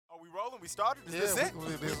rolling? We started? Is this it?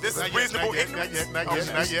 This is reasonable ignorance? Not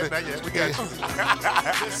yet. We got you.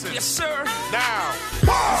 Listen. Yes, sir. Now.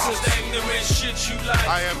 This is the ignorant shit you like.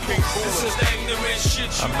 I am King Cooler. This is the ignorant shit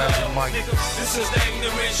you I'm like. Magic Mike. Nigga, this is the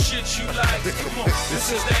ignorant shit you like. Come on.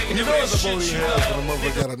 This is the You know ignorant it's a booty shit you hell like. when the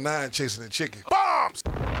motherfucker got a 9 chasing a chicken. Bombs.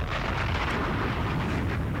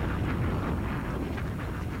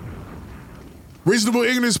 Reasonable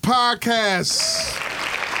Ignorance Podcast.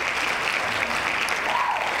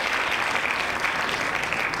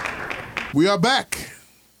 We are back.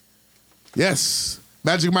 Yes.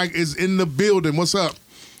 Magic Mike is in the building. What's up?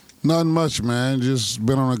 Nothing much, man. Just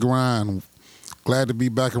been on the grind. Glad to be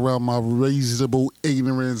back around my reasonable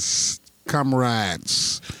ignorance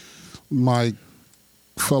comrades, my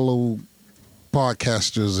fellow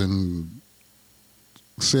podcasters, and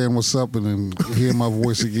saying what's up and then hear my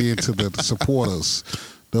voice again to the supporters,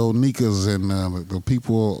 the Onikas and the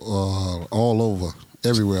people all over,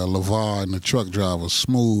 everywhere, LeVar and the truck driver,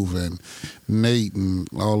 Smooth and Nate and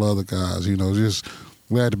all the other guys, you know, just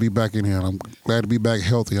glad to be back in here. I'm glad to be back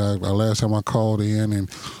healthy. Last time I called in and,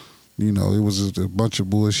 you know, it was a bunch of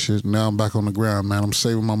bullshit. Now I'm back on the ground, man. I'm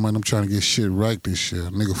saving my money. I'm trying to get shit right this year.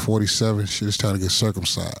 Nigga 47, shit, it's time to get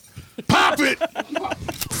circumcised. Pop it!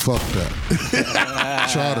 Fuck that.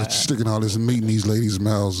 Tired of sticking all this meat in these ladies'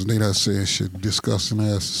 mouths and they not saying shit, disgusting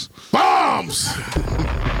asses. Bombs!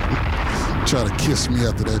 Try to kiss me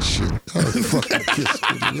after that shit. How the fuck you kiss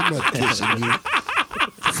me? I'm not kissing you.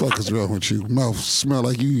 Fuck is wrong with you? Mouth smell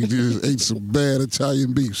like you just ate some bad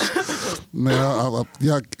Italian beefs. Man,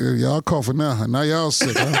 y'all coughing now. Now y'all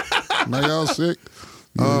sick, huh? Now y'all sick?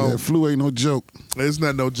 Yeah, that flu ain't no joke. It's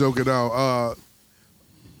not no joke at all.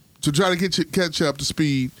 To try to catch you up to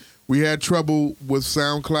speed, we had trouble with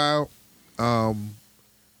SoundCloud.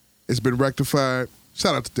 It's been rectified.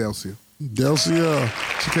 Shout out to Delcia. Delcia.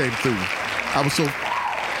 She came through. I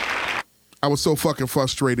was so fucking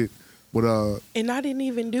frustrated with And I didn't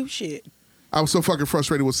even do shit. I was so fucking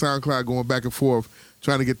frustrated with SoundCloud going back and forth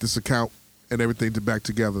trying to get this account and everything back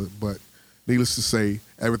together. But needless to say,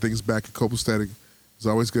 everything's back in copacetic. It's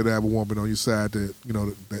always good to have a woman on your side that you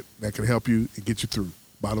know that can help you and get you through.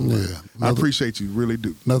 Bottom line, I appreciate you, really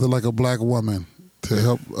do. Nothing like a black woman to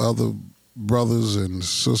help other brothers and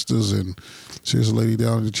sisters, and she's a lady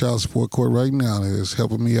down in the child support court right now that is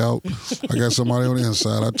helping me out. I got somebody on the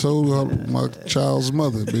inside. I told her, my child's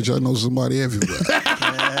mother, bitch, I know somebody everywhere.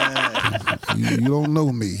 You don't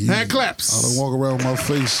know me. Hand claps. I don't walk around with my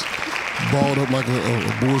face balled up like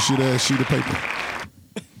a bullshit ass sheet of paper.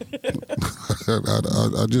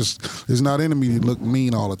 I just, it's not in me to look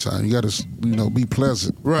mean all the time. You got to, be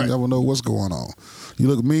pleasant. Right. You never know what's going on. You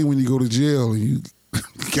look mean when you go to jail and you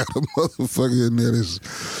got a motherfucker in there that's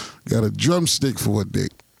got a drumstick for a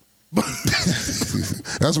dick.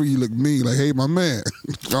 That's when you look mean. Like, hey, my man,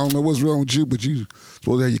 I don't know what's wrong with you, but you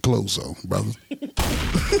supposed to have your clothes on, brother.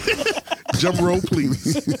 Drum roll,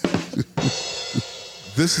 please.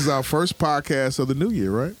 This is our first podcast of the new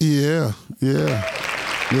year, right? Yeah.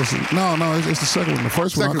 Listen, no, it's the second one. The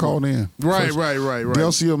first one I called in. Right.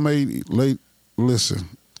 Delcia made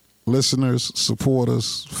listeners,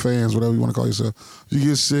 supporters, fans, whatever you want to call yourself. If you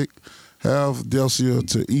get sick, have Delcia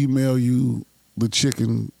to email you the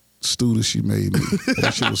chicken stew that she made me.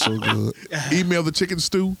 That shit was so good. Email the chicken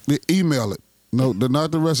stew? Email it. No,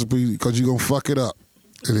 not the recipe, because you're going to fuck it up.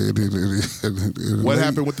 What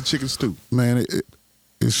happened with the chicken stew? Man,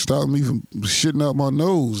 it stopped me from shitting out my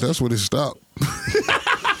nose. That's what it stopped.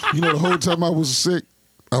 You know, the whole time I was sick,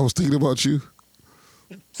 I was thinking about you.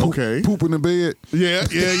 Okay. Pooping in bed. Yeah.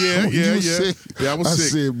 Sick. Yeah, I was sick.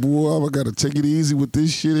 I said, boy, I got to take it easy with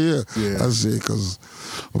this shit here. Yeah. I said, because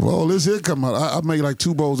of all this here come out, I made like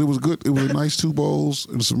 2 bowls. It was good. It was a nice 2 bowls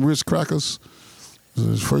and some Ritz crackers. It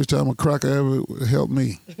was the first time a cracker ever helped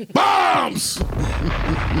me. Bombs!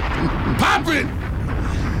 Pop it!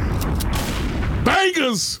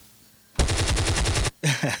 Bangers!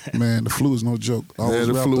 Man, the flu is no joke. I was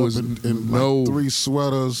the wrapped flu up is in no. like 3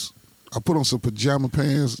 sweaters. I put on some pajama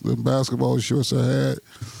pants, the basketball shorts I had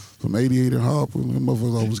from 88 and Harper. Them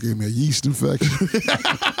motherfuckers almost gave me a yeast infection.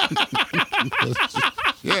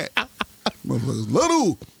 Yeah. Motherfuckers,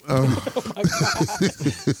 little.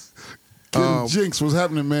 Jinx, what's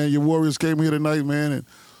happening, man? Your Warriors came here tonight, man, and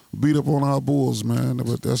beat up on our Bulls, man.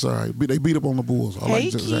 But that's all right. They beat up on the Bulls. Hey,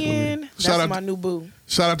 Ken. That's my new boo.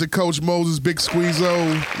 Shout out to Coach Moses, Big Squeezo.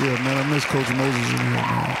 Yeah, man, I miss Coach Moses in here,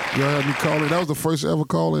 man. Y'all had me call in. That was the first ever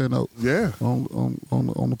call in, though. Yeah. On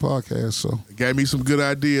the podcast, so. Gave me some good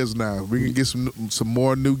ideas now. We can get some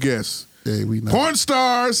more new guests. Yeah, we know. Porn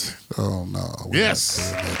stars. Oh, no.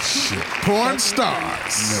 Yes. That shit. Porn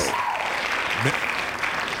stars. No.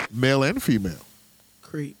 Male and female.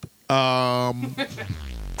 Creep.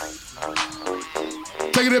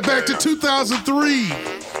 Taking it back to 2003.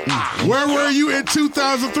 Where were you in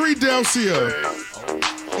 2003, Delcia?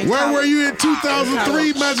 Where were you in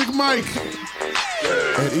 2003, Magic Mike?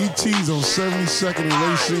 At ET's on 72nd and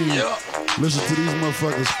Racine. Listen to these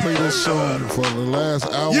motherfuckers play this song for the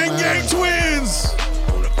last hour. Yin Yang Twins.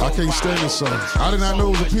 I can't stand this song. I did not know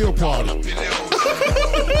it was a pill party.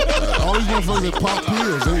 All these motherfuckers that pop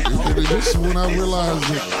pills. This is when I realized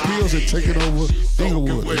that pills had taken over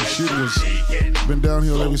Inglewood. And shit was been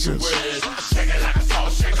downhill ever since. It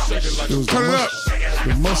was Turn it up.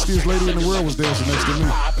 The mustiest lady in the world was dancing next to me.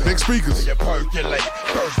 Big speakers. Percolate.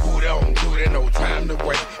 First boot on, do it, no time to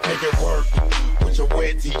wait. Make it work with your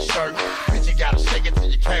wet t-shirt. Bitch, you gotta shake it till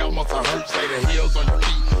your calf muscle hurt. Say the heels on your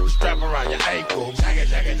feet, the strap around your ankle.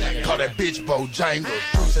 Call that bitch Bojangle.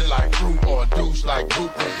 Juice it like fruit or a douche like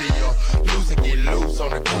Goop would be. Loose and get loose on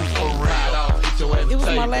the goose for real. It was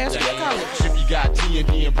my last year of college. If you got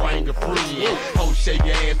T&D and bring a friend, ho, shake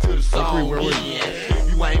your ass to the song. If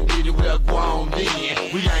you ain't with it, well, grown then.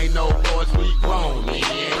 We ain't no boys, we grown then.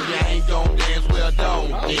 You ain't gon' dance, well, don't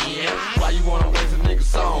then. Why you wanna waste a nigga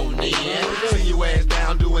song then? See your ass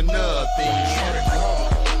down doing nothing.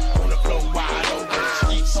 On the floor wide open,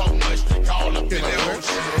 eat so much they call up in the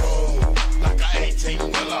ocean. Like a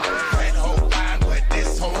 18-wheeler, that whole line with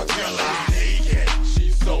this whole killer.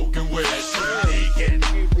 She's soaking wet,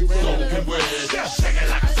 soaking wet. Shake it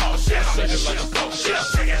like a salt shell, shake it like a salt shell,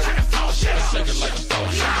 shake it like a salt shell, shake it like a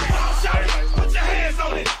salt shell. Put your hands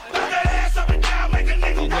on it, knock that ass up and down, make a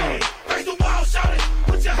nigga wait. Face the wall, shout it,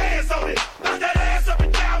 put your hands on it, knock that ass up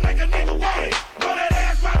and down, make a nigga wait. Roll that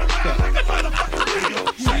ass round around like a motherfucking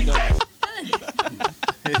wheel. Shake that.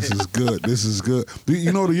 This is good. This is good.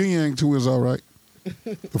 You know the Yin Yang Twins, all right?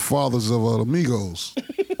 The fathers of Amigos.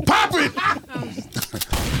 Pop it!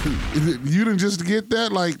 You didn't just get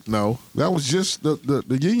that? Like, No. that was just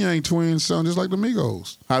the Yin Yang Twins sound just like the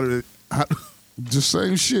Amigos. How did it? Just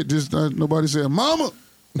same shit. Just nobody said "mama."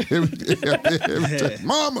 every time,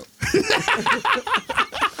 "Mama."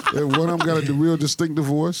 And one of them got a real distinctive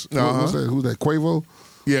voice. What's that? Who's that? Quavo.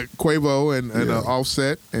 Yeah, Quavo and Yeah.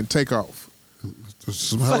 Offset and Takeoff.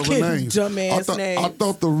 Some hell of a Fucking names. dumbass I names.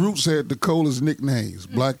 thought the Roots had the coldest nicknames.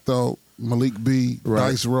 Black Thought, Malik B,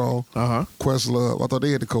 Right. Dice Raw, Questlove. I thought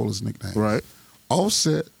they had the coldest nicknames. Right.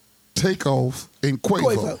 Offset, Takeoff, and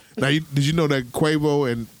Quavo. Now, did you know that Quavo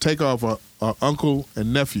and Takeoff are uncle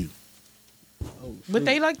and nephew? But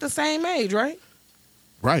they like the same age, right?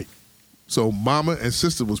 Right. So mama and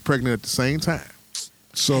sister was pregnant at the same time.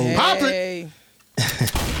 So, Pop it! Hey.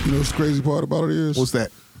 you know what's the crazy part about it is? What's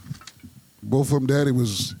that? Both of them daddy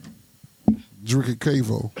was drinking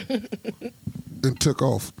Quavo and took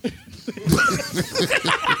off.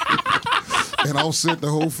 And Offset the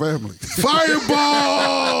whole family.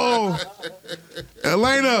 Fireball!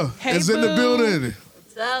 Elena Hey, is in the boo. building.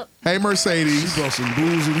 What's up? Hey, Mercedes. You got some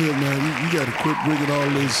booze in here, man. You got to quit bringing all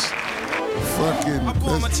this fucking I'm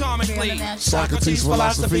going atomically. Socrates Philosophies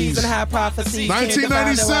philosophies. and high prophecies.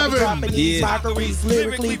 1997. Yeah. Mockeries,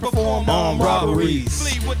 lyrically performed on robberies.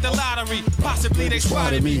 Flee with the lottery. Possibly they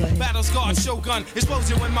spotted me. Battle scar, shogun.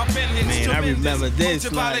 Explosion when my pen hits. Man, I remember this,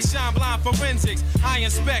 Ultraviolet like- shine blind forensics. I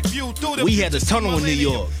inspect view through the We had the pictures tunnel in New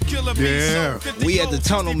millennium. York. Killer bees, Yeah. so We had the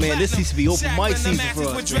tunnel, man. This used to be open mic season for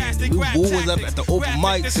us, man. We was up at the open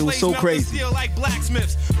mics. It was so crazy. Like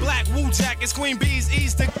blacksmiths, black Wu jackets, Queen Bees,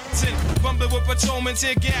 ease the rumble with patrolmen,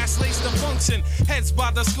 tear gas, lace the function. Heads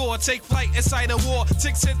by the score, take flight inside a war.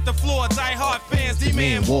 Ticks hit the floor, die hard fans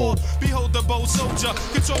demand war. Behold the bold soldier,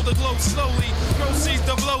 control the globe slowly. Proceeds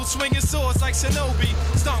the blow, swinging swords like Shinobi.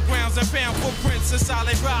 Stomp grounds and pound footprints in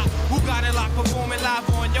solid rock. Who got it locked, performing live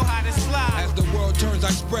on your hottest fly? As the world turns, I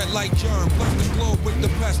spread like germ. Plus the globe with the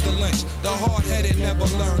pestilence. The hard-headed never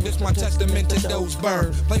learn. It's my testament to those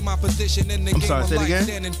burned. Play my position in the game sorry, of say it life, again?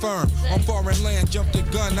 standing firm. On foreign land, jump the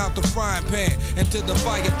gun out the frying pan. Into the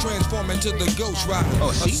fire, transform into the ghost rider.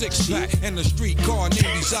 A six-pack and a street car named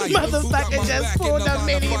Desire. Who got Motherfucker my just back in pulled the a line of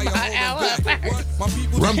mini fire, by holding hour. back? What? My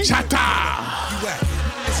people Rum chata! You at?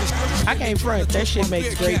 It's a scripture I can't front. That shit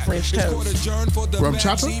makes great French It's toast. called a journey for the Rum bad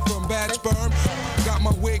chata? seed from bad sperm. Got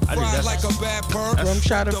my wig fried like a bad perm. Rum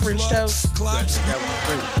chata The French blood toast. clots.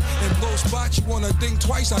 In those spots you wanna think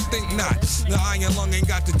twice, I think not. The iron lung ain't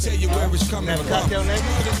got to tell you where it's coming from.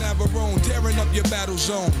 The Navarone tearing up your battle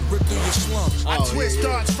zone, rip through your slums. I twist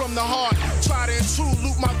darts from the heart. Try to intrude,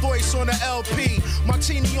 loop my voice on the LP.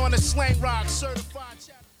 Martini on the slang rock, certified.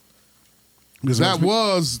 That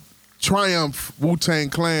was Triumph Wu-Tang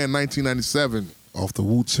Clan 1997. Off the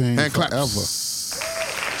Wu-Tang Hand Forever claps.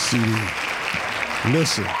 CD.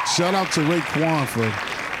 Listen, shout out to Raekwon for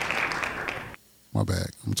My bad.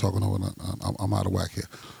 I'm talking over. I'm out of whack here.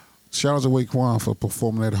 Shout out to Raekwon for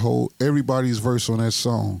performing that whole everybody's verse on that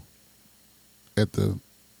song at the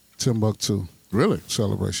Timbuktu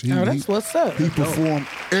celebration. That's what's up. He performed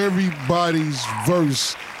everybody's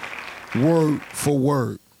verse word for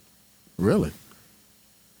word. Really?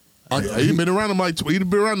 He been around him like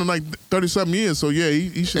 30-something years, so yeah,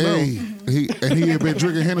 he should know. He had been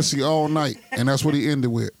drinking Hennessy all night, and that's what he ended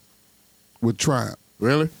with Triumph.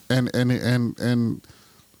 Really? And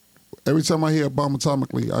every time I hear Bomb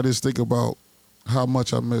Atomically, I just think about how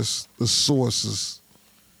much I miss the Source's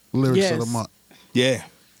lyrics of the month. Yeah.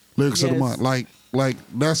 Lyrics of the month. Like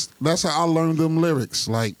that's how I learned them lyrics.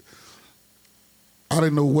 Like, I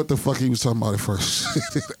didn't know what the fuck he was talking about at first.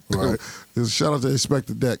 Right. Shout out to Inspect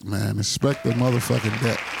the Deck, man. Inspect the motherfucking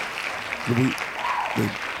deck.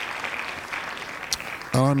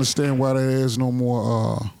 I don't understand why there is no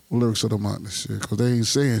more lyrics of the month this year, because they ain't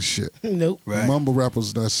saying shit. Nope. Right. Mumble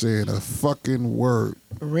rappers not saying a fucking word.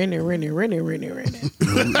 Rennie. Ricky.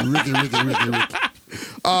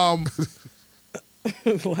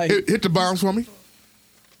 Like, hit the bombs for me.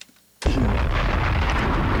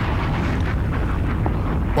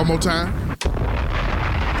 One more time.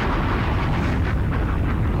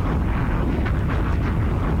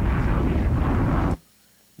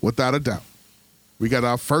 Without a doubt, we got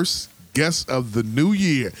our first guest of the new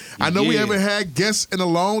year. I know we haven't had guests in a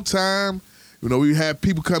long time. You know, we had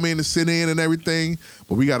people come in and sit in and everything,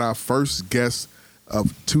 but we got our first guest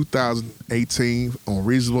of 2018 on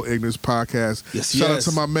Reasonable Ignorance Podcast. Shout out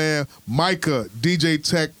to my man, Micah, DJ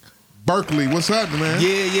Tech, Berkeley. What's happening, man?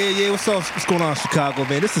 Yeah. What's up? What's going on, Chicago,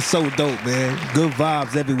 man? This is so dope, man. Good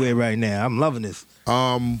vibes everywhere right now. I'm loving this.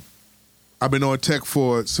 I've been on Tech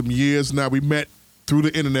for some years now. We met through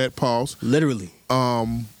the internet, pause. Literally.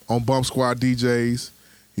 On Bump Squad DJs.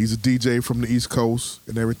 He's a DJ from the East Coast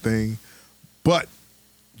and everything. But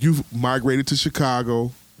you've migrated to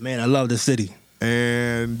Chicago. Man, I love the city.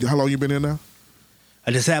 And how long you been here now?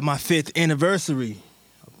 I just had my 5th anniversary.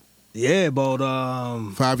 Yeah, about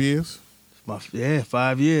 5 years?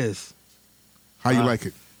 5 years. How you like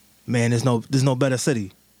it? Man, there's no better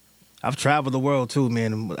city. I've traveled the world too,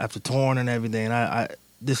 man. After touring and everything,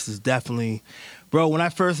 this is definitely, bro. When I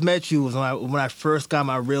first met you was when I first got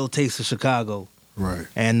my real taste of Chicago. Right.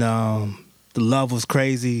 And the love was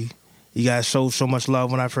crazy. You guys showed so much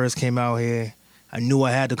love when I first came out here. I knew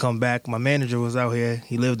I had to come back. My manager was out here.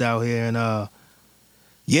 He lived out here, and I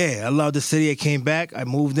love the city. I came back. I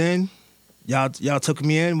moved in. Y'all took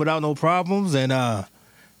me in without no problems, and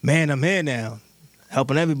man, I'm here now,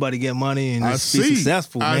 helping everybody get money and just be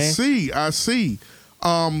successful, man. I see.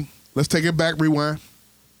 Let's take it back. Rewind.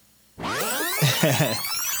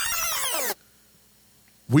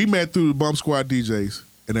 We met through the Bump Squad DJs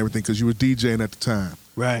and everything because you were DJing at the time.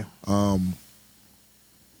 Right.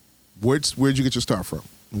 Where'd you get your start from?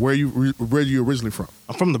 Where you originally from?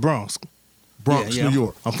 I'm from the Bronx. New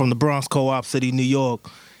York. I'm from the Bronx, Co-op City, New York.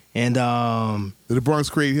 And did the Bronx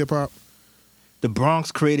create hip hop? The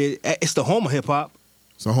Bronx it's the home of hip hop.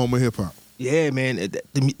 It's the home of hip hop. Yeah, man.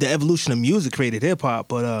 The evolution of music created hip hop,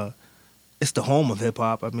 but it's the home of hip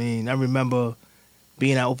hop. I mean, I remember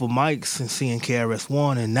being at open mics and seeing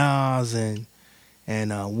KRS-One and Nas and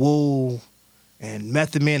Wu and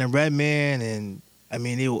Method Man and Redman, and I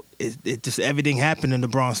mean it just everything happened in the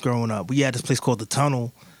Bronx growing up. We had this place called The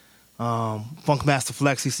Tunnel. Funkmaster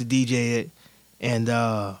Flex used to DJ it, and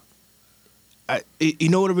you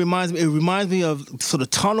know what it reminds me? It reminds me of, so The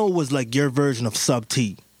Tunnel was like your version of Sub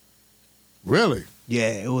T. Really?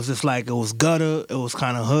 Yeah, it was just like, it was gutter, it was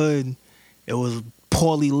kind of hood, it was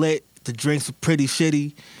poorly lit, the drinks were pretty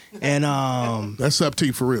shitty, and that's Sub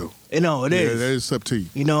T for real. You know, it is. Yeah, that is Sub T.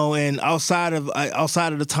 You know, and outside of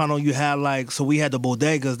The Tunnel, you had so we had the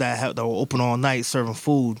bodegas that were open all night serving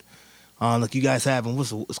food. Like you guys have,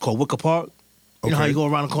 it's called Wicker Park. You know how you go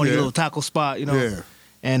around the corner, your little taco spot, you know? Yeah.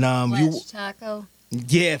 And Flash Taco.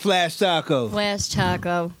 Yeah, Flash Taco. Flash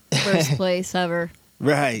Taco. First place ever.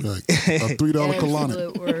 Right. A $3 Kalana.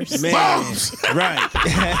 Absolute worst. Man, right.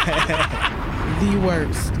 The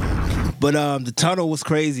worst. But The Tunnel was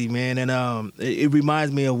crazy, man, and it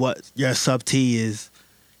reminds me of what your Sub T is.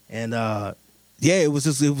 And it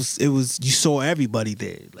was you saw everybody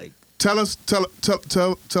there. Like, Tell us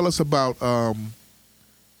about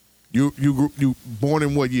you born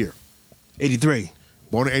in what year? 83.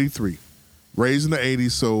 Born in 83. Raised in the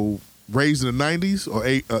 80s, so raised in the 90s or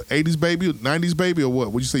 80s baby, 90s baby, or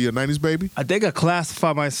what? Would you say you're a 90s baby? I think I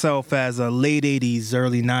classify myself as a late 80s,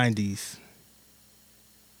 early 90s.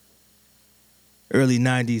 Early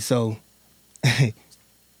 90s, so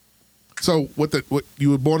So what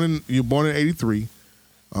you were born in 83.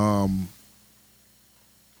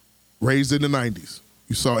 raised in the 90s.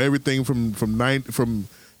 You saw everything from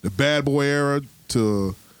the Bad Boy era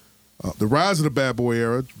to the rise of the Bad Boy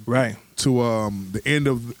era, right, to the end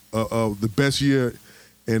of the best year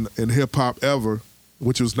in hip hop ever,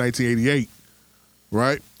 which was 1988.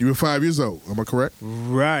 Right, you were 5 years old. Am I correct?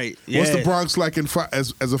 Right. Yeah. What's the Bronx like as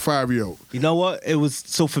a 5-year-old? You know what? It was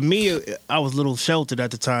so for me. I was a little sheltered at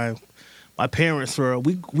the time. My parents were.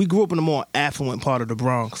 We grew up in a more affluent part of the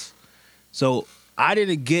Bronx, so I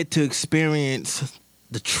didn't get to experience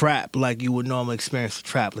the trap like you would normally experience the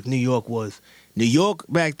trap, like New York was. New York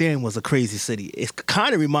back then was a crazy city. It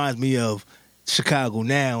kind of reminds me of Chicago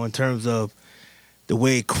now in terms of the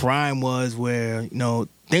way crime was, where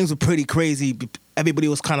things were pretty crazy. Everybody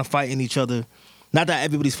was kind of fighting each other. Not that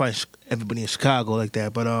everybody's fighting everybody in Chicago like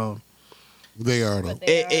that, but they are though.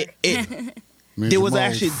 There was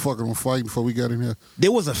actually fucking fighting before we got in here.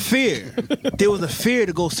 There was a fear. There was a fear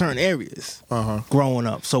to go certain areas growing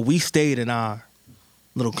up. So we stayed in our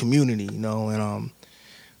little community, and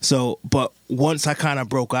so. But once I kind of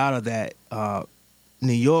broke out of that,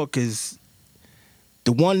 New York is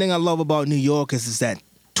the one thing I love about New York is that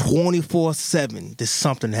 24/7 there's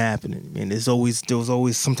something happening. And there was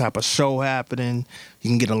always some type of show happening. You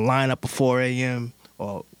can get a lineup at 4 a.m.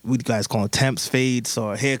 or we guys call it temps, fades,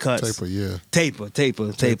 or haircuts. Taper, yeah. Taper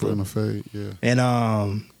and a fade, yeah. And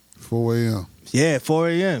 4 a.m. Yeah, 4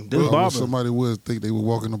 a.m. Somebody would think they would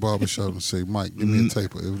walk in the barbershop and say, "Mike, give me a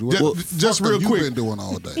taper." Just real quick, you been doing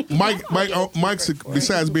all day. Mike's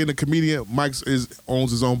besides being a comedian, Mike's owns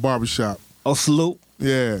his own barbershop. Oh, salute.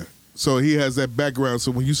 Yeah. So he has that background.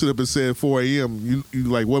 So when you sit up and say 4 a.m., you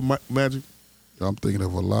like, what magic? I'm thinking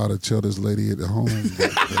of a lot of Childers lady at the home. What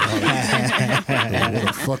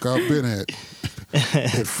the fuck I've been at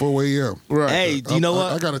 4 a.m. Right. Hey, do you know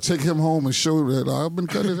what? I got to take him home and show that I've been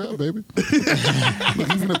cutting it out, baby. Look,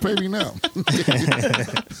 he's going to pay me now.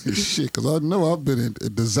 Shit, because I know I've been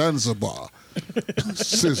at the Zanzibar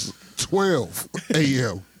since 12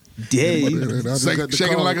 a.m. Yeah,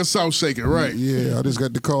 shaking like a salt shaker, right? Yeah, I just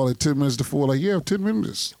got the call at 10 minutes to 4. Like, yeah, 10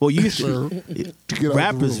 minutes. Well, you to get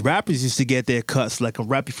rappers used to get their cuts like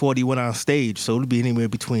right before they went on stage. So it would be anywhere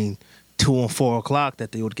between 2 and 4 o'clock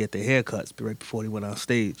that they would get their haircuts right before they went on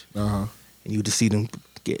stage. And you would just see them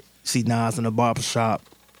see Nas in the barbershop,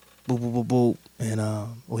 boop, boop, boop, boop. And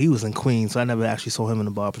he was in Queens, so I never actually saw him in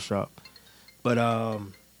the barbershop. But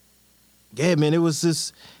yeah, man, it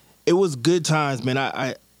was good times,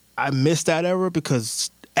 man. I missed that era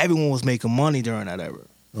because everyone was making money during that era.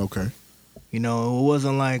 Okay. It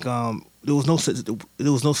wasn't like there was no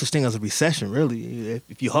such thing as a recession, really.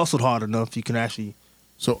 If you hustled hard enough, you can actually.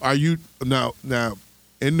 So are you now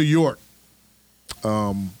in New York?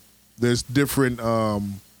 There's different.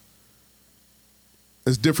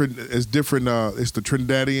 It's different. It's the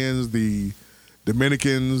Trinidadians, the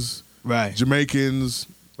Dominicans, right? Jamaicans.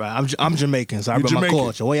 Right, I'm Jamaican, so I brought my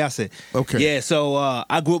culture. What y'all say? Okay. Yeah, so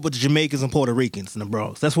I grew up with the Jamaicans and Puerto Ricans in the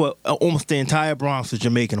Bronx. That's what almost the entire Bronx is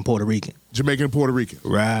Jamaican and Puerto Rican. Jamaican and Puerto Rican.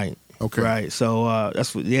 Right. Okay. Right. So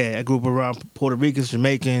that's what. Yeah, I grew up around Puerto Ricans,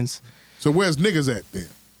 Jamaicans. So where's niggas at then?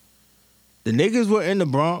 The niggas were in the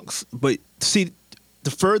Bronx, but see,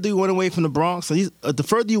 the further you went away from the Bronx, the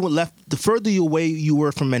further you went left, the further away you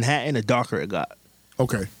were from Manhattan, the darker it got.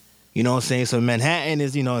 Okay. You know what I'm saying? So Manhattan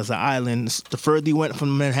is, it's an island. The further you went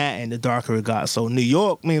from Manhattan, the darker it got. So New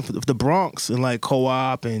York, the Bronx and like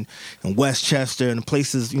Co-op and Westchester and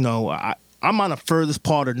places, I'm on the furthest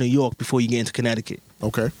part of New York before you get into Connecticut.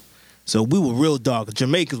 Okay. So we were real dark.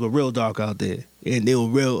 Jamaicans were real dark out there. And they were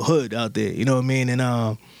real hood out there. You know what I mean?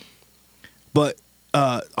 And but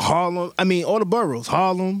Harlem, all the boroughs,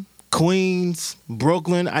 Harlem, Queens,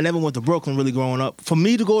 Brooklyn. I never went to Brooklyn really growing up. For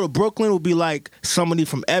me to go to Brooklyn would be like somebody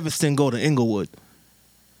from Evanston go to Inglewood.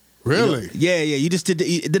 Really? Yeah. You just it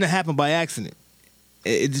didn't happen by accident.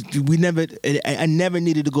 I never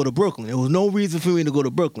needed to go to Brooklyn. There was no reason for me to go to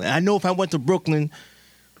Brooklyn. I know if I went to Brooklyn,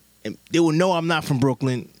 they would know I'm not from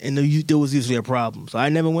Brooklyn, and there was usually a problem. So I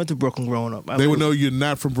never went to Brooklyn growing up. They would know you're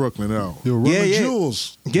not from Brooklyn, no. You're running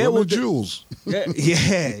jewels. Yeah, jewels. Yeah,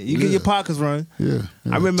 you get your pockets run. Yeah.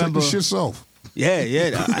 I remember. Take the shits off. Yeah.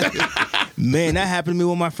 Man, that happened to me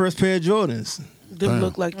with my first pair of Jordans. Them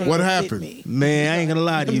look like they what fit happened? me. Man, I ain't gonna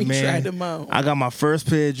lie to you, man. Try them out. I got my first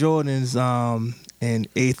pair of Jordans in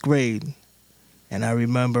 8th grade, and I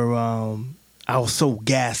remember I was so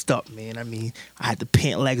gassed up, man. I had the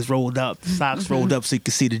pant legs rolled up, the socks rolled up so you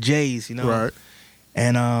could see the J's, Right.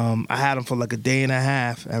 And I had them for like a day and a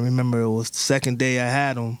half. I remember it was the second day I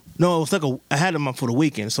had them. No, it was like I had them for the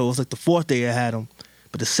weekend, so it was like the 4th day I had them,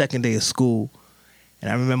 but the 2nd day of school.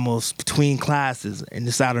 And I remember it was between classes, and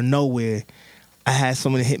just out of nowhere, I had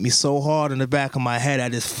someone hit me so hard in the back of my head, I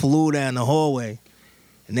just flew down the hallway.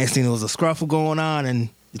 The next thing, there was a scruffle going on, and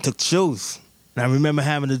it took the shoes. And I remember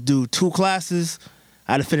having to do 2 classes.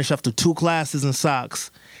 I had to finish up the 2 classes in socks.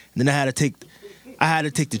 And then I had to take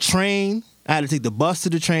the train. I had to take the bus to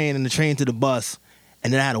the train and the train to the bus.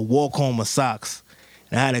 And then I had to walk home with socks.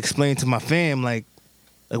 And I had to explain to my fam, like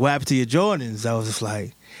what happened to your Jordans? I was just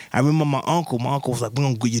like, I remember my uncle. My uncle was like, we're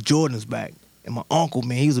going to get your Jordans back. And my uncle,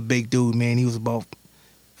 man, he was a big dude, man. He was about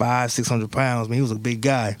 500-600 pounds, man. He was a big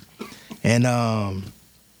guy. And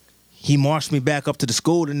he marched me back up to the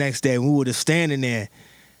school the next day. And we were just standing there.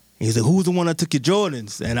 And he said, who's the one that took your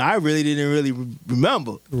Jordans? And I really didn't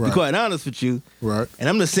remember, to be quite honest with you. Right. And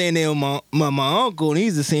I'm just saying there with my uncle, and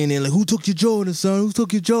he's just saying there, like, who took your Jordans, son? Who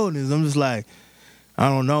took your Jordans? I'm just like, I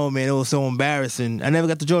don't know, man. It was so embarrassing. I never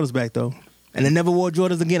got the Jordans back, though. And I never wore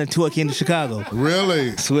Jordans again until I came to Chicago.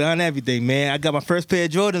 Really? Swear on everything, man. I got my first pair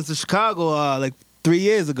of Jordans in Chicago like 3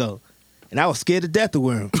 years ago. And I was scared to death to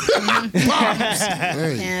wear them.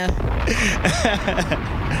 Yeah.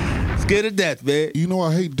 Scared to death, man. You know,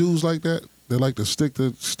 I hate dudes like that. They like to stick the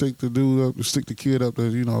dude up, stick the kid up there,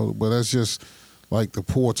 you know, but that's just like the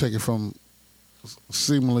poor taking from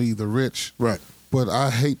seemingly the rich. Right. But I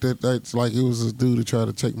hate that that's like it was a dude that tried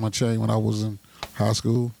to take my chain when I was in high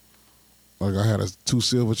school. Like I had 2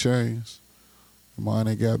 silver chains. Mine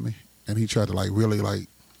they got me. And he tried to like really like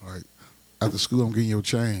after school I'm getting your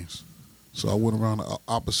chains. So I went around the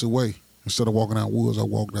opposite way. Instead of walking down Woods, I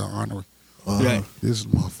walked down Honorary. Right. This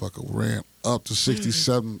motherfucker ran up to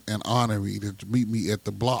 67 and Honorary to meet me at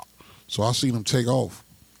the block. So I seen him take off.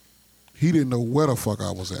 He didn't know where the fuck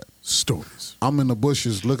I was at. Stories. I'm in the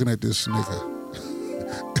bushes looking at this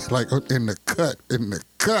nigga. Like in the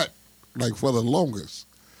cut, like for the longest.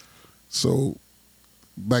 So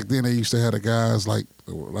back then they used to have the guys like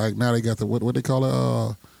now they got the what they call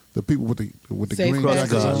it the people with the Safe green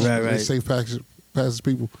jackets on, right. They safe passes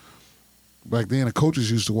people. Back then the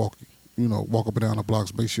coaches used to walk up and down the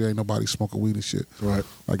blocks, make sure ain't nobody smoking weed and shit. Right.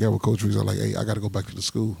 I got with Coach Reeves, I'm like, hey, I got to go back to the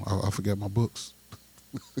school. I forgot my books.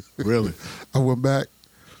 Really? I went back.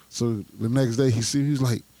 So the next day he was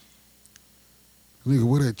like, nigga,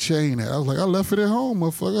 where that chain at? I was like, I left it at home,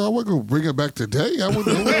 motherfucker. I wasn't going to bring it back today. I wasn't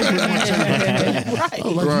going to bring my chain back today. Right. I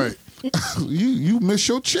was like, Right. You missed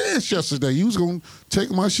your chance yesterday. You was going to take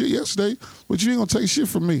my shit yesterday, but you ain't going to take shit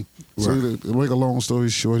from me. So to make a long story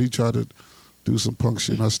short, he tried to do some punk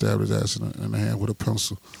shit, and I stabbed his ass in the hand with a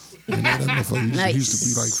pencil. And that motherfucker he used to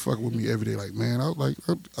be like fucking with me every day. Like, man, I was like,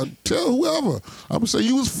 I tell whoever. I'm going to say,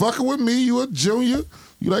 you was fucking with me. You a junior.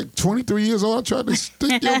 You like 23 years old. I tried to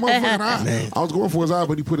stick your motherfucking eye. Man. I was going for his eye,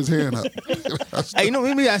 but he put his hand up. Hey,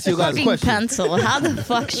 let me ask you guys a Fucking question. pencil. How the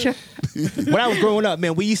fuck sure? When I was growing up,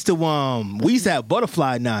 man, we used to have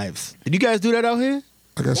butterfly knives. Did you guys do that out here?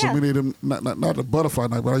 I got so Yeah. many of them, not the butterfly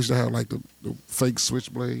knife, but I used to have like the fake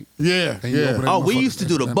switchblade. Yeah. And you open that Oh, we motherfucker used to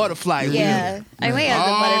do the and- butterfly. Yeah. I may have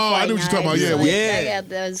the Oh, butterfly I know what you're talking about. knives. Yeah, Like, yeah. I got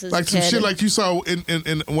those as Like a some kid. shit like you saw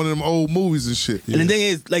in one of them old movies and shit. And the thing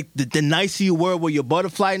is, like, the nicer you were with your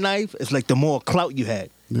butterfly knife, it's like the more clout you had.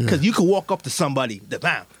 Yeah. Because you could walk up to somebody,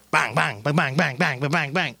 bang, bang, bang, bang, bang, bang, bang,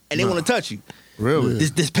 bang, bang, and they want to touch you. Really? It's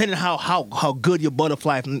depending on how good your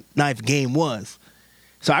butterfly knife game was.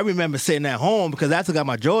 So I remember sitting at home because after I got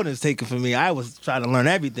my Jordans taken from me, I was trying to learn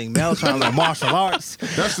everything. Man, I was trying to learn martial arts.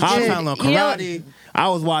 I was trying to learn karate. I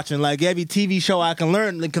was watching like every TV show I can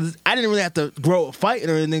learn because I didn't really have to grow up fighting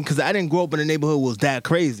or anything because I didn't grow up in a neighborhood that was that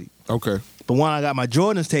crazy. Okay. But when I got my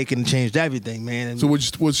Jordans taken, it changed everything, man. And So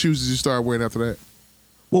what shoes did you start wearing after that?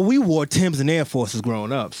 well, we wore Timbs and Air Forces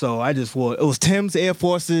growing up, so I just wore it was Timbs, Air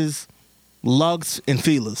Forces, Lugs, and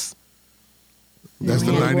Feelers. That's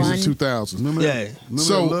the Yeah, 90s one. and 2000s. Remember Yeah. Remember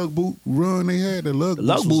So- that lug boot run they had? The lug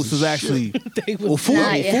Boots was the actually shit. well,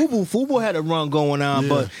 Yeah. Fubu had a run going on, Yeah.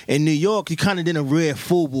 but in New York you kind of didn't wear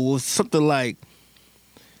Fubu. It was something like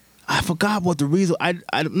I forgot what the reason. I'm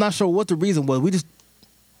not sure what the reason was. We just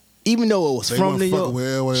even though it was They from wasn't New fucking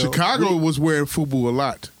York, with LL. Chicago was wearing FUBU a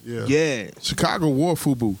lot. Yeah. yeah. Chicago wore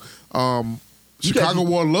FUBU. Chicago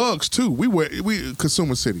wore lugs too. We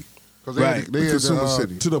Consumer City. Because they Right. had, they had Consumer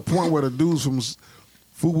City. to the point where the dudes from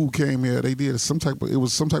FUBU came here. They did some type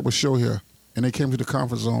of show here, and they came to the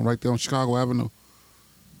conference zone right there on Chicago Avenue.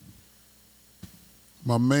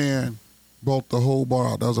 My man bought the whole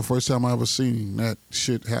bar out. That was the first time I ever seen that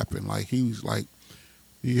shit happen. Like he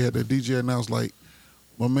had the DJ announce like,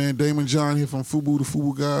 my man Damon John here from FUBU, the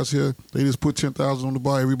FUBU guys here. They just put 10,000 on the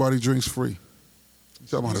bar. Everybody drinks free. You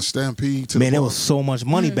talking about a stampede to Man, the there bar. was so much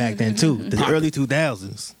money back then too. The early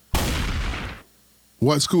 2000s.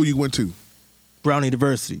 What school you went to? Brown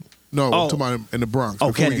University. No, Oh. I'm talking about in the Bronx. Oh,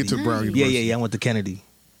 Before Kennedy. we get to Brown Yeah, University. yeah, yeah. I went to Kennedy.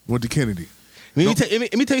 Went to Kennedy.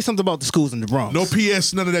 Let me tell you something about the schools in the Bronx. No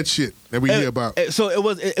PS, none of that shit that we hear about. So it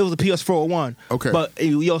was a PS 401. Okay. But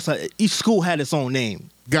we also each school had its own name.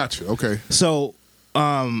 Gotcha. Okay. So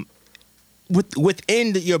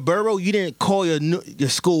within your borough, you didn't call your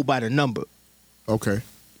school by the number. Okay.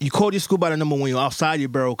 You called your school by the number when you're outside your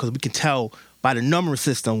borough because we can tell by the numbering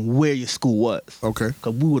system where your school was. Okay.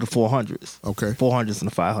 Because we were the 400s. Okay. 400s and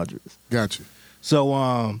the 500s. Gotcha.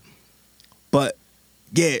 So, but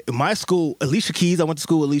yeah, in my school, Alicia Keys, I went to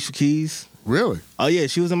school with Alicia Keys. Really? Oh yeah,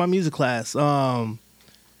 she was in my music class. But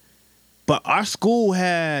our school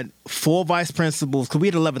had 4 vice principals because we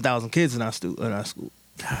had 11,000 kids in our school.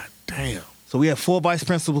 God damn. So we had 4 vice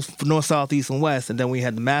principals for North, South, East, and West, and then we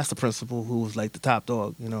had the master principal who was like the top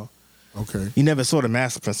dog, you know. Okay. You never saw the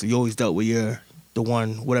master principal. You always dealt with the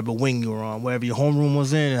one, whatever wing you were on. Wherever your homeroom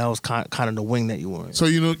was in, that was kind of the wing that you were in. So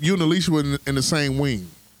you and Alicia were in the same wing?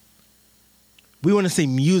 We were in the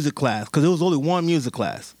same music class because there was only one music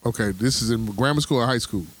class. Okay. This is in grammar school or high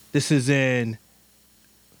school? This is in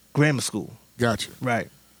grammar school. Gotcha. Right.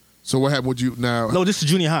 So what happened with you now? No, this is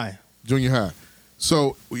junior high. Junior high.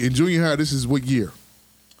 So in junior high, this is what year?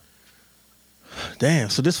 Damn.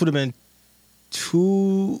 So this would have been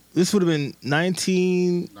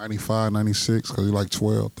 1995, 96, because you're like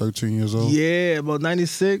 12, 13 years old. Yeah, about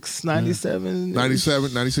 96, 97.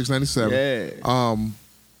 97, 96, 97. Yeah.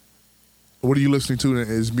 What are you listening to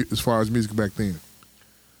as far as music back then?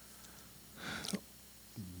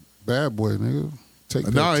 Bad Boy, nigga. Take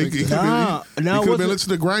that. No, he could have been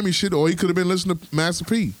listening to grimy shit, or he could have been listening to Master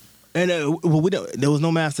P. And there was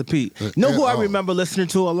no Master P. You know who I remember listening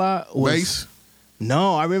to a lot? Bass?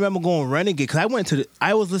 No, I remember going Renegade because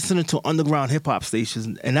I was listening to underground hip hop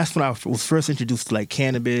stations, and that's when I was first introduced to like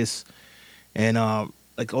Cannabis and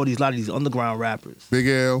like a lot of these underground rappers. Big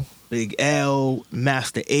L,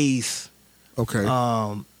 Master Ace. Okay.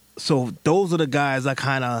 So those are the guys I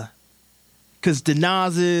kind of, because the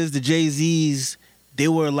Nas's, the Jay-Z's, they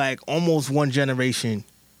were like almost one generation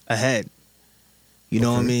ahead. You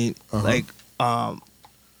know what I mean? Uh-huh. Like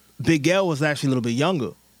Big L was actually a little bit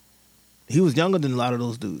younger. He was younger than a lot of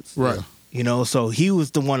those dudes. Right. You know, so he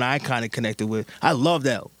was the one I kind of connected with. I loved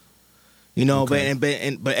L. You know, but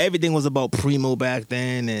everything was about Primo back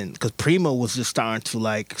then, and because Primo was just starting to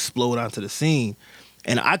like explode onto the scene,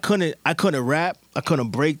 and I couldn't rap, I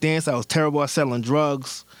couldn't break dance. I was terrible at selling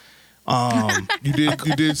drugs.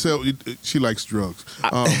 You did sell. She likes drugs.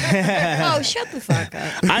 Oh, shut the fuck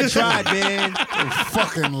up! I tried, man.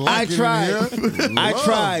 I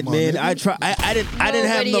tried, man. I didn't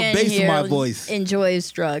have no bass in my voice. Enjoys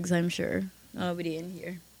drugs, I'm sure. Nobody in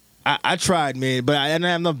here. I tried, man, but I didn't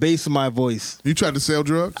have no bass in my voice. You tried to sell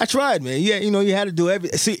drugs? I tried, man. Yeah, you know, you had to do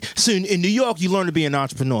everything. See, in New York, you learn to be an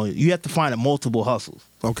entrepreneur. You have to find multiple hustles.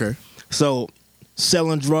 Okay. So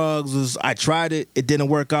selling drugs I tried it. It didn't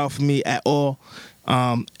work out for me at all,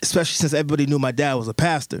 especially since everybody knew my dad was a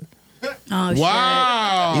pastor. Oh,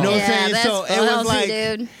 wow. Shit. You know what I'm saying? That's So it was like,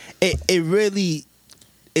 dude. it really...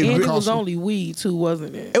 It was only weed too,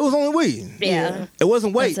 wasn't it? It was only weed. Yeah. It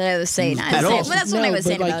wasn't weight. That's what I was saying. At all. But that's what I was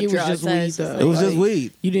saying about it was drugs. just weed, though. It was just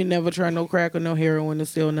weed. You didn't ever try no crack or no heroin or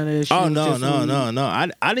still none of that shit. Oh It was no. just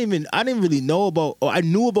weed. I didn't really know about. I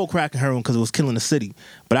knew about crack and heroin because it was killing the city,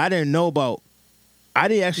 but I didn't know about. I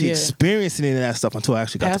didn't actually experience any of that stuff until I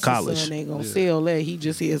actually got to college. Son ain't gonna sell that. He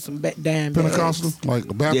just had some damn Pentecostal, like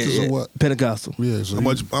the Baptist or what? Pentecostal. Yeah. So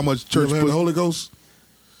how much church? You ever had the Holy Ghost?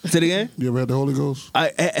 Say it again. You ever had the Holy Ghost?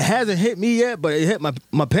 It hasn't hit me yet, but it hit my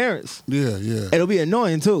parents. Yeah. It'll be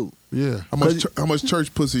annoying too. Yeah. How much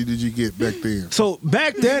church pussy did you get back then? So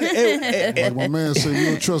back then, like my man said, you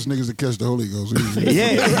don't trust niggas to catch the Holy Ghost.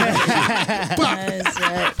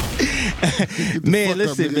 Man,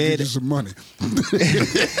 listen, man. Get you some money.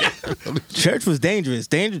 Church was dangerous.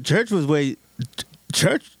 Church was where.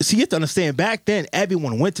 Church. See, you have to understand. Back then,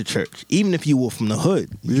 everyone went to church, even if you were from the hood.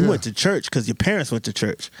 You went to church because your parents went to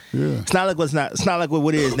church. Yeah. It's not like what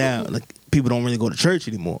it is now. Like people don't really go to church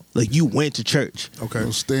anymore. Like you went to church. Okay.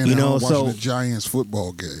 Staying at home watching the Giants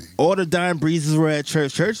football game. All the dime breezes were at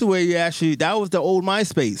church. Church is where you actually. That was the old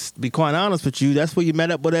MySpace. To be quite honest with you, that's where you met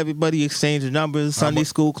up with everybody, exchanged numbers, Sunday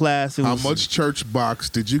school class. How much church box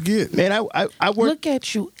did you get? Man, I worked. Look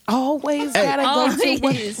at you. Always gotta go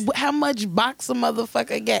to how much box a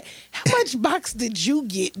motherfucker get. How much box did you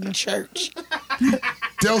get in church?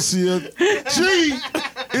 Delcia G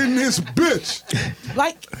in this bitch.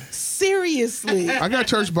 Like, seriously. I got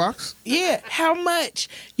church box. Yeah, how much?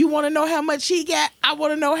 You want to know how much he got? I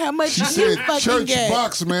want to know how much She you said fucking church got.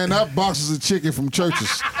 box, man. That box is a chicken from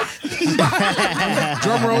churches.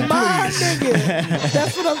 Drum roll, My please. nigga.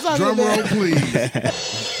 That's what I'm talking Drum about. roll, please.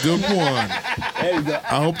 Good one.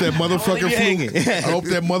 I hope that motherfucking flu. I hope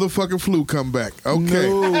that motherfucking flu come back. Okay.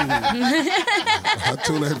 No. I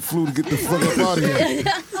told that flu to get the fuck up out of here.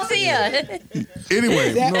 See ya.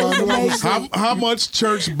 Anyway, That was amazing. how much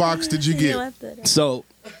church box did you get So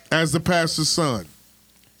as the pastor's son?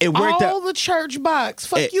 it worked All out. the church box.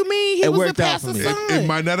 Fuck It- you mean? He it was the worked out for pastor's me. son. It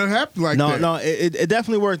might not have happened like that. No, it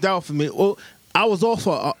definitely worked out for me. Well, I was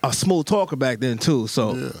also a smooth talker back then too,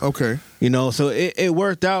 so Okay. so it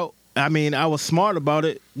worked out. I mean, I was smart about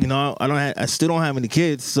it. I still don't have any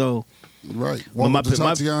kids, so Right. When Welcome to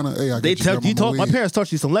Tatiana. Hey, I they get tell you grandma my weed. parents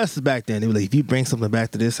taught you some lessons back then. They were like, if you bring something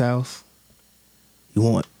back to this house,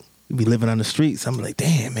 you be living on the streets. I'm like,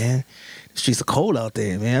 damn, man, the streets are cold out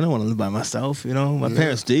there, man. I don't want to live by myself. My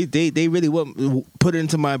parents, they really wouldn't put it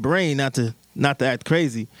into my brain not to act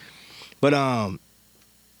crazy, but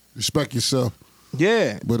Respect yourself.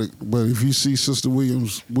 yeah. But if you see Sister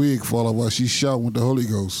Williams' wig fall off while she's shouting with the Holy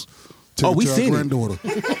Ghost, take Oh, it we to our seen it. granddaughter.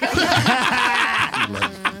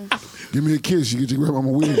 Like, give me a kiss, you get your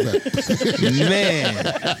grandmama wig back. Man,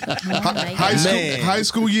 High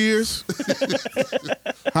school years.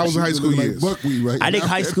 How was the high school Like years? buckwheat right I think now.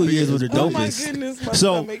 high school years were the Oh my dopest. goodness, my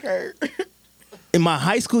So- stomach hurt. In my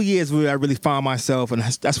high school years, where I really found myself, and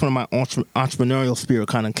that's when my entrepreneurial spirit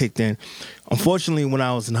kind of kicked in. Unfortunately, when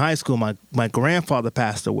I was in high school, my grandfather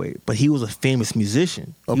passed away, but he was a famous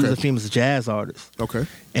musician. He was Okay. a famous jazz artist. Okay.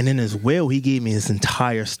 And in his will, he gave me his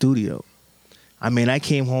entire studio. I mean, I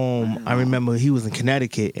came home. I remember he was in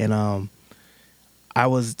Connecticut, and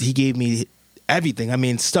he gave me everything. I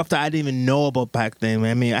mean, stuff that I didn't even know about back then.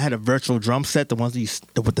 I mean, I had a virtual drum set, the ones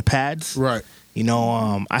with the pads. Right.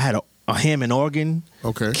 I had a Hammond organ,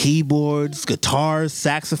 Okay. keyboards, guitars,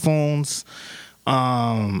 saxophones,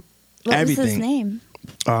 What everything. was his name?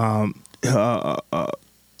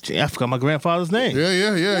 I forgot my grandfather's name.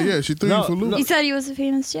 Yeah. She threw you for a loop. You said he was a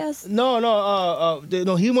famous jazz. No.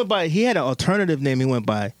 He went by. He had an alternative name. He went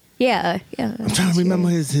by. Yeah. I'm trying to remember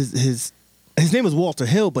his name was Walter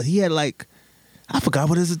Hill, but he had I forgot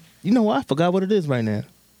what his. You know what? I forgot what it is right now.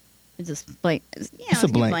 It's just blank. It's a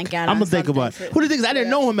blank. I'm gonna think about it. Who the thing is? I didn't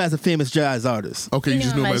know him as a famous jazz artist. Okay, you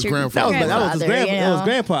just knew him as That grandfather. was his grandpa. That was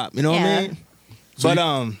grandpa. You know what I mean? So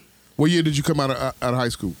But what year did you come out of high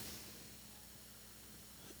school?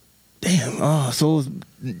 damn. So it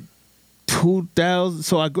was 2000.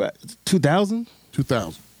 So I 2000.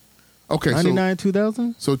 2000. Okay, 99,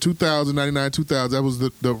 2000. So 2000, 99, 2000. That was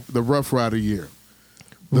the Rough Rider year.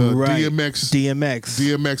 The Right. DMX.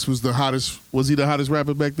 DMX was the hottest. Was he the hottest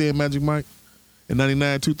rapper back then, Magic Mike? In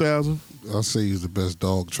 99, 2000? I'll say he's the best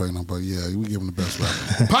dog trainer, but yeah, we give him the best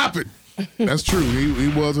rapper. Pop it. That's true. He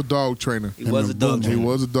was a dog trainer. He was a dog trainer. He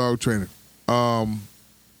was a dog trainer.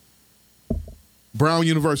 Brown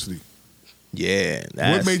University. Yeah.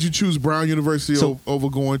 What made you choose Brown University over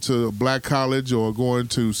going to a black college or going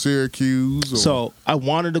to Syracuse? Or? So I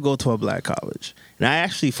wanted to go to a black college. And I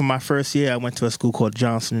actually, for my first year, I went to a school called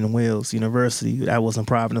Johnson & Wales University. That was in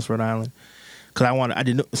Providence, Rhode Island.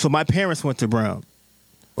 So my parents went to Brown.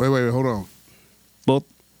 Wait, hold on. Both.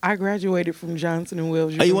 I graduated from Johnson and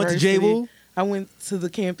Wales Oh, University. you went to J-Woo? I went to the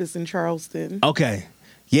campus in Charleston. Okay.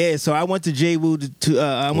 Yeah, so I went to J-Woo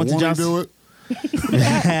I went to Johnson. Do it?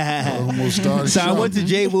 Almost started So I went to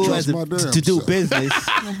J-Woo Trust my damn to do self. business.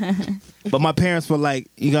 But my parents were like,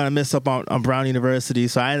 you got to miss up on Brown University.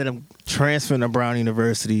 So I ended up transferring to Brown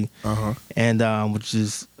University. And which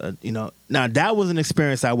is, now that was an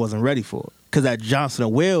experience I wasn't ready for. Because at Johnson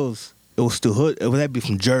 & Wales, it was still hood. It was everybody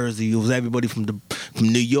from Jersey. It was everybody from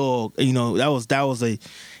New York.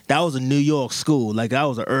 That was a New York school. Like, that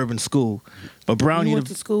was an urban school. But Brown You went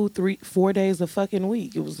to school 4 days a fucking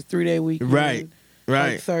week. It was a 3-day week. Right.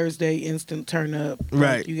 Like Thursday, instant turn up.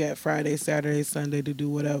 Right. Like you got Friday, Saturday, Sunday to do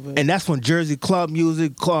whatever. And that's when Jersey club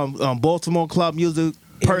music, Baltimore club music,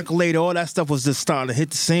 Percolator, all that stuff was just starting to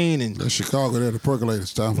hit the scene. And that's Chicago there, the Percolator.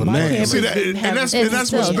 It's time for the My man. campus See that, didn't have and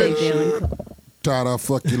that's what's been. Tired, I'll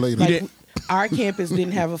fuck you later. Like, our campus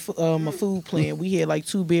didn't have a food plan. We had like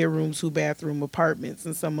 2-bedroom, 2-bathroom apartments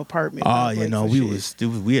and some apartment. we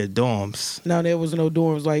had dorms. No, there was no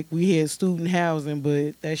dorms. Like we had student housing,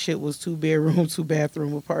 but that shit was 2-bedroom,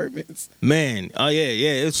 2-bathroom apartments. Man,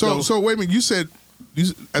 yeah. So wait a minute. You said,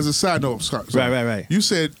 as a side note, sorry. Right. You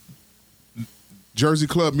said Jersey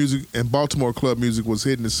club music and Baltimore club music was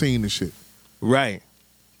hitting the scene and shit. Right.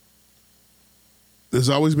 There's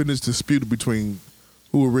always been this dispute between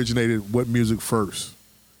who originated what music first.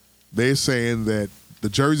 They're saying that the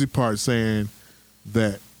Jersey part saying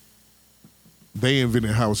that they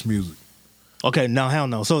invented house music. Okay, no, hell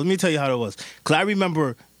no. So let me tell you how it was. Because I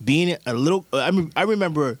remember being a little. I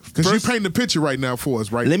remember because you're painting the picture right now for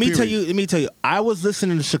us, right? Let me tell you. I was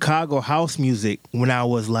listening to Chicago house music when I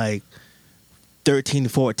was like 13 to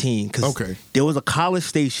 14. Because there was a college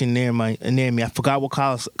station near me. I forgot what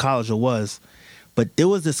college it was, but there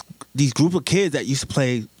was these group of kids that used to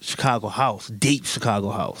play Chicago house, deep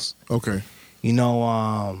Chicago house. Okay. You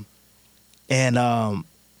know,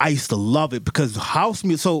 I used to love it because house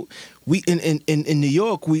music. So we in New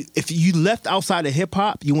York, if you left outside of hip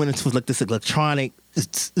hop, you went into like this electronic.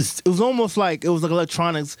 It was almost like it was like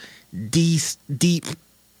electronics, deep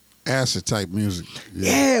acid type music.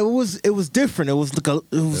 Yeah, it was different. It was like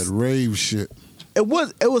that rave shit. It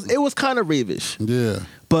was kind of ravish. Yeah,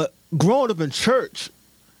 but growing up in church,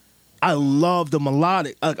 I loved the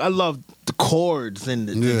melodic. I loved the chords and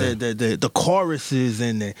the choruses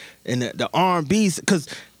and the R&Bs because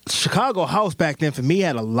Chicago house back then for me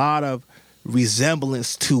had a lot of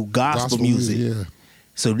resemblance to gospel music. Yeah.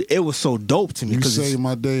 So it was so dope to me. You saved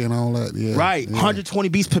my day and all that. Yeah. Right. 120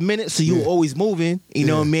 beats per minute, so you were always moving. You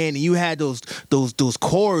know what I mean? And you had those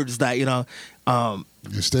chords that, you know.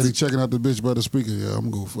 You're steady checking out the bitch by the speaker. Yeah, I'm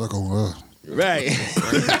going to fuck on her. Right.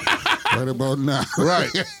 Right about now. Right.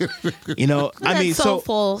 You know, I mean,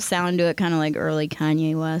 soulful sound to it, kind of like early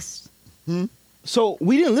Kanye West. So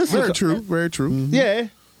we didn't listen. Very true. Very true. Mm-hmm. Yeah.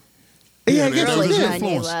 Yeah, that was his his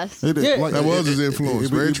influence. influence. That was his influence.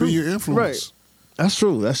 Very true. Your influence. Right. That's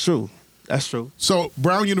true. So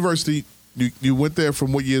Brown University, you went there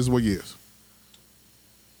from what years? What years?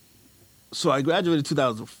 So I graduated in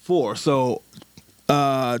 2004. So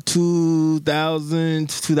 2000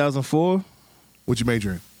 to 2004. What you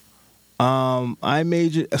major in? I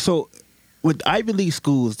majored. So with Ivy League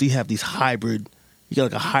schools, they have these hybrid. You got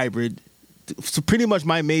like a hybrid. So pretty much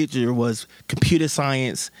my major was computer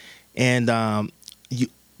science and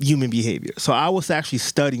human behavior. So I was actually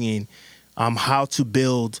studying how to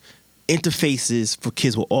build interfaces for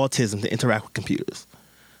kids with autism to interact with computers.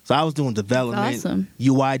 So I was doing development, awesome.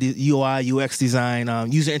 UI, UX design,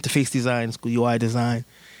 user interface design, school UI design,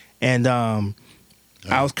 and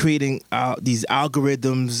I was creating these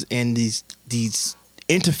algorithms and these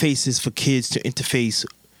interfaces for kids to interface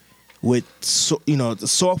with, the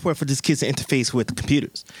software for these kids to interface with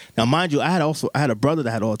computers. Now, mind you, I had a brother that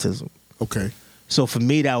had autism. Okay. So for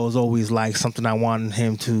me, that was always like something I wanted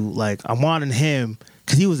him to I wanted him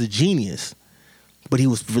because he was a genius, but he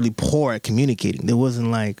was really poor at communicating. There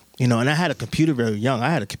wasn't and I had a computer very young. I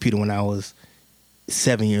had a computer when I was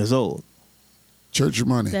 7 years old. Church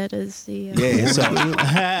money. That is the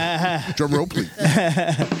drum roll, please.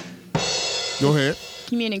 Go ahead.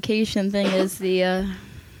 Communication thing is the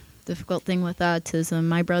difficult thing with autism.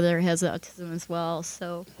 My brother has autism as well,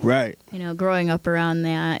 so right. Growing up around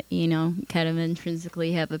that, kind of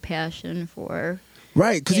intrinsically have a passion for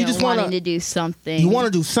right because you just wanting to do something. You want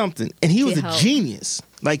to do something, and he was a help. genius.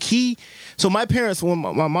 So my parents, when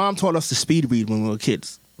my mom taught us to speed read when we were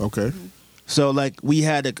kids. Okay. Mm-hmm. So we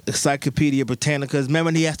had a Encyclopedia Britannica.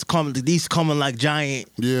 Remember, these come in like giant.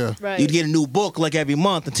 Yeah. Right. You'd get a new book like every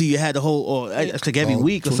month until you had the whole, or it's like every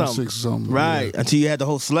week or something. Right. Yeah. Until you had the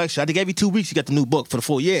whole selection. I think every 2 weeks you got the new book for the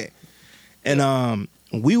full year. And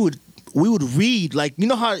we would read how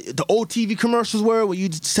the old TV commercials were, where you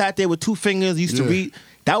just sat there with two fingers, used to read.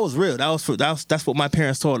 That was real. That's what my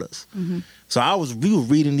parents taught us. Mm-hmm. So we were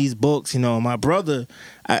reading these books. My brother.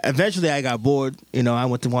 Eventually, I got bored. I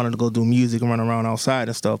wanted to go do music and run around outside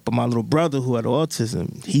and stuff. But my little brother, who had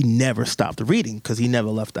autism, he never stopped reading because he never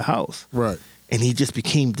left the house. Right. And he just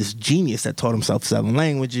became this genius that taught himself 7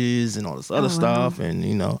 languages and all this other stuff.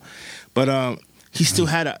 And but he still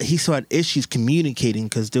had issues communicating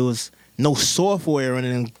because there was no software or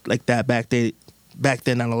anything like that back then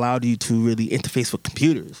that allowed you to really interface with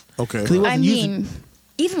computers. Okay.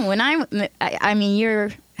 Even when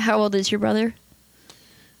you're, how old is your brother?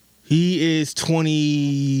 He is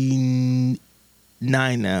 29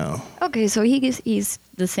 now. Okay, so he's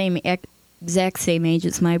the exact same age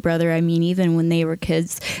as my brother. Even when they were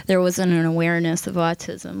kids, there wasn't an awareness of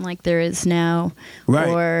autism like there is now. Right.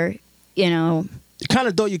 Or, You kind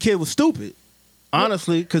of thought your kid was stupid.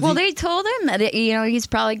 Honestly, because they told him that he's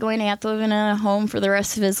probably going to have to live in a home for the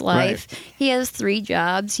rest of his life. Right. He has 3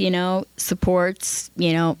 jobs, supports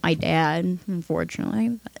my dad.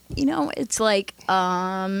 Unfortunately, it's like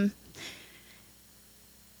but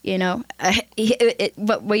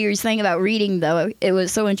what you were saying about reading though, it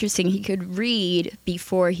was so interesting. He could read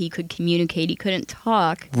before he could communicate. He couldn't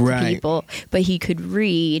talk to people, but he could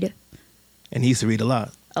read. And he used to read a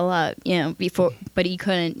lot. Before, but he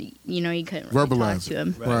couldn't, he couldn't really verbalize talk to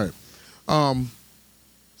him. Right.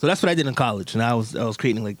 So that's what I did in college, and I was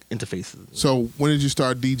creating like interfaces. So when did you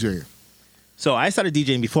start DJing? So I started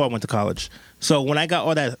DJing before I went to college. So when I got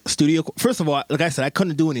all that studio, first of all, like I said, I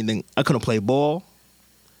couldn't do anything. I couldn't play ball.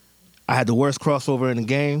 I had the worst crossover in the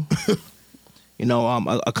game.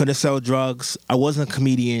 I couldn't sell drugs. I wasn't a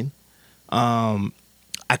comedian.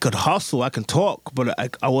 I could hustle. I can talk, but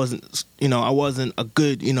I wasn't. I wasn't a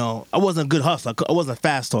good. I wasn't a good hustler. I wasn't a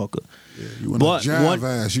fast talker. Yeah, you want to jive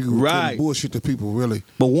ass. You can tell bullshit to people, really.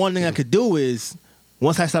 But one thing I could do is,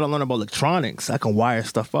 once I started learning about electronics, I can wire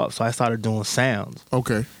stuff up. So I started doing sounds.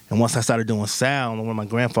 Okay. And once I started doing sound, when my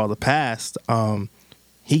grandfather passed,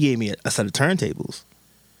 he gave me a set of turntables.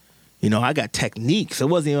 I got techniques. It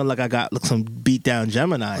wasn't even like I got some beat down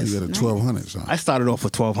Geminis. Oh, you got a 1200s. Huh? I started off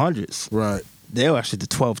with 1200s. Right. They were actually the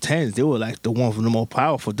 1210s. They were like the ones with the more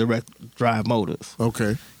powerful direct drive motors.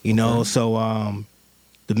 Okay. So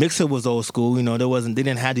the mixer was old school. They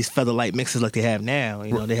didn't have these featherlight mixers like they have now.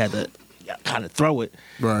 They had to kind of throw it.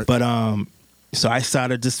 Right. But so I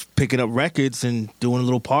started just picking up records and doing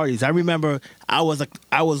little parties. I remember I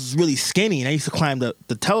was really skinny, and I used to climb the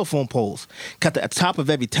telephone poles. At the top of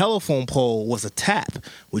every telephone pole was a tap,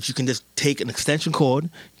 which you can just take an extension cord,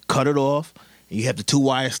 cut it off, and you have the two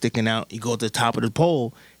wires sticking out. You go to the top of the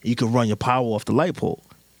pole, and you can run your power off the light pole.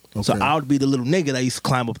 Okay. So I would be the little nigga that used to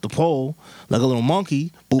climb up the pole like a little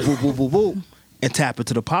monkey, boop, boop, boop, boop, boop, and tap it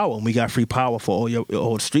to the power. And we got free power for all your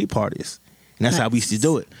old street parties. And that's how we used to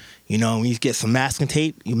do it. When you get some masking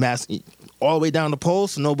tape, you mask all the way down the pole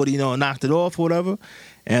so nobody, knocked it off or whatever.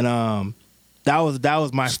 And that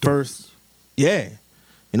was my first, yeah.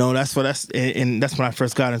 That's when I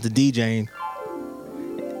first got into DJing.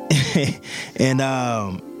 And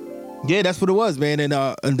yeah, that's what it was, man.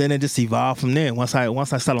 And then it just evolved from there. Once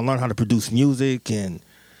I started learning how to produce music and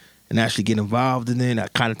actually get involved in it, I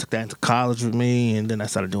kind of took that into college with me. And then I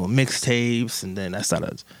started doing mixtapes, and then I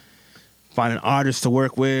started finding artists to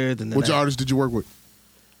work with. And then which artists did you work with?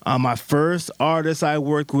 My first artist I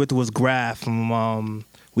worked with was Graf from.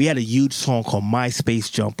 We had a huge song called MySpace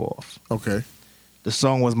Jump Off. Okay. The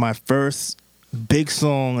song was my first big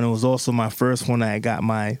song, and it was also my first one that I got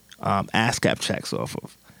my ASCAP checks off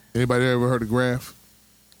of. Anybody ever heard of Graf?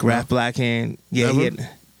 Graf Blackhand. Yeah,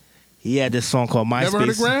 he had this song called MySpace. Never heard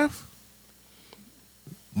of Graf?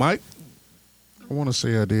 Mike? I want to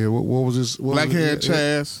say I did. What was this? Blackhand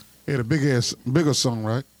Chaz. He had a bigger song,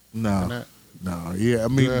 right? No. Yeah. I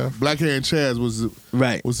mean, Blackhand Chaz was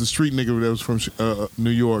the street nigga that was from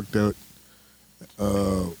New York that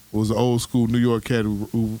was an old school New York cat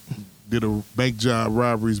who did a bank job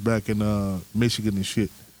robberies back in Michigan and shit.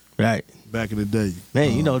 Right. Back in the day.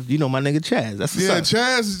 Man, you know my nigga Chaz. That's what's up.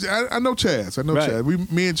 Chaz. I know Chaz.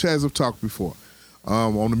 Chaz. Me and Chaz have talked before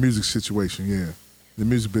on the music situation. Yeah, the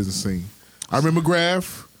music business scene. I remember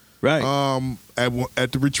Graf. Right.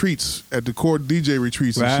 At the retreats, at the core DJ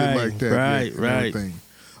retreats and shit like that. Right. Everything.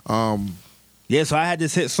 Yeah, so I had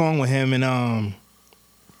this hit song with him, and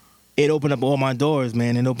it opened up all my doors,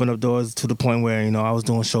 man. It opened up doors to the point where I was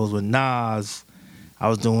doing shows with Nas. I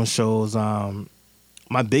was doing shows. One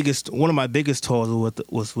of my biggest tours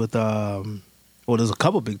was with there's a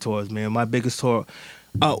couple big tours, man. My biggest tour.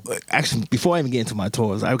 Oh, actually, before I even get into my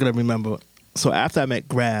tours, I gotta remember. So after I met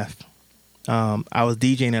Graf. I was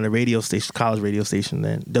DJing at a radio station, college radio station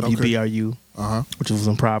then, WBRU, which was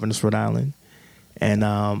in Providence, Rhode Island. And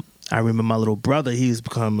I remember my little brother, he was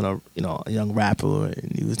becoming a young rapper,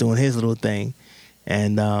 and he was doing his little thing.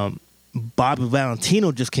 And Bobby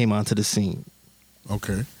Valentino just came onto the scene.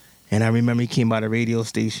 Okay. And I remember he came by the radio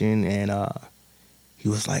station, and he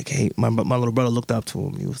was like, hey, my little brother looked up to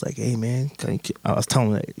him. He was like, hey, man, I was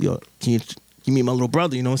telling him, yo, can you meet my little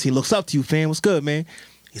brother? So he looks up to you, fam. What's good, man?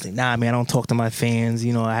 He's like, nah, man, I don't talk to my fans.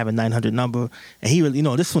 I have a 900 number. And he really,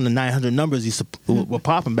 this is when the 900 numbers were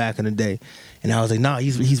popping back in the day. And I was like, nah,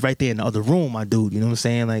 he's right there in the other room, my dude. You know what I'm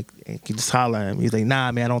saying? Like, you can just holler at him. He's like,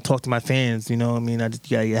 nah, man, I don't talk to my fans. You know what I mean? I just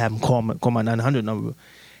gotta have him call my 900 number.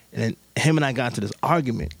 And then him and I got into this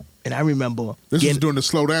argument. And I remember this was during the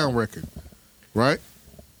Slow Down record, right?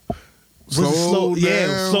 Slow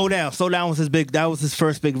Down. Slow Down was his big. That was his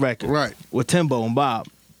first big record, right? With Timbo and Bob.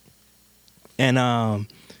 And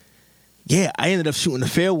yeah, I ended up shooting the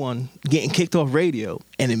Fair One, getting kicked off radio,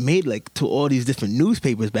 and it made to all these different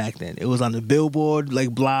newspapers back then. It was on the Billboard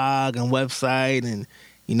blog and website, and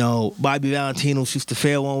Bobby Valentino shoots the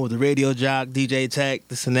Fair One with the radio jock, DJ Tech,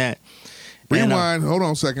 this and that. Rewind. Hold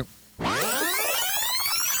on a second.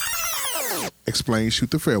 Explain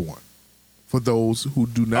Shoot the Fair One for those who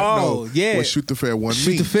do not know what Shoot the Fair One means.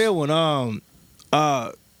 Shoot the Fair One.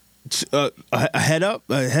 A head up,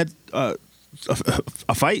 a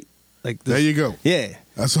fight. There you go. Yeah.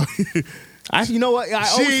 That's all. You know what? I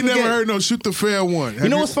She always ain't never forget. heard no Shoot the Fair one. You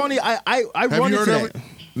know what's funny? I Have run you into heard of that. it?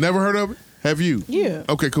 Never heard of it? Have you? Yeah.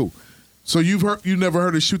 Okay, cool. So you never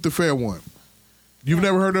heard of Shoot the Fair one? You've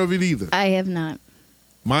never heard of it either, I have not.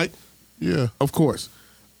 Mike? Yeah. Of course.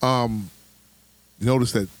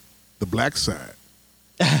 Notice that the black side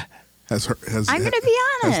has I'm gonna be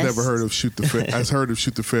honest. Has never heard of Shoot the Fair. Has heard of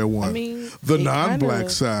Shoot the Fair one. I mean, the it non-black kinda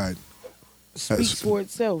side. speaks for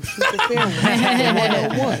itself. Shoot the fair one.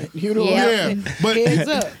 101. You know what Yeah, I mean? but Heads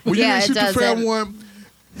up. when you Yeah, hear it Shoot the Fair doesn't. one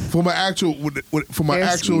from an actual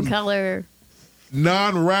Their skin color.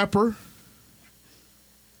 non-rapper,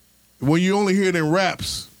 when you only hear it in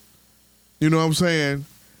raps, you know what I'm saying?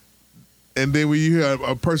 And then when you hear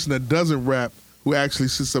a person that doesn't rap, who actually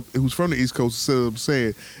sits up, who's from the East Coast, sits up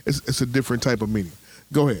saying it's a different type of meaning.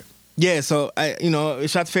 Go ahead. Yeah, so I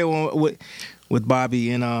shot the fair one with Bobby,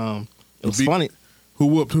 and it was funny. Who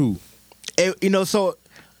whooped who? So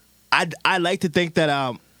I like to think that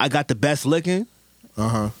I got the best licking.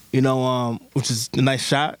 Which is a nice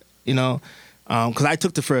shot. Because I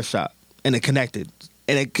took the first shot and it connected,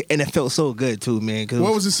 and it felt so good too, man.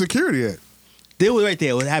 What was the security at? They were right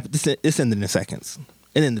there. What happened? This ended in seconds.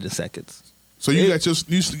 It ended in seconds. So you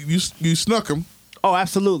snuck him. Oh,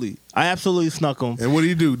 absolutely. I absolutely snuck him. And what did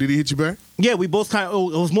he do? Did he hit you back? Yeah, we both it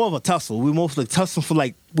was more of a tussle. We mostly tussled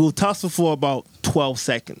for about 12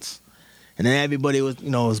 seconds. And then everybody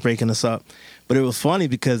was breaking us up. But it was funny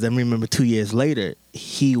because I remember 2 years later,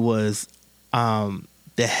 he was the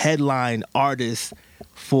headline artist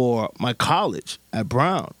for my college at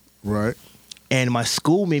Brown. Right. And my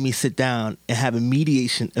school made me sit down and have a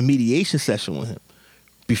mediation session with him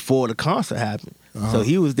before the concert happened. So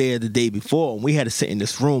he was there the day before, and we had to sit in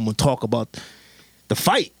this room and talk about the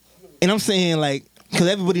fight. And I'm saying, like, because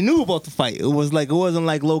everybody knew about the fight. It wasn't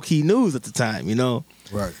like low key news at the time,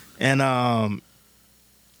 Right. And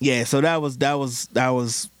so that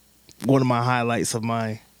was one of my highlights of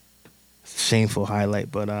my shameful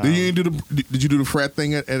highlight. But Did you do the frat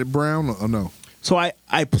thing at Brown or no? So I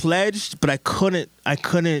pledged, but I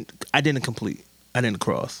didn't complete. I didn't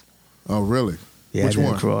cross. Oh, really? Yeah, Which I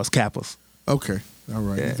didn't one? cross. Kappas. Okay. All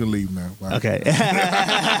right. You can leave now. Bye. Okay.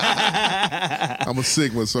 I'm a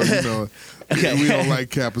Sigma, so we don't like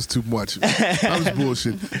Kappas too much. I was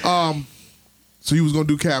bullshit. So you was gonna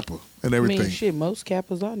do Kappa and I everything. mean, shit, most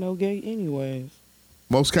Kappas I know gay anyways.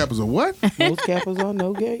 Most Kappas are what? Most Kappas I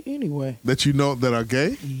know gay anyway. That you know that are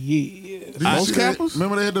gay? Yeah. Most Kappas?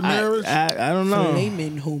 Remember they had the marriage? I don't know.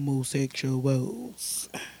 Flaming homosexuals.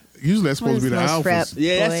 Usually that's supposed to be the alphas.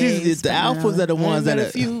 Yeah, that's usually the alphas are the ones that I are. met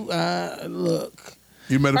a few. Look.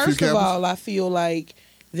 You met a few First of Kappas? all, I feel like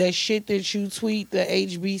that shit that you tweet, the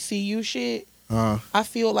HBCU shit. I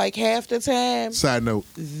feel like half the time, Side note.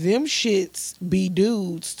 them shits be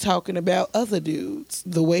dudes talking about other dudes.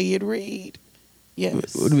 The way it read.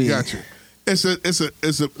 Yes. What do you mean? Gotcha. It's a.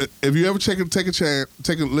 If you ever take a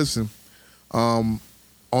listen, on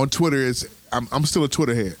Twitter, I'm still a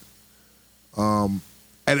Twitter head.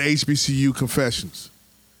 At HBCU Confessions,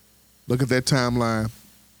 look at that timeline.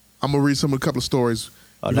 I'm gonna read a couple of stories.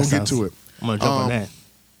 We're gonna get to it. I'm gonna jump on that.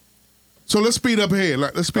 So let's speed up ahead.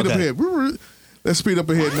 Let's speed up ahead. Let's speed up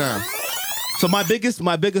ahead now. So my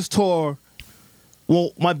biggest tour.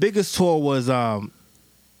 Well, my biggest tour was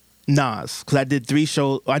Nas, because I did 3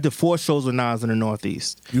 shows. I did 4 shows with Nas in the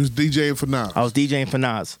Northeast. You was DJing for Nas. I was DJing for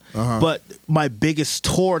Nas. But my biggest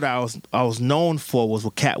tour that I was known for was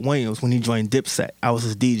with Cat Williams when he joined Dipset. I was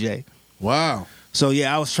his DJ. Wow. So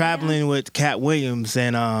yeah, I was traveling with Cat Williams,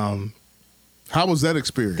 and how was that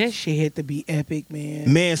experience? That shit had to be epic,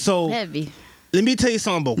 man. So Heavy. let me tell you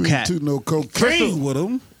something about Cat. No cocaine with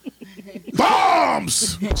him.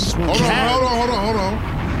 Bombs! Hold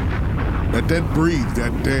on. Let that breathe,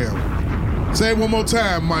 that damn. Say it one more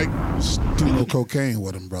time, Mike. Do no cocaine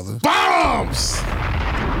with him, brother. Bombs!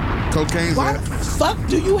 Cocaine's Why that. the fuck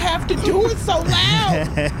do you have to do it so loud?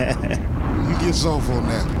 You get soft on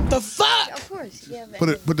that. The fuck? Of course, yeah.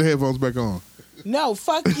 Put the headphones back on. No,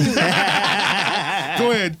 fuck you.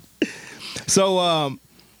 Go ahead. So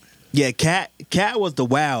yeah, Cat was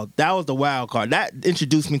that was the wild card. That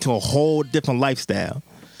introduced me to a whole different lifestyle.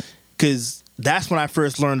 Cause that's when I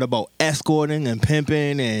first learned about escorting and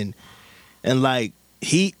pimping and like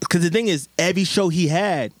because the thing is, every show he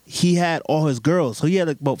had all his girls. So he had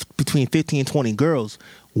about between 15 and 20 girls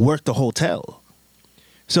work the hotel.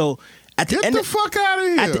 So at the Get the fuck out of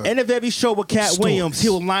here. At the end of every show with Cat Williams, he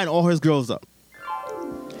will line all his girls up.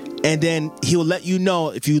 And then he will let you know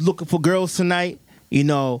if you're looking for girls tonight,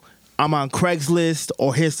 I'm on Craigslist,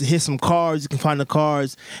 or here's some cards. You can find the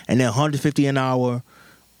cards, and then $150 an hour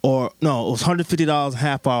or no, it was $150 a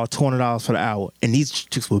half hour, $200 for the hour. And these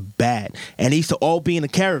chicks were bad. And they used to all be in the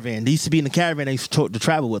caravan. They used to be in the caravan. They used to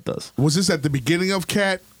travel with us. Was this at the beginning of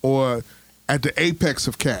Cat or at the apex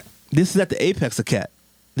of Cat? This is at the apex of Cat.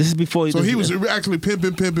 This is before. So he was actually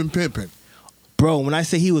pimping. Bro, when I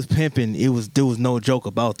say he was pimping, there was no joke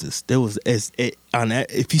about this. There was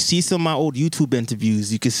if you see some of my old YouTube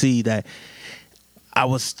interviews, you can see that I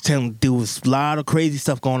was telling there was a lot of crazy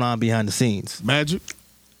stuff going on behind the scenes. Magic?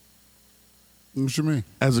 What you mean?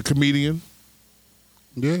 As a comedian?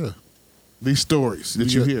 Yeah. These stories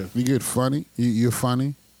that you hear. You get funny. You're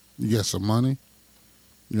funny. You get some money.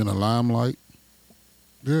 You're in the limelight.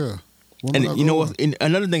 Yeah. And you know what? And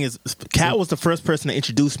another thing is, Cat was the first person to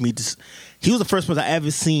introduce me to. He was the first person I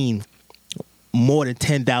ever seen more than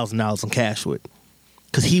 $10,000 in cash with,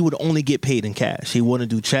 because he would only get paid in cash. He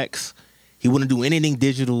wouldn't do checks. He wouldn't do anything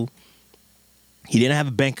digital. He didn't have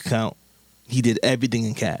a bank account. He did everything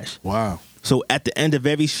in cash. Wow. So at the end of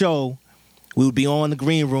every show, we would be on the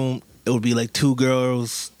green room. It would be like 2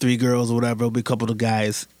 girls, 3 girls, or whatever. It would be a couple of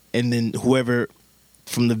guys, and then whoever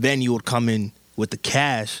from the venue would come in with the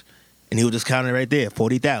cash. And he would just count it right there: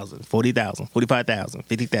 40,000, 40,000, 45,000,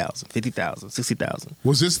 50,000, 50,000, 60,000.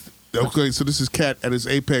 Was this okay? So this is Cat at his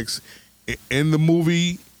apex in the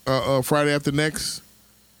movie Friday After Next,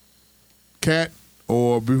 Cat,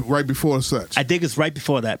 or right before such? I think it's right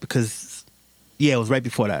before that because, it was right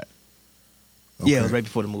before that. Okay. Yeah, it was right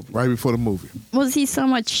before the movie. Right before the movie. Was he so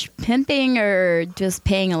much pimping or just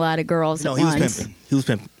paying a lot of girls at once? No, he was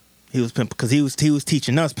pimping. He was pimping because he was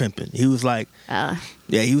teaching us pimping. He was like,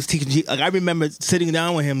 he was teaching. Like I remember sitting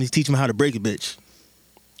down with him. He's teaching me how to break a bitch.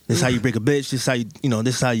 This is how you break a bitch. This is how you,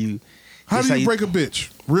 this is how you. How do you break a bitch?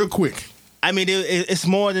 Real quick. I mean, it's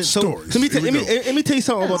more than stories. So let me tell you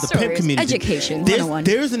something about the pimp community. Education.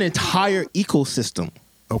 There's an entire ecosystem.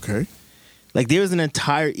 Okay. Like there's an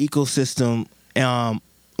entire ecosystem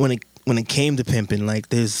when it came to pimping. Like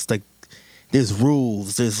there's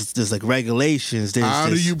rules, there's like regulations. How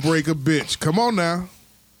do you break a bitch? Come on now.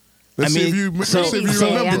 Let's see if you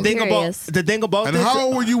remember. The thing about and this, how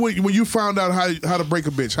old were you when you found out how to break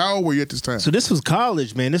a bitch? How old were you at this time? So this was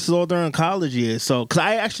college, man. This is all during college years. So, because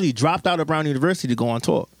I actually dropped out of Brown University to go on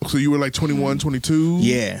tour. So you were like 21, 22?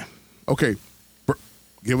 Yeah. Okay.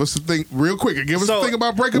 Give us the thing real quick. Give us the thing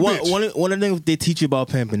about break a bitch. One of the things they teach you about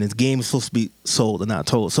pimping is game is supposed to be sold and not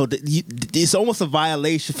told. So it's almost a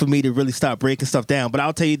violation for me to really start breaking stuff down. But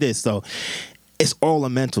I'll tell you this though, it's all a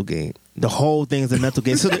mental game. The whole thing is a mental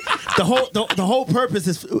game. So the whole purpose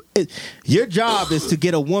is your job is to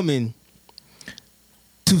get a woman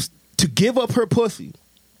to give up her pussy,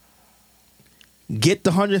 get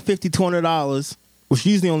the $150, $200, which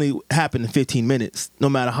usually only happened in 15 minutes, no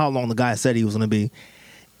matter how long the guy said he was going to be.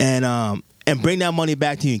 And bring that money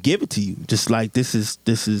back to you and give it to you. Just like this is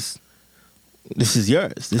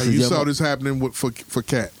yours. You saw this happening for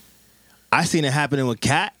Cat. I seen it happening with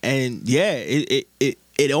Cat, and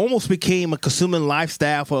it almost became a consuming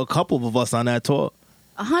lifestyle for a couple of us on that tour.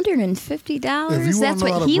 $150. If you That's want to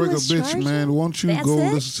know what how he to break a was bitch, charging? man, won't you That's go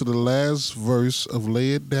it? listen to the last verse of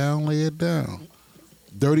Lay It Down, Lay It Down.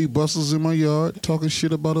 Dirty busters in my yard talking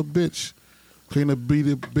shit about a bitch. Claim to be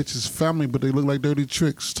the bitch's family, but they look like dirty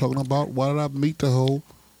tricks. Talking about why did I meet the hoe,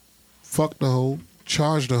 fuck the hoe,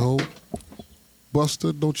 charge the hoe.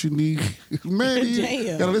 Buster, don't you need... Man,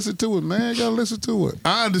 you gotta listen to it, man. You gotta listen to it.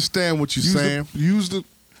 I understand what you're saying. Use the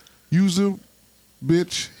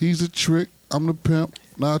bitch. He's a trick. I'm the pimp.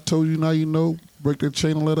 Now I told you, now you know. Break that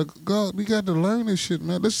chain and let her go. We got to learn this shit,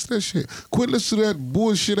 man. Listen to that shit. Quit listening to that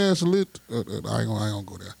bullshit ass lit. I ain't gonna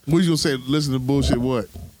go there. What you gonna say? Listen to bullshit what?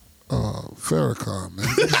 Farrakhan, man.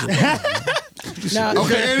 No.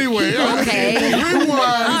 Okay, anyway. Okay. Rewind.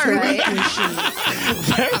 All right.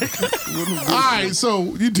 All right,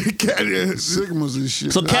 so you did Cat. Sigmas and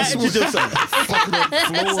shit. So Cat introduced us. Fucking up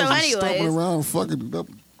floors So and anyways. stomping around, fucking it up.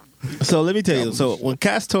 So let me tell you. So when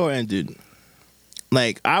Cat's tour ended,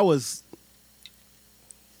 like I was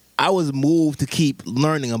moved to keep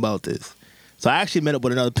learning about this. So I actually met up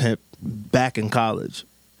with another pimp back in college.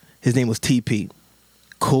 His name was TP.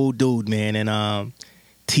 Cool dude, man. And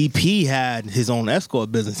TP had his own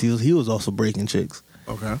escort business. He was also breaking chicks.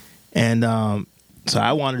 Okay. And so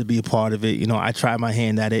I wanted to be a part of it. You know, I tried my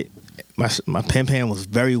hand at it. My pimp hand was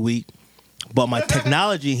very weak, but my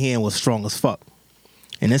technology hand was strong as fuck.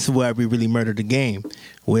 And this is where we really murdered the game.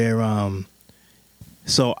 Where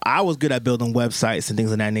so I was good at building websites and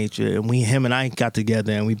things of that nature. And him and I got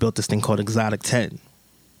together and we built this thing called Exotic 10.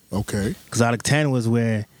 Okay. Exotic 10 was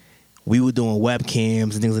where we were doing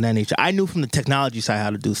webcams and things of that nature. I knew from the technology side how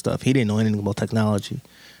to do stuff. He didn't know anything about technology.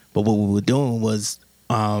 But what we were doing was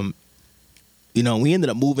you know, we ended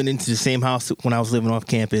up moving into the same house when I was living off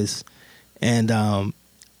campus, and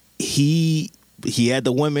he had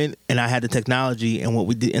the women and I had the technology, and what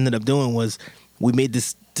we ended up doing was we made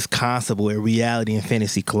this concept where reality and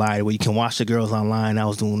fantasy collide, where you can watch the girls online. I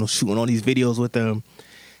was shooting all these videos with them,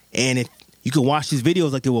 and if you could watch these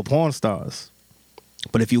videos like they were porn stars,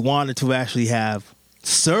 but if you wanted to actually have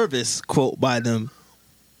service, quote, by them,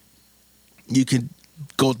 you could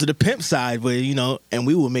go to the pimp side where, you know, and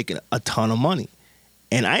we were making a ton of money.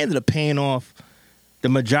 And I ended up paying off the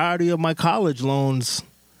majority of my college loans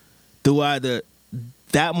through either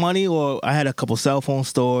that money or I had a couple cell phone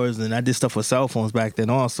stores and I did stuff with cell phones back then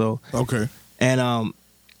also. Okay. And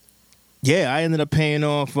I ended up paying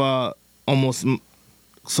off almost.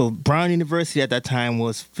 So Brown University at that time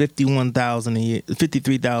was $53,000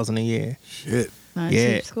 a year. Shit.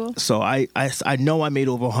 Yeah. School. So I know I made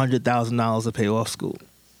over $100,000 to pay off school.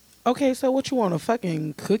 Okay, so what you want, a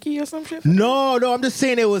fucking cookie or some shit? No, I'm just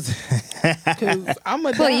saying it was. Because I'm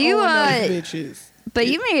a those bitches. But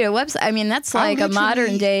you made a website. I mean, that's like a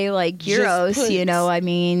modern day like Euros, you know. I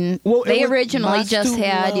mean, they originally just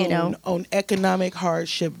had, you know, on economic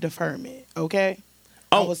hardship deferment. Okay,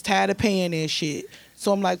 I was tired of paying that shit,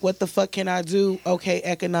 so I'm like, what the fuck can I do? Okay,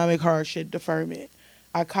 economic hardship deferment.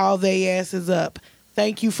 I call they asses up.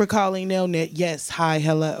 Thank you for calling Nelnet. Yes, hi,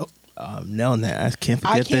 hello. Nelnet, I can't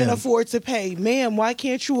forget I can't them. afford to pay, ma'am. Why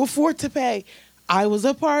can't you afford to pay? I was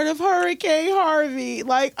a part of Hurricane Harvey.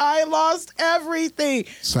 Like, I lost everything.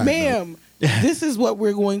 Ma'am, this is what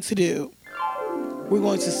we're going to do. We're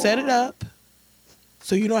going to set it up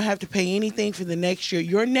so you don't have to pay anything for the next year.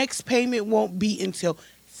 Your next payment won't be until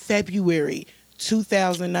February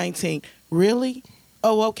 2019. Really?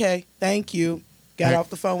 Oh, okay. Thank you. Got off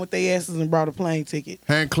the phone with their asses and brought a plane ticket.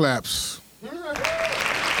 Hand claps.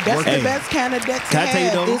 That's the best kind of debt to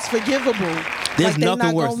have. It's forgivable. There's like they're nothing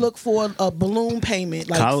not worse. gonna look for a balloon payment.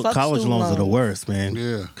 Like college loans are the worst, man.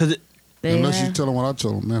 Yeah. Because unless you tell them what I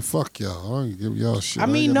told them, man, fuck y'all. I ain't give y'all shit. I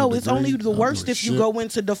mean, no, it's only the worst if you go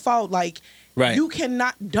into default. Like, you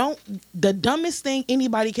cannot, the dumbest thing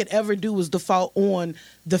anybody could ever do is default on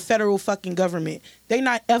the federal fucking government. They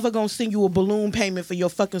not ever gonna send you a balloon payment for your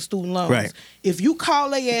fucking student loans. Right. If you call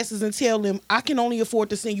their asses and tell them, I can only afford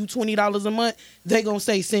to send you $20 a month, they gonna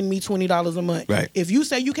say, send me $20 a month. Right. If you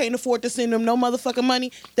say you can't afford to send them no motherfucking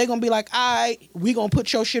money, they gonna be like, all right, we gonna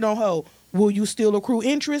put your shit on hold. Will you still accrue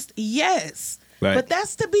interest? Yes. Right. But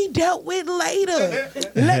that's to be dealt with later.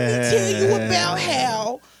 Let me tell you about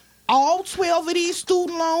how all 12 of these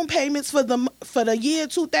student loan payments for the year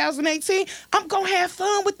 2018, I'm going to have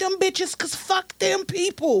fun with them bitches because fuck them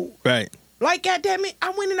people. Right. Like, goddammit,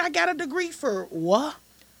 I went and I got a degree for what?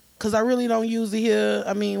 Because I really don't use it here.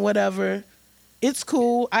 I mean, whatever. It's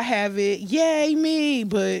cool. I have it. Yay, me.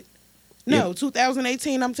 But no,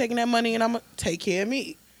 2018, I'm taking that money and I'm going to take care of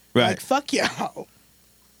me. Right. Like, fuck y'all.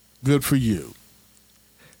 Good for you.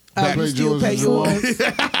 You still pay yours.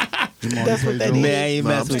 That's what that is. Man, I ain't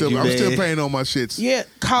messing with you, I'm still man. paying on my shits. Yeah,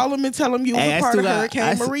 call them and tell them you was Hey, a I part still of got-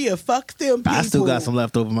 Hurricane Maria. Fuck them people. I still got some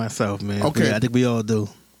left over myself, man. Okay. Yeah, I think we all do.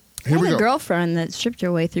 I had a girlfriend that stripped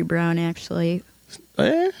her way through Brown, actually. Oh,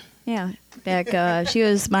 yeah? Yeah. Back, she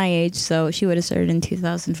was my age, so she would have started in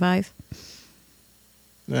 2005.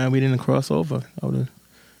 Nah, we didn't cross over. I would've-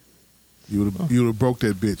 You would have broke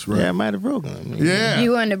that bitch, right? Yeah, I might have broken her. I mean, Yeah.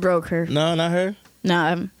 You wouldn't have broke her. No, not her.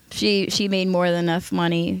 No, she made more than enough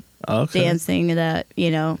money dancing that,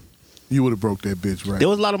 you know. You would have broke that bitch, right? There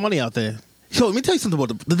was a lot of money out there. So let me tell you something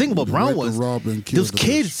about the thing about Brown was those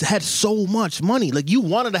kids had so much money. Like, you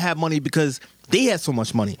wanted to have money because they had so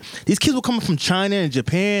much money. These kids were coming from China and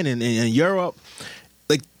Japan and Europe.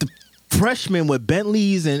 Like, the freshmen with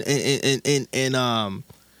Bentleys and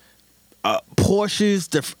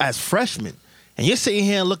Porsches as freshmen. And you're sitting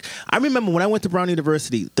here and look. I remember when I went to Brown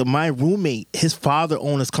University, my roommate, his father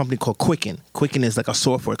owned this company called Quicken. Quicken is like a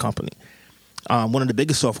software company. One of the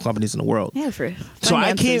biggest software companies in the world. Yeah, for So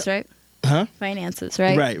I finances, came- right? Huh? Finances,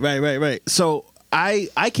 right? Right. So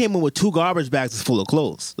I came in with 2 garbage bags full of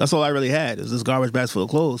clothes. That's all I really had. It was this garbage bags full of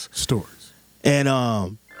clothes. Stories. And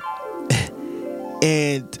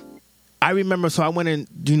and I remember, so I went in,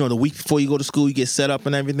 the week before you go to school, you get set up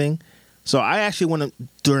and everything. So I actually went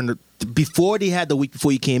before they had the week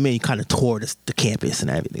before you came in, you kind of toured the campus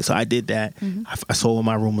and everything. So I did that. Mm-hmm. I saw what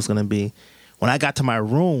my room was going to be. When I got to my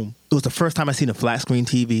room, it was the first time I seen a flat screen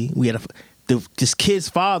TV. We had this kid's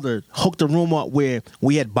father hooked the room up where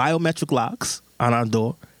we had biometric locks on our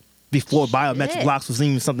door before biometric locks was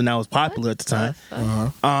even something that was popular at the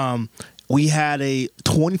time. We had a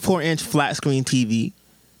 24-inch flat screen TV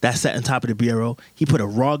that sat on top of the bureau. He put a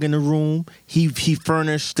rug in the room. He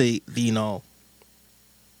furnished the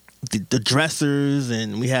the dressers,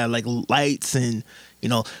 and we had like lights and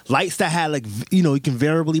lights that had like you can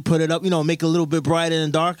variably put it up, make it a little bit brighter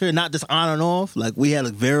and darker, not just on and off. Like we had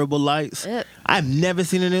like variable lights. Yep. I've never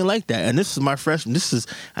seen anything like that, and this is my freshman.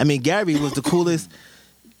 Gary was the coolest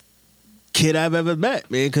kid I've ever met,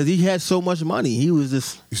 man, because he had so much money. He was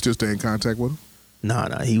just. You still stay in contact with him? No,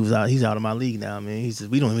 he's out of my league now, man.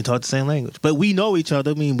 We don't even talk the same language, but we know each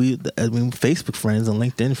other. I mean, Facebook friends and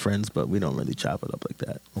LinkedIn friends, but we don't really chop it up like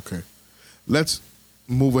that. Okay, let's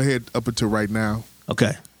move ahead up until right now.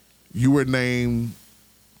 Okay, you were named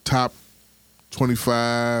top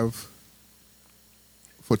 25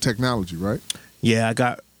 for technology, right? Yeah, I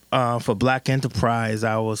got for Black Enterprise.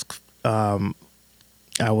 I was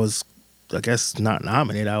I guess not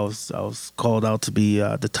nominated. I was called out to be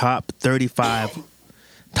the top 35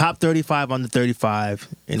 under 35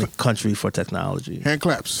 in the country for technology. Hand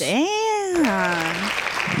claps. Damn.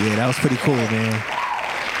 Yeah, that was pretty cool, man.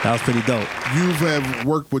 That was pretty dope. You have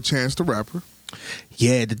worked with Chance the Rapper.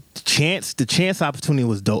 Yeah, the Chance opportunity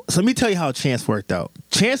was dope. So let me tell you how Chance worked out.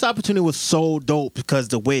 Chance opportunity was so dope because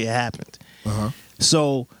the way it happened. Uh-huh.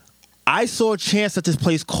 So I saw Chance at this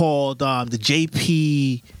place called the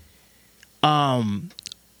JP.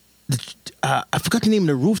 I forgot the name of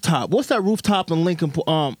the rooftop. What's that rooftop in Lincoln?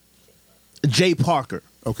 J. Parker.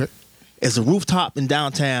 Okay. It's a rooftop in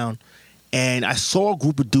downtown, and I saw a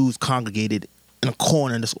group of dudes congregated in a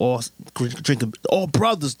corner and just all drinking, all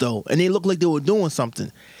brothers though, and they looked like they were doing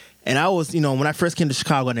something. And I was, when I first came to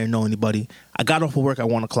Chicago, I didn't know anybody. I got off of work at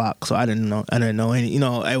 1:00, so I didn't know any.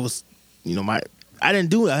 I was, I didn't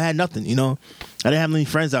do it. I had nothing. I didn't have any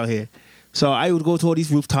friends out here. So I would go to all these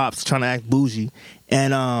rooftops trying to act bougie.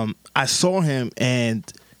 And I saw him, and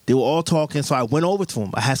they were all talking, so I went over to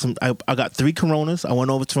him. I got 3 Coronas. I went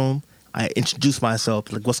over to him. I introduced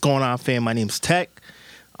myself. Like, what's going on, fam? My name's Tech.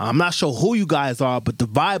 I'm not sure who you guys are, but the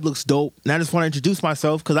vibe looks dope. And I just want to introduce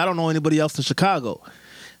myself because I don't know anybody else in Chicago.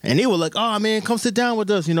 And they were like, oh, man, come sit down with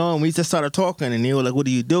us, And we just started talking, and they were like, what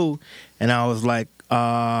do you do? And I was like,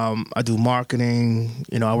 I do marketing.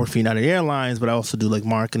 I work for United Airlines, but I also do, like,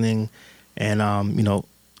 marketing. And,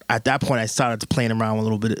 at that point, I started playing around with a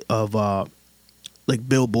little bit of, like,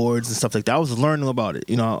 billboards and stuff like that. I was learning about it.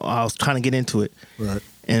 I was trying to get into it. Right.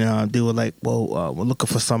 And they were like, well, we're looking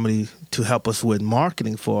for somebody to help us with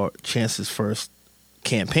marketing for Chance's first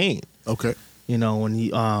campaign. Okay. When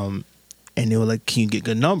he, and they were like, can you get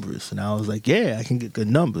good numbers? And I was like, yeah, I can get good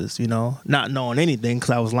numbers, not knowing anything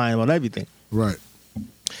because I was lying about everything. Right.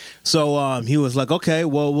 So he was like, okay,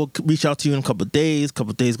 well, we'll reach out to you in a couple of days. A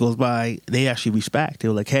couple of days goes by. They actually reached back. They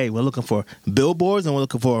were like, hey, we're looking for billboards and we're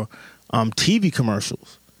looking for TV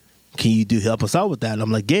commercials. Can you help us out with that? And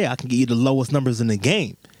I'm like, yeah, I can get you the lowest numbers in the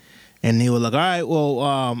game. And they were like, all right, well,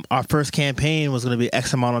 our first campaign was going to be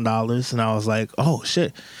X amount of dollars. And I was like, oh,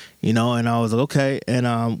 shit. And I was like, okay. And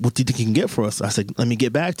what do you think you can get for us? I said, let me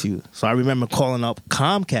get back to you. So I remember calling up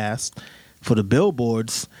Comcast for the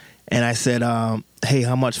billboards. And I said, hey,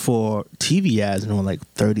 how much for TV ads? And they were like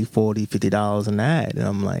 $30, $40, $50 an ad. And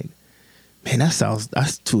I'm like, man,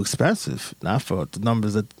 that's too expensive. Not for the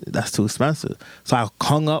numbers, that's too expensive. So I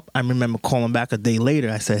hung up. I remember calling back a day later.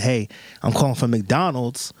 I said, hey, I'm calling from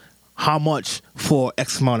McDonald's. How much for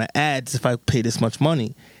X amount of ads if I pay this much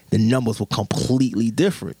money? The numbers were completely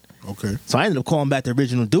different. Okay. So I ended up calling back the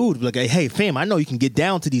original dude. Like, hey, fam, I know you can get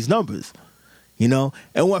down to these numbers. It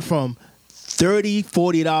went from $30,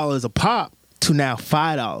 $40 a pop to now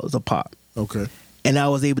 $5 a pop. Okay. And I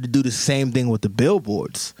was able to do the same thing with the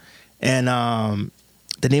billboards. And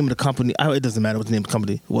the name of the company, it doesn't matter what the name of the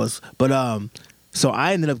company was. But so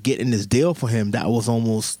I ended up getting this deal for him that was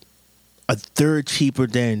almost a third cheaper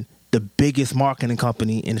than the biggest marketing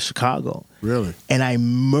company in Chicago. Really? And I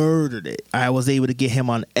murdered it. I was able to get him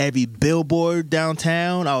on every billboard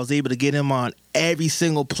downtown. I was able to get him on every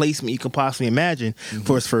single placement you could possibly imagine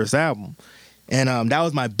for his first album. And that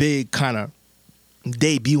was my big kind of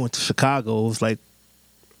debut into Chicago. It was like,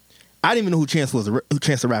 I didn't even know who Chance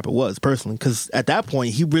the Rapper was personally, because at that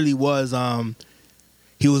point he really was.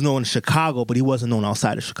 He was known in Chicago, but he wasn't known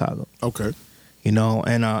outside of Chicago. Okay. And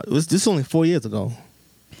this is only 4 years ago.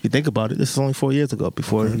 If you think about it, this is only 4 years ago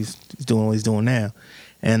before he's doing what he's doing now.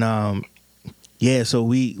 And so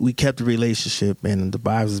we kept the relationship, and the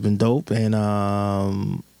vibes has been dope. And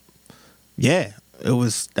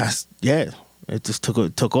it just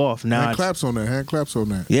took off. Now Hand claps on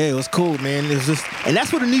that. Yeah, it was cool, man. It was just, and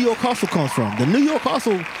that's where the New York hustle comes from. The New York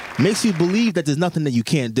hustle makes you believe that there's nothing that you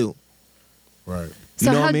can't do. Right. So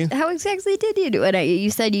you know what I mean? How exactly did you do it? You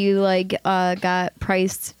said you got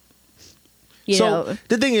priced. You So know,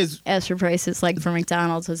 the thing is, as for prices like for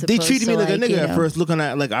McDonald's, as they opposed treated to me like a like, nigga you at know, first, looking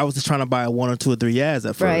at like I was just trying to buy 1 or 2 or 3 ads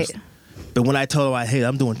at first. Right. But when I told them, hey,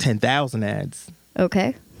 I'm doing 10,000 ads.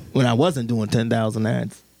 Okay. When I wasn't doing 10,000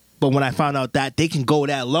 ads. But when I found out that they can go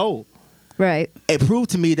that low, Right. it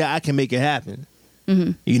proved to me that I can make it happen.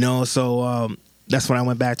 Mm-hmm. You know, so that's when I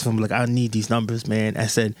went back to them. Like, I need these numbers, man. I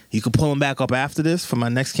said, you could pull them back up after this for my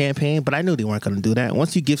next campaign, but I knew they weren't going to do that.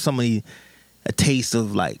 Once you give somebody a taste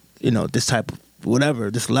of, like, you know, this type of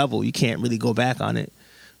whatever, this level, you can't really go back on it.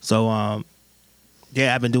 So,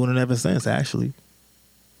 yeah, I've been doing it ever since, actually.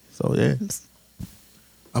 So, yeah.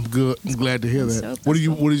 I'm good. I'm glad to hear that. What are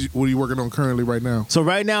you working on currently right now? So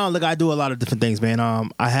right now, look, I do a lot of different things, man.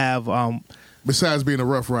 I have besides being a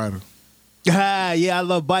rough rider. Yeah, I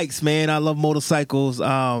love bikes, man. I love motorcycles.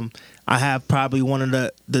 I have probably one of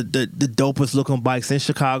the dopest looking bikes in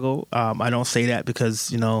Chicago. I don't say that because,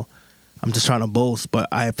 you know, I'm just trying to boast, but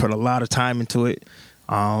I have put a lot of time into it.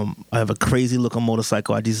 I have a crazy looking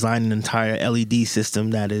motorcycle. I designed an entire LED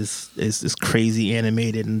system that is crazy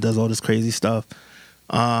animated and does all this crazy stuff.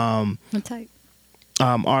 What type?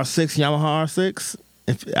 R6, Yamaha R6.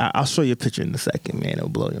 I'll show you a picture in a second, man. It'll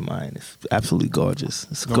blow your mind. It's absolutely gorgeous.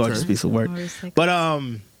 It's a gorgeous piece of work. But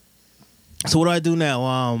so what do I do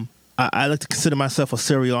now? I like to consider myself a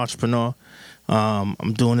serial entrepreneur.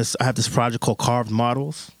 I'm doing this. I have this project called Carved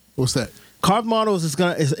Models. What's that? Carved Models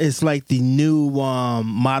is like the new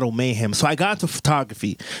model mayhem. So I got into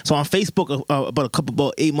photography. So on Facebook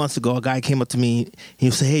about 8 months ago, a guy came up to me. He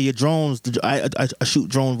said, "Hey, your drones." I shoot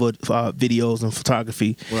drone videos and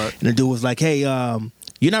photography. Right. And the dude was like, "Hey,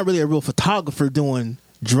 you're not really a real photographer doing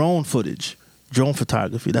drone footage, drone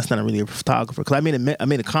photography. That's not really a photographer." Because I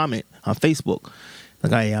made a comment on Facebook.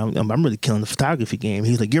 Like, I'm really killing the photography game.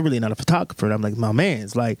 He's like, "You're really not a photographer." And I'm like, "My man,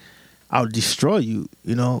 it's like, I would destroy you,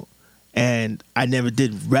 you know." And I never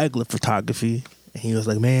did regular photography. And he was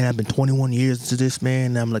like, "Man, I've been 21 years into this, man."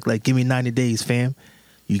 And I'm like, give me 90 days, fam.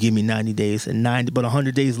 You give me 90 days. And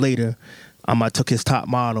 100 days later, I took his top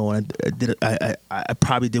model and I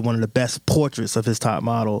probably did one of the best portraits of his top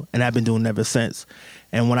model. And I've been doing it ever since.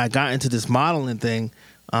 And when I got into this modeling thing,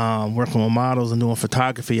 working with models and doing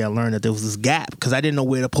photography, I learned that there was this gap because I didn't know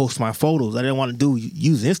where to post my photos. I didn't want to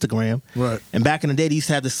use Instagram. Right. And back in the day, they used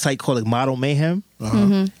to have this site called like Model Mayhem. Uh-huh.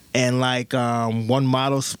 Mm-hmm. And like one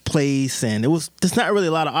model's place, and there's not really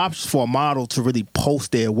a lot of options for a model to really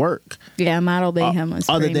post their work. Yeah, Model Mayhem was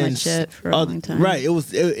pretty much it for a long time. Right.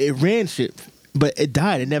 It ran shit, but it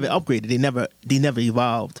died. It never upgraded. They never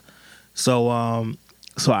evolved. So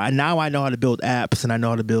I know how to build apps, and I know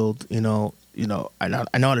how to build I know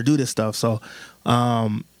how to do this stuff. So I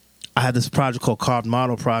have this project called Carved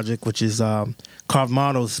Model Project, which is Carved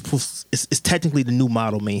Models. It's technically the new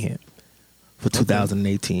Model Mayhem for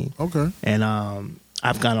 2018. Okay. And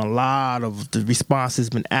I've gotten a lot of the response has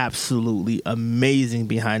been absolutely amazing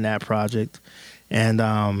behind that project. And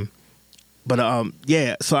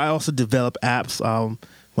yeah, so I also develop apps.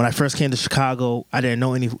 When I first came to Chicago, I didn't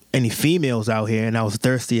know any females out here, and I was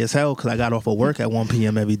thirsty as hell because I got off of work at 1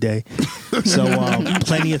 p.m. every day. So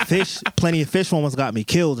Plenty of Fish almost got me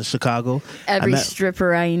killed in Chicago. Every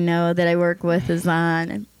stripper I know that I work with is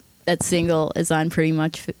on that single is on pretty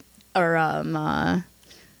much on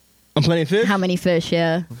Plenty of Fish. How Many Fish?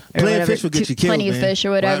 Yeah, Plenty of Fish will get you killed. Plenty of Fish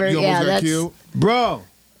or whatever. You yeah, got that's killed? Bro.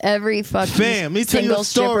 Every fucking Fam, let me tell you single a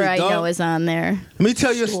story, stripper I dog. know is on there. Let me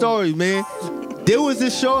tell you a story, man. There was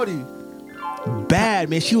this shorty, bad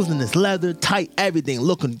man. She was in this leather, tight, everything,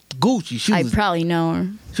 looking Gucci. I probably know her.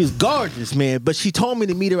 She was gorgeous, man. But she told me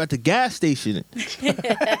to meet her at the gas station. Which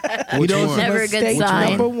one? Never a good sign.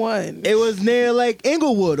 Number one. It was near like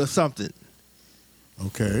Inglewood or something.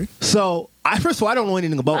 Okay. So first of all, I don't know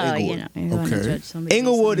anything about Inglewood. You know, Okay. judge somebody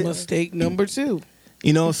Inglewood, Mistake number two.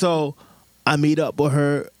 so I meet up with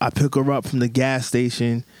her. I pick her up from the gas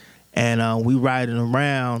station, and we riding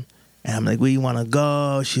around. And I'm like, "Where you want to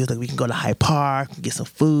go?" She was like, "We can go to Hyde Park, get some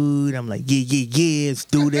food." I'm like, yeah, let's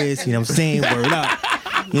do this. You know what I'm saying? Word up.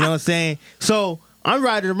 You know what I'm saying? So I'm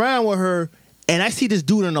riding around with her, and I see this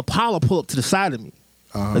dude in an Impala pull up to the side of me.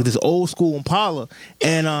 Like this old school Impala.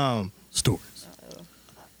 And Stories.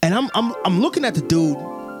 And I'm looking at the dude,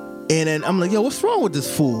 and then I'm like, "Yo, what's wrong with this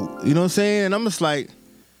fool?" You know what I'm saying? And I'm just like,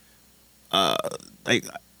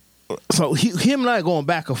 so him and I are going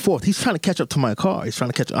back and forth. He's trying to catch up to my car. He's trying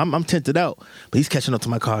to catch up. I'm tinted out, but he's catching up to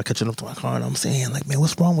my car, and I'm saying, like, "Man,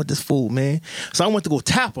 what's wrong with this fool, man?" So I went to go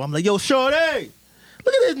tap her. I'm like, "Yo, shorty,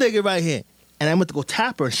 look at this nigga right here." And I went to go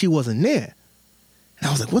tap her, and she wasn't there. And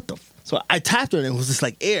I was like, "What the?" So I tapped her, and it was just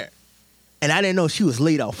like air. And I didn't know she was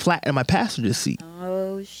laid out flat in my passenger seat.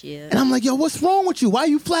 Oh Oh shit. And I'm like, yo, what's wrong with you? Why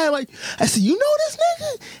you flying like? I said, you know this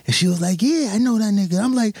nigga? And she was like, yeah, I know that nigga.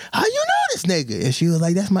 I'm like, how you know this nigga? And she was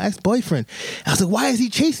like, that's my ex-boyfriend. I was like, why is he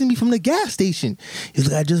chasing me from the gas station? He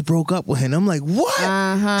was like, I just broke up with him. I'm like, what?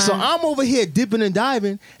 So I'm over here dipping and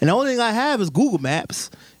diving, and the only thing I have is Google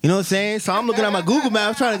Maps. You know what I'm saying? So I'm looking at my Google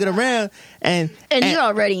Maps trying to get around, and you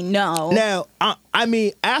already know. Now, I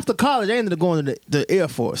mean, after college, I ended up going to the Air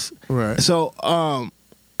Force. Right. So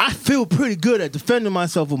I feel pretty good at defending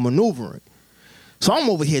myself and maneuvering. So I'm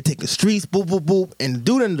over here taking streets, boop, boop, boop, and the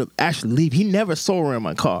dude ended up actually leave. He never saw her in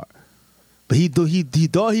my car, but he thought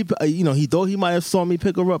he might have saw me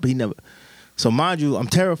pick her up, but he never. So mind you, I'm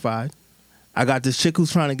terrified. I got this chick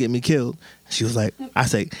who's trying to get me killed. She was like, I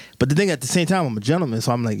say, but the thing at the same time, I'm a gentleman,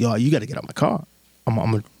 so I'm like, yo, you got to get out my car.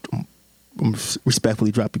 I'm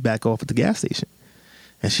respectfully drop you back off at the gas station.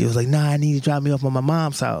 And she was like, nah, I need you to drop me off at my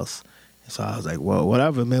mom's house. And so I was like, well,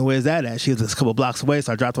 whatever, man, where's that at? She was just a couple blocks away,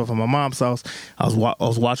 so I dropped her off at my mom's house. I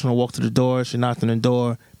was watching her walk to the door. She knocked on the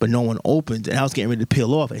door, but no one opened. And I was getting ready to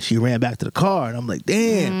peel off, and she ran back to the car. And I'm like,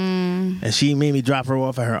 damn. And she made me drop her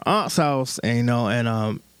off at her aunt's house, and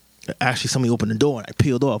actually somebody opened the door, and I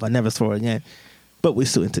peeled off. I never saw her again. But we're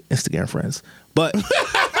still Instagram friends. But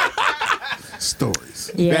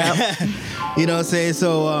stories. Yeah. You know what I'm saying?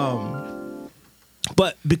 So,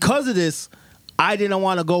 but because of this, I didn't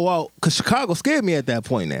want to go out because Chicago scared me at that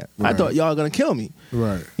point now. Right. I thought y'all were going to kill me.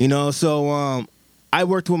 Right. You know, so I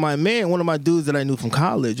worked with my man, one of my dudes that I knew from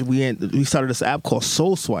college. We started this app called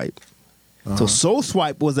Soul Swipe. So Soul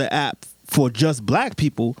Swipe was an app for just black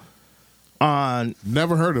people on...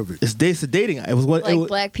 Never heard of it. It's a dating app. It was what... Like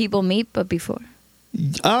Black People Meet, but before.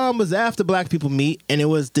 It was after Black People Meet, and it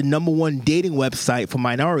was the #1 dating website for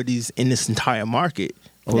minorities in this entire market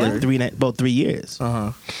for about 3 years.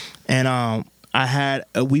 And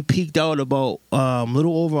we peaked out about a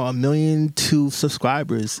little over 1.2 million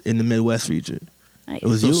subscribers in the Midwest region. Nice. It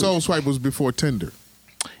was So huge. Soul Swipe was before Tinder.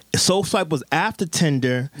 Soul Swipe was after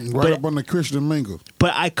Tinder, Right up on the Christian Mingle.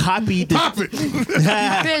 but I copied the Pop it.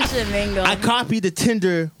 Christian Mingle. I copied the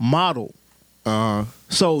Tinder model.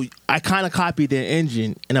 So I kind of copied their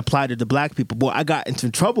engine and applied it to black people. What I got into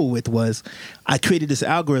trouble with was I created this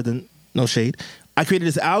algorithm, no shade, I created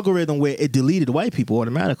this algorithm where it deleted white people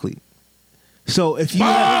automatically. So if you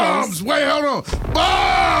Bombs! Wait, hold on.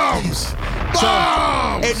 Bombs!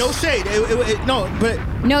 Bombs! Hey, no shade. No, but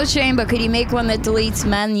No shame, but could you make one that deletes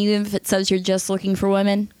men even if it says you're just looking for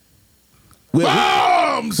women?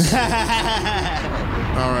 Bombs!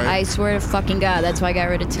 All right. I swear to fucking God, that's why I got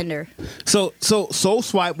rid of Tinder. So Soul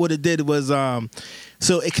Swipe, what it did was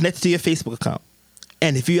so it connected to your Facebook account.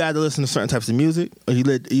 And if you had to listen to certain types of music, or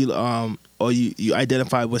you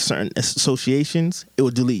identify with certain associations, it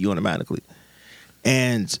would delete you automatically.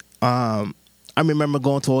 And I remember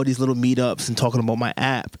going to all these little meetups and talking about my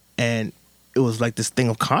app, and it was like this thing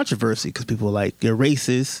of controversy because people were like, "You're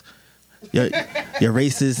racist, you're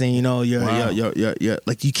racist, and you're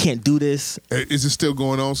like you can't do this." Is it still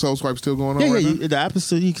going on? Soul Swipe still going on? Yeah, right yeah. now? The app is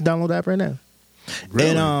still, you can download the app right now.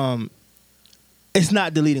 Really? And it's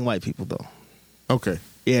not deleting white people though. Okay.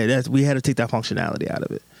 Yeah, we had to take that functionality out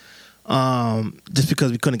of it, just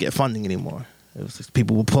because we couldn't get funding anymore. It was just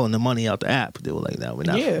people were pulling the money out the app. They were like, "No, we're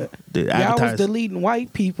not." Yeah, The y'all was advertise- deleting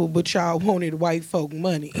white people, but y'all wanted white folk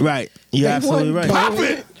money. Right, you're They absolutely wasn't right. Pop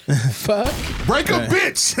it! Fuck. Break a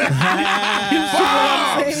bitch!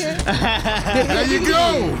 There you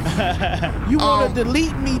go. You want to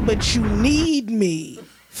delete me, but you need me.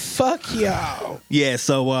 Fuck y'all. Yeah,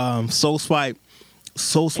 so Soul Swipe And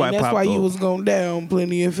that's popped why you over. was going down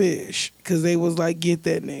Plenty of Fish, because they was like, get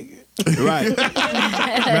that nigga. Right,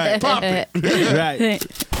 right, Pop it. right.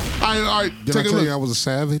 All right. Did I Take a tell look. you I was a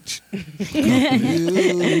savage?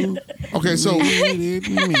 Okay, so Needed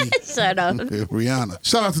me. Shut up. Rihanna.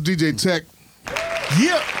 shout out to DJ Tech.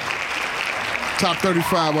 Yeah. Top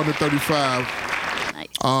 35 under 35. Nice.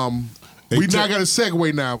 We now got a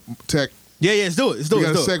segue now, Tech. Yeah, let's do it. Let's do We it.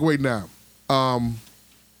 got a Let's do it. segue now.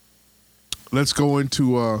 Let's go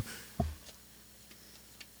into.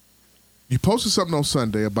 You posted something on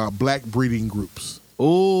Sunday about black breeding groups.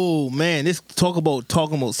 Oh man, this talking about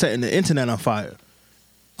setting the internet on fire.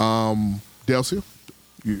 Delcia,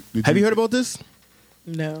 Have you heard about this?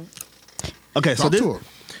 No. Okay, so Talk this to her.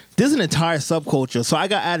 there's an entire subculture. So I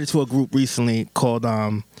got added to a group recently called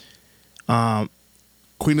Queen of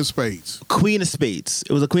Spades. Queen of Spades.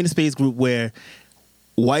 It was a Queen of Spades group where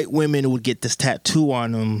white women would get this tattoo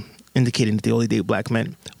on them indicating that they only date black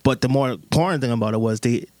men. But the more important thing about it was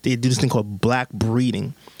they do this thing called black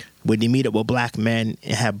breeding, where they meet up with black men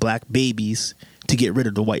and have black babies to get rid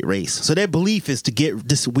of the white race. So their belief is to get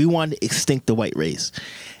this. We want to extinct the white race,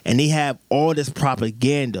 and they have all this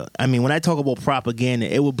propaganda. I mean, when I talk about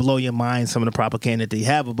propaganda, it will blow your mind. Some of the propaganda that they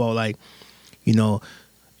have about, like, you know,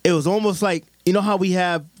 it was almost like, you know how we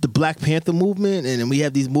have the Black Panther movement, and then we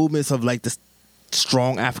have these movements of like this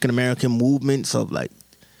strong African American movements of like,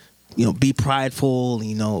 you know, be prideful,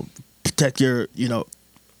 you know, protect your, you know,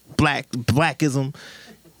 blackism.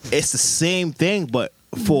 It's the same thing, but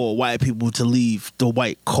for white people to leave the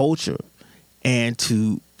white culture and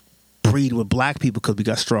to breed with black people because we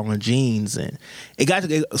got stronger genes. And it got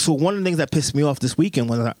to, so one of the things that pissed me off this weekend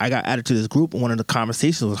when I got added to this group, and one of the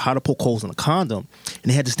conversations was how to poke holes in a condom.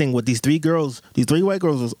 And they had this thing with these three white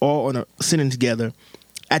girls was all sitting together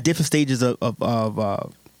at different stages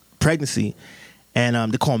of pregnancy.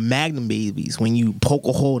 And they call them Magnum babies. When you poke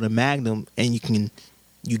a hole in a Magnum and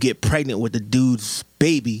you get pregnant with the dude's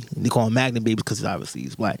baby, they call him Magnum baby because obviously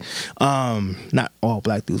he's black. Not all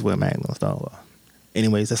black dudes wear Magnums though.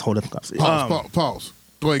 Anyways, that's a whole different conversation. Pause.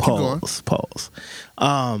 Go ahead, keep going. Pause.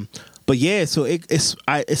 But yeah, so it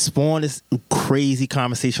spawned this crazy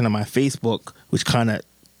conversation on my Facebook, which kind of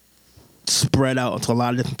spread out onto a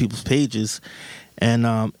lot of different people's pages,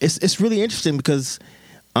 and it's really interesting because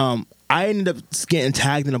I ended up getting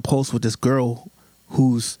tagged in a post with this girl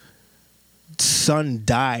whose son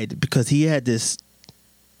died because he had this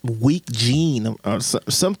weak gene or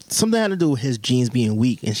something had to do with his genes being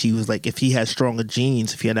weak, and she was like, if he had stronger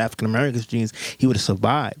genes, if he had African American genes, he would have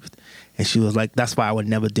survived. And she was like, that's why I would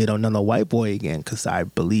never date another white boy again, because I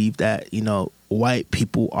believe that, you know, white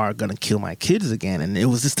people are gonna kill my kids again. And it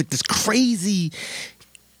was just like this crazy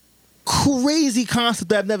concept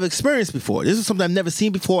that I've never experienced before. This is something I've never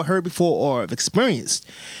seen before, heard before, or have experienced.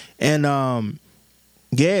 And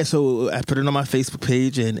yeah, so I put it on my Facebook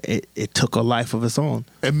page, and it took a life of its own.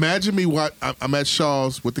 Imagine me, I'm at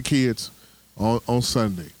Shaw's with the kids on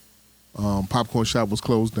Sunday. Popcorn shop was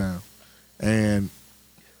closed down, and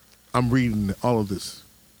I'm reading all of this.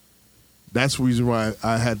 That's the reason why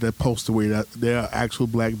I had that post away. That there are actual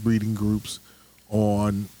black breeding groups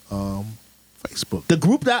on Facebook. The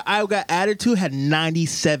group that I got added to had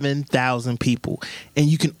 97,000 people, and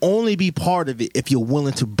you can only be part of it if you're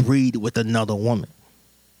willing to breed with another woman.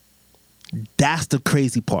 That's the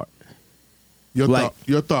crazy part. Your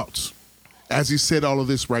thoughts. As he said all of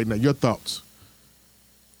this right now, your thoughts.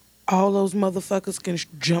 All those motherfuckers can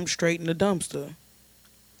jump straight in the dumpster.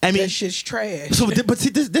 I mean, that shit's trash. So, but see,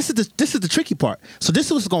 this is the tricky part. So this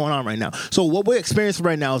is what's going on right now. So what we're experiencing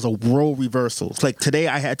right now is a role reversal. It's like today,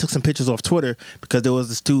 I took some pictures off Twitter because there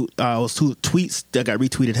was two tweets that got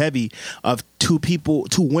retweeted heavy of two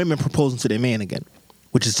women proposing to their man again,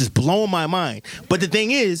 which is just blowing my mind. But the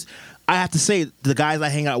thing is, I have to say, the guys I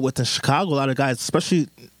hang out with in Chicago, a lot of guys, especially,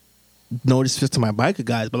 no disrespect to my biker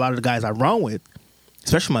guys, but a lot of the guys I run with,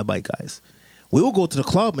 especially my bike guys, we will go to the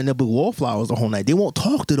club and they'll be wallflowers the whole night. They won't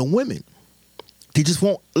talk to the women. They just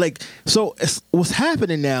won't, like, so what's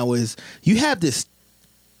happening now is you have this,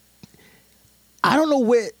 I don't know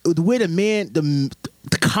where the man,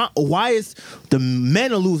 why is the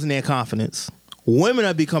men are losing their confidence, women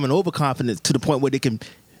are becoming overconfident to the point where they can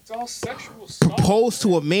all sexual propose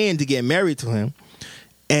to a man to get married to him.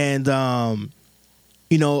 And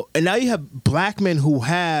you know, and now you have black men who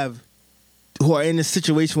are in a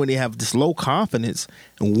situation where they have this low confidence,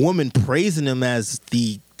 and women praising them as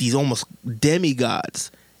these almost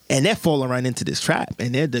demigods, and they're falling right into this trap,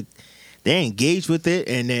 and they're engaged with it,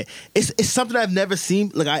 and it's something I've never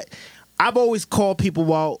seen. Like I've always called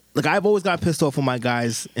people out. Like I've always got pissed off with my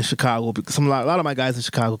guys in Chicago, because a lot of my guys in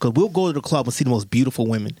Chicago, because we'll go to the club and see the most beautiful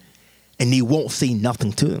women, and they won't say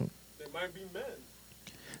nothing to them. They might be men.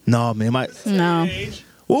 No, man, no.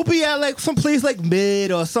 We'll be at like some place like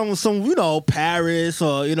Mid or some you know, Paris,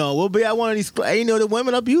 or you know, we'll be at one of these. You know, the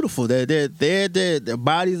women are beautiful. Their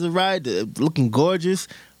bodies are right. They're looking gorgeous.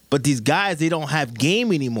 But these guys, they don't have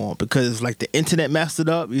game anymore because like the internet messed it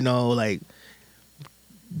up. You know, like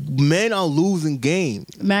men are losing game.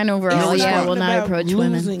 Men overall, will not approach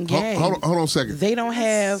women. Hold on a second. They don't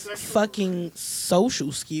have fucking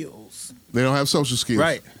social skills. They don't have social skills.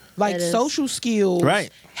 Right. Like social skills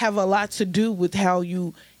have a lot to do with how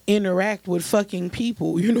you interact with fucking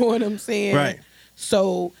people. You know what I'm saying? Right.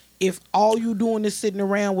 So if all you doing is sitting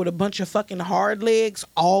around with a bunch of fucking hard legs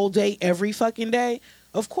all day, every fucking day,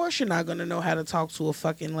 of course you're not gonna know how to talk to a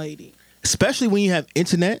fucking lady. Especially when you have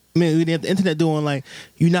internet. I mean, when you have the internet doing like,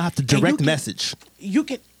 you now have to direct message. You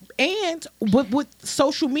can, and with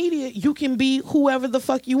social media, you can be whoever the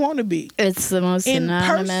fuck you want to be. It's the most in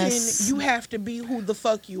anonymous. person, you have to be who the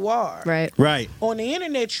fuck you are. Right. Right. On the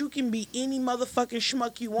internet, you can be any motherfucking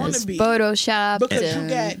schmuck you want to be. Photoshopped. Because you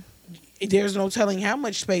got there's no telling how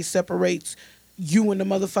much space separates you and the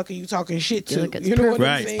motherfucker you talking shit to. Like it's you know what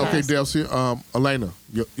Right. I'm saying? Okay, Delcy. Elena,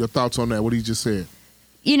 your thoughts on that? What he just said?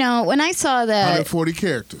 You know, when I saw that 140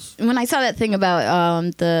 characters. when I saw that thing about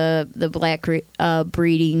the black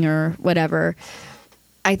breeding or whatever,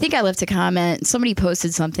 I think I left a comment. Somebody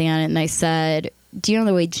posted something on it, and I said, "Do you know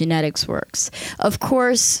the way genetics works?" Of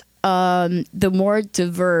course, the more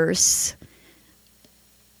diverse,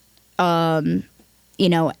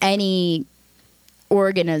 any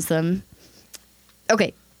organism.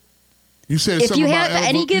 Okay. You said If something you about have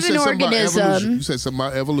any given organism, you said something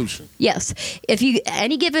about evolution. yes. If you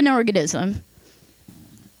any given organism,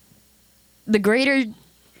 the greater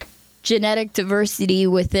genetic diversity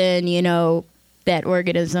within, that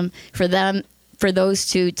organism, for those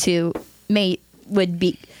two to mate would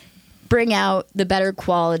bring out the better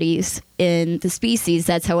qualities in the species.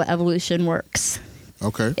 That's how evolution works.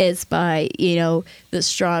 Okay. Is by, the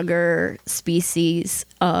stronger species,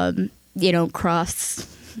 cross.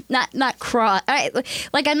 Not cross.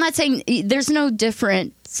 I'm not saying there's no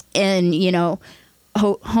difference in,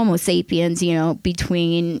 Homo sapiens,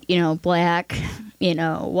 between, black,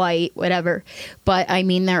 white, whatever. But I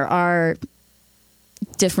mean, there are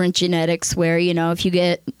different genetics where, if you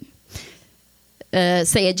get,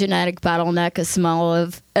 say, a genetic bottleneck, a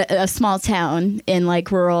small town in like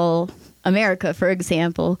rural America, for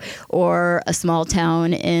example, or a small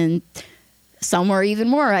town in somewhere even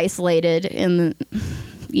more isolated in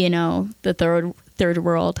the third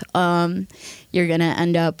world, you're going to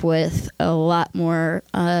end up with a lot more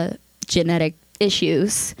genetic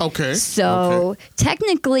issues. Okay. So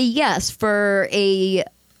technically, yes, for a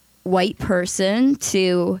white person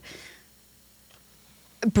to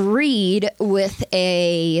breed with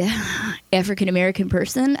a African American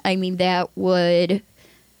person, I mean, they would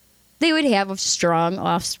have a strong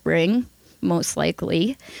offspring, most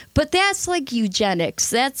likely. But that's like eugenics.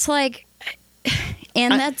 That's like,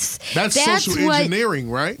 and that's social what, engineering,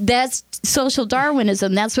 right? That's social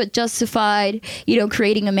Darwinism. That's what justified,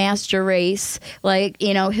 creating a master race, like,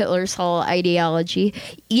 Hitler's whole ideology,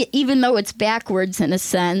 even though it's backwards in a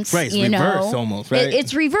sense. Right, it's reverse almost, right?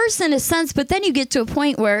 It's reverse in a sense, but then you get to a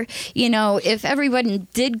point where, if everyone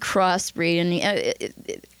did crossbreed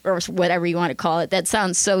and or whatever you want to call it, that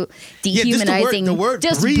sounds so dehumanizing. The word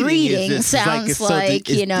just breeding sounds like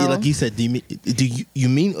like you said. Do you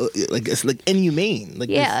mean like it's like inhumane? Like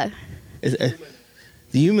yeah, it's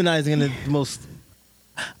dehumanizing in the most.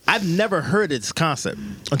 I've never heard this concept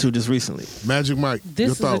until just recently. Magic Mike, This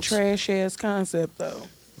your is thoughts? a trash ass concept, though.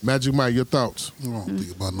 Magic Mike, your thoughts? I don't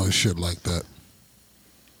think about no shit like that.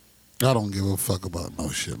 I don't give a fuck about no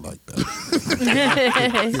shit like that.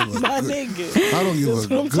 My nigga. I don't give That's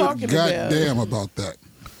what I'm a talking good goddamn about that.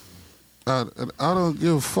 I don't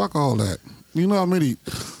give a fuck all that. You know how many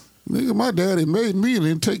nigga my daddy made me and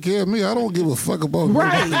didn't take care of me. I don't give a fuck about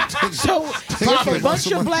Right. So if a bunch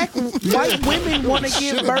of somebody- white women want to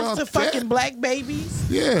give Shit birth about to fucking black babies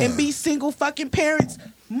and be single fucking parents,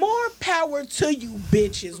 more power to you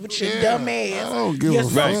bitches with your dumb ass. I don't give You're a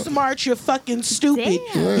so fuck. smart, you're fucking stupid.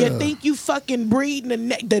 Damn. You Yeah. think you fucking breeding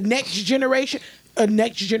the next generation. A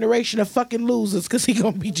next generation of fucking losers, because he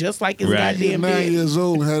gonna be just like his goddamn 9 daddy. years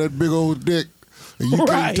old and had that big old dick, and you Right.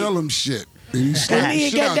 can't tell him shit. And he slap And the he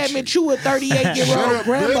ain't shit got out that you. mature 38-year-old Shut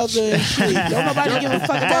grandmother up, and shit. Don't nobody give a fuck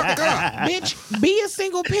about up. Bitch, be a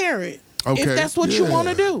single parent. Okay. If that's what you Yeah. want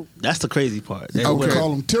to do. That's the crazy part. I would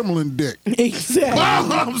call him Timberland Dick. Exactly.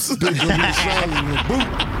 Dick on the side of your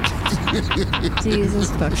boot. Jesus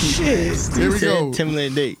fucking Shit. Christ. Here we go.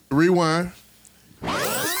 Timberland date. Rewind.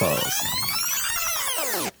 Pause.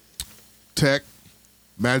 Tech,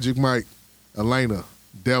 Magic Mike, Elena,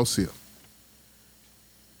 Delcia.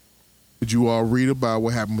 Did you all read about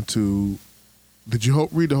what happened to? Did you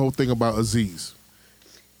read the whole thing about Aziz?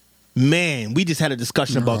 Man, we just had a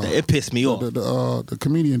discussion about that. It pissed me off. The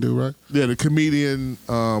comedian dude, right? Yeah, the comedian,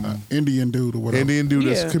 Indian dude or whatever. Indian dude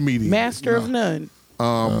that's Yeah. comedian. Master of none.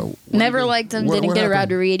 Never liked him. Didn't what get around happened?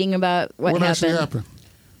 to reading about what actually happened.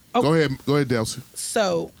 happened? Go ahead, Delcia.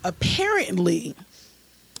 So apparently,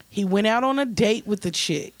 he went out on a date with the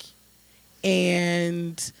chick,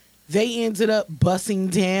 and they ended up bussing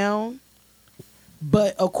down.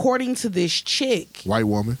 But according to this chick, White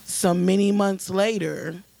woman. some many months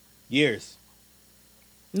later, Years.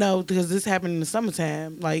 no, because this happened in the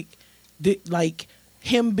summertime, like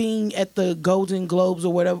him being at the Golden Globes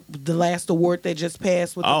or whatever, the last award that just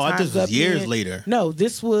passed with the Oh, I thought Time's this was Up years in. later. No,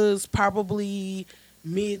 this was probably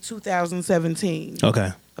mid 2017.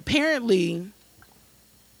 Okay. Apparently,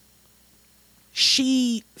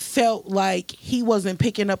 she felt like he wasn't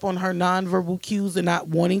picking up on her nonverbal cues and not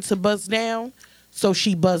wanting to bust down. so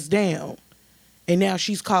she buzzed down. And now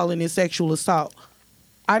she's calling it sexual assault.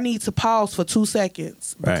 I need to pause for 2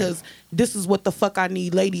 seconds because this is what the fuck I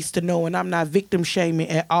need ladies to know, and I'm not victim shaming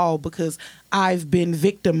at all because I've been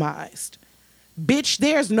victimized. Bitch,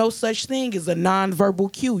 there's no such thing as a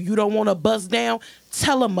nonverbal cue. You don't want to buzz down?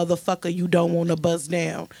 Tell a motherfucker you don't want to buzz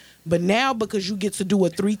down. But now because you get to do a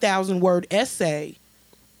 3,000-word essay,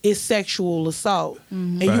 it's sexual assault.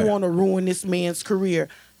 And you want to ruin this man's career.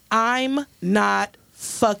 I'm not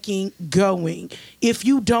fucking going. If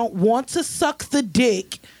you don't want to suck the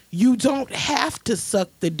dick, you don't have to suck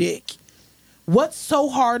the dick. What's so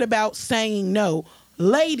hard about saying no?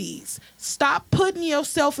 Ladies, stop putting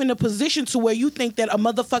yourself in a position to where you think that a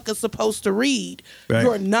motherfucker's supposed to read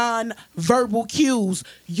your non-verbal cues.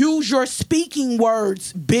 Use your speaking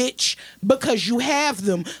words, bitch, because you have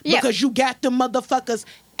them. Because you got the motherfuckers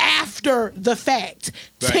after the fact.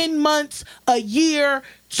 10 months, a year,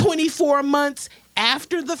 24 months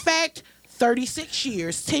after the fact, 36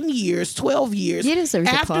 years, 10 years, 12 years. You deserve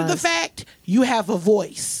after applause. the fact, you have a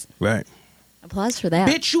voice. Right. Applause for that.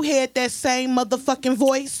 Bitch, you had that same motherfucking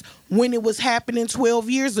voice when it was happening 12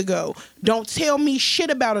 years ago. Don't tell me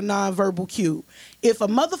shit about a nonverbal cue. If a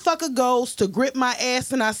motherfucker goes to grip my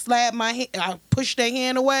ass and I slap my hand, I push their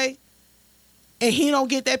hand away, and he don't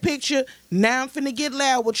get that picture, now I'm finna get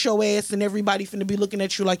loud with your ass and everybody finna be looking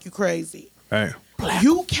at you like you crazy. Right.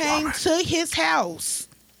 You came to his house.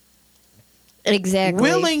 Exactly.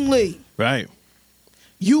 Willingly. Right.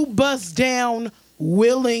 You bust down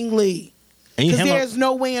willingly. Because there's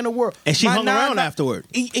no way in the world. And she hung around afterward.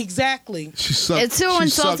 Exactly. It's so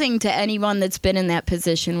insulting to anyone that's been in that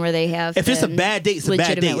position where they have. If it's a bad date, it's a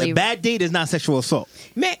bad date. A bad date is not sexual assault.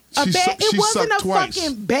 Man, it wasn't a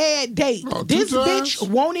fucking bad date. This bitch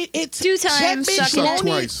wanted it 2 times. That bitch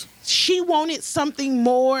wanted. She wanted something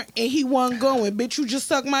more, and he wasn't going. Bitch, you just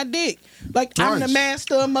suck my dick. Like, I'm the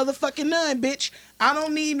master of motherfucking none, bitch. I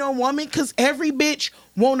don't need no woman, because every bitch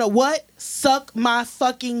wanna what? Suck my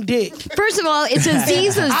fucking dick. First of all, it's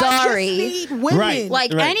Aziz Ansari. I just need women. Right.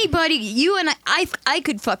 Like anybody, you and I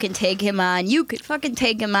could fucking take him on. You could fucking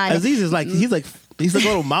take him on. Aziz is like, he's a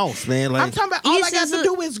little mouse, man. Like, I'm talking about all I got to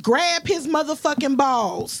do is grab his motherfucking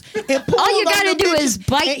balls and pull. All you gotta do is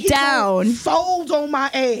bite down. Fold on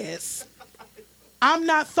my ass. I'm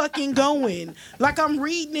not fucking going. Like, I'm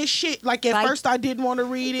reading this shit. Like, at first I didn't want to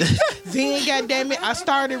read it. Then, goddamn it, I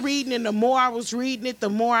started reading, and the more I was reading it, the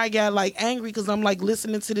more I got, like, angry because I'm, like,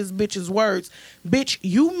 listening to this bitch's words. Bitch,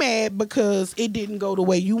 you mad because it didn't go the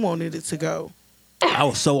way you wanted it to go. I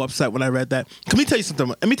was so upset when I read that. Let me tell you something.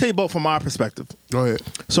 Let me tell you both from our perspective. Go ahead.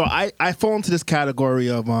 So I fall into this category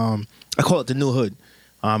of, I call it the new hood.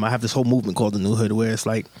 I have this whole movement called the new hood where it's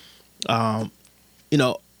like, you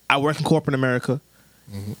know, I work in corporate America.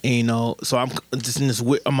 And, you know, so I'm just in this.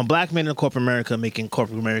 I'm a black man in corporate America making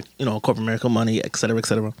corporate America money, et cetera, et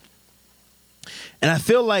cetera. And I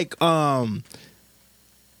feel like, so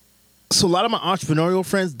a lot of my entrepreneurial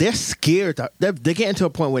friends, they're scared. They're getting to a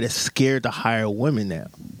point where they're scared to hire women now.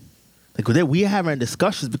 Like we having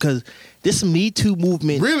discussions because this Me Too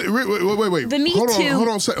movement. Really? Wait. The Me Too. Hold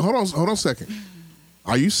on a second.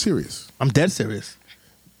 Are you serious? I'm dead serious.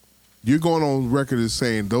 You're going on record as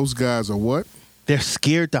saying those guys are what? They're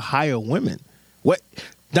scared to hire women. What?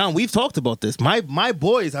 Don, we've talked about this. My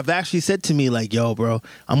boys have actually said to me, like, yo, bro,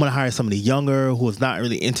 I'm going to hire somebody younger who's not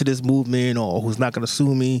really into this movement or who's not going to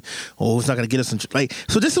sue me or who's not going to get us in... Like,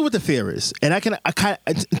 so this is what the fear is. And I kind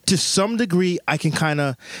of, to some degree, I can kind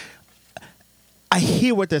of... I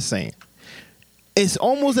hear what they're saying. It's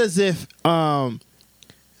almost as if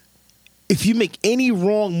you make any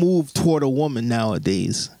wrong move toward a woman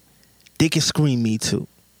nowadays, they can scream Me Too.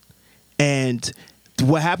 And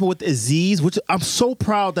what happened with Aziz, which I'm so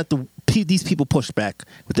proud that these people pushed back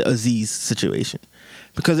with the Aziz situation,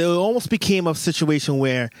 because it almost became a situation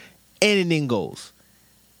where anything goes.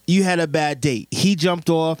 You had a bad date. He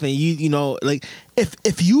jumped off, and you know, like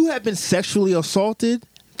if you have been sexually assaulted,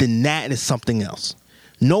 then that is something else.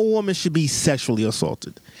 No woman should be sexually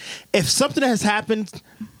assaulted. If something has happened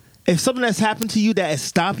to you that has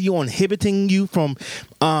stopped you or inhibiting you from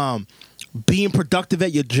being productive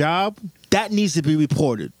at your job, that needs to be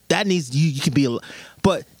reported. That needs you can be.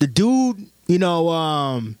 But the dude, you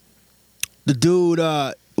know,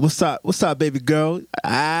 what's up, baby girl?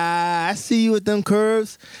 I see you with them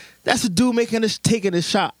curves. That's the dude taking a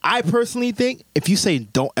shot. I personally think if you say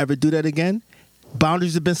don't ever do that again,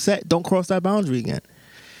 boundaries have been set. Don't cross that boundary again.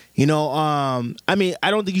 You know, I mean,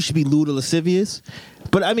 I don't think you should be lewd or lascivious,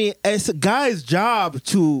 but I mean, it's a guy's job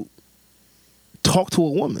to talk to a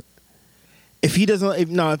woman. If he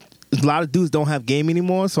doesn't, a lot of dudes don't have game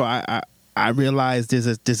anymore. So I realize there's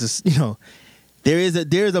a you know, there is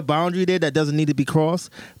a boundary there that doesn't need to be crossed.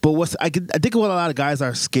 But I think what a lot of guys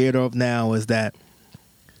are scared of now is that,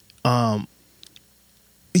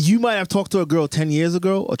 you might have talked to a girl 10 years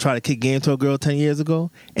ago or tried to kick game to a girl 10 years ago,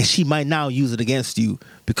 and she might now use it against you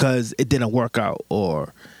because it didn't work out,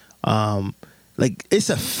 or like it's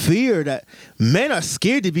a fear that men are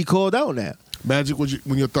scared to be called out now. Magic, when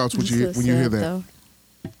your thoughts when you hear that? Though.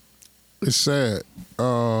 It's sad.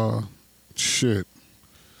 Shit.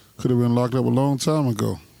 Could have been locked up a long time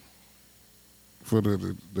ago. For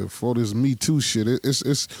for this Me Too shit.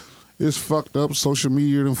 It's fucked up. Social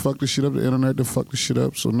media done fucked the shit up. The internet done fucked the shit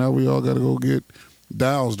up. So now we all gotta go get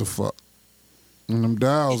dials to fuck. And them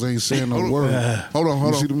dials ain't saying no word. Hold on.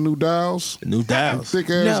 You see them new dials? The new dials. Thick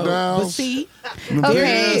ass dials. But see,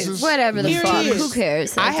 Okay, whatever the Here fuck. it is. Who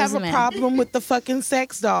cares? I That have a doesn't matter. problem with the fucking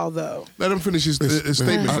sex doll, though. Let him finish his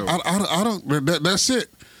statement. though. I don't. That's it.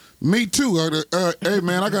 Me too. Hey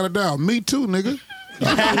man, I got a dial. Me too, nigga.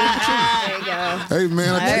 There you go. Hey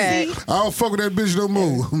man, All I don't fuck with that bitch no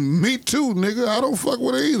more. Me too, nigga. I don't fuck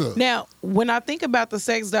with her either. Now, when I think about the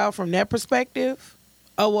sex doll from that perspective,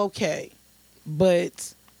 okay.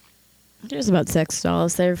 But There's about sex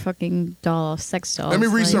dolls. They're fucking sex dolls. Let me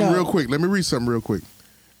read Like, something real quick.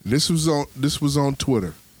 This was on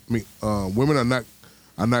Twitter. I mean, women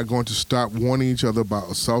are not going to stop warning each other about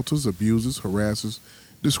assaulters, abusers, harassers,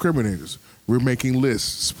 discriminators. We're making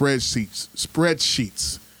lists,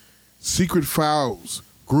 spreadsheets, secret files,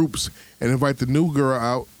 groups, and invite the new girl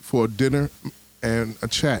out for a dinner and a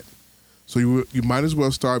chat. So you might as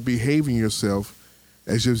well start behaving yourself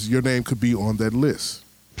as if your name could be on that list.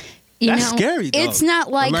 That's scary, though. It's not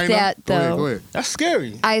like Elena, that, though. Go ahead. That's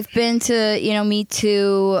scary. I've been to, Me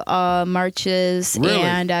Too marches, Really?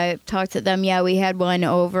 and I've talked to them. Yeah, we had one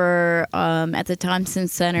over at the Thompson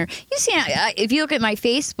Center. You see, if you look at my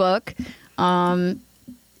Facebook,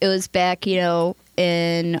 it was back, in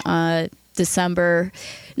December.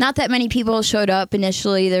 Not that many people showed up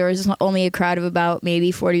initially. There was only a crowd of about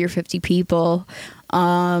maybe 40 or 50 people.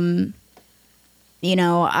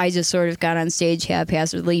 I just sort of got on stage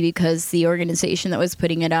haphazardly because the organization that was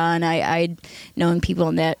putting it on, I'd known people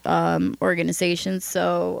in that organization.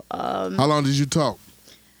 So, How long did you talk?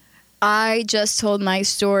 I just told my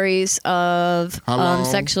stories of How long?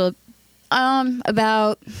 sexual,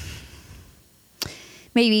 about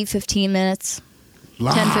maybe 15 minutes.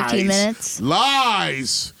 Lies. 10, 15 minutes.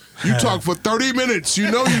 Lies. You talked for 30 minutes. You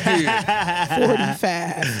know you did.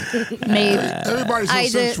 45. Maybe. Everybody's so I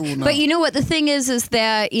did, sensual now. but you know what the thing is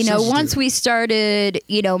that once we started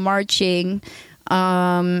marching,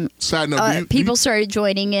 Side note, people started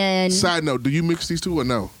joining in. Side note, do you mix these two or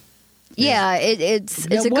no? Yeah, it's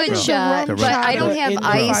Now, a what good is the shot, rum but I don't chata have in the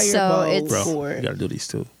ice, so fireball it's for? You gotta do these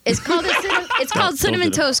too. it's called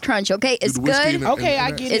cinnamon toast crunch. Okay, it's the whiskey good. in it. Okay,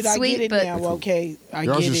 I get it. It's I sweet, get it but- now. Okay, I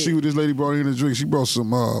Y'all get should see it. what this lady brought in to drink. She brought some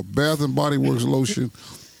Bath and Body Works lotion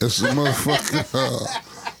and some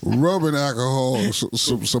motherfucking rubbing alcohol,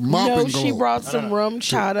 some mopping No, going. she brought some rum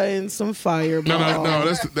chata and some fireball. No.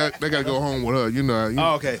 That gotta go home with her. You know.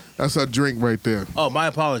 Oh, okay. That's her drink right there. Oh, my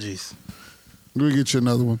apologies. Let me get you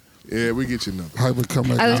another one. Yeah, we get you another. Hyper come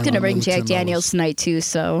back I was down gonna on bring another Jack $10. Daniels tonight too,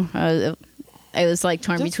 so I was like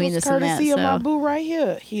torn This between was this and that. courtesy of my So boo right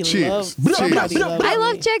here. He Cheers. loves. Cheers. Somebody loves I me.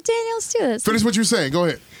 love Jack Daniels too. That's- Finish what you were saying. Go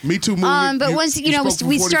ahead. Me Too movement. But once spoke for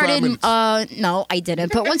we 45 started. minutes. No, I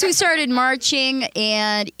didn't. But once we started marching,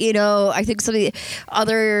 and I think some of the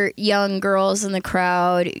other young girls in the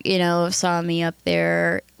crowd, saw me up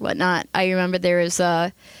there, whatnot. I remember there was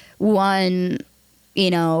one,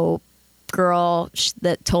 girl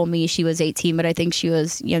that told me she was 18, but I think she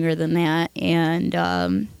was younger than that, and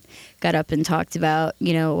got up and talked about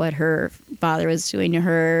what her father was doing to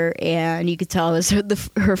her, and you could tell it was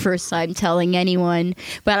her first time telling anyone,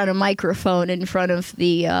 but on a microphone in front of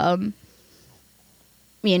the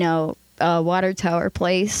water tower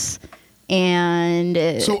place. And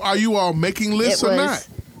So are you all making lists or not?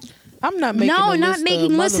 I'm not making no, a not list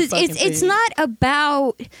making of lists. It's motherfucking not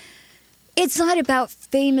about. It's not about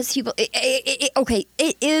famous people. Okay,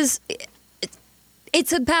 it is.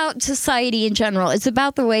 It's about society in general. It's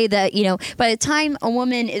about the way that by the time a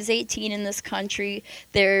woman is 18 in this country,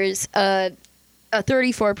 there's a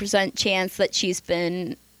 34% chance that she's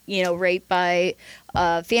been raped by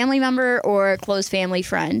a family member or a close family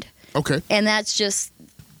friend. Okay. And that's just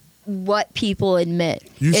what people admit.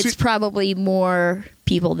 You It's see- probably more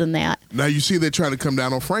people than that. Now you see they're trying to come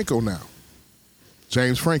down on Franco now.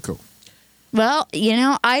 James Franco. Well,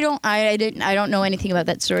 I don't know anything about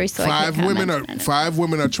that story, so I can't comment on it. Five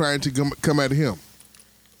women are trying to come at him.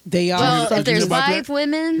 They all Well, if sucked there's his, about 5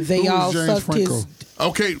 women, they Who is all James sucked Franco? his.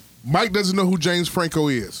 Okay, Mike doesn't know who James Franco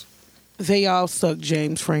is. They all suck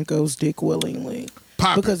James Franco's dick willingly.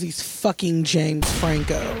 Because he's fucking James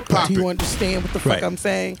Franco. Do you understand what the fuck I'm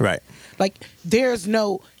saying? Right. Like, there's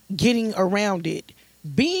no getting around it.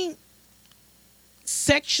 Being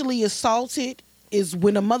sexually assaulted is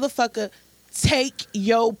when a motherfucker take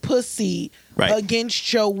your pussy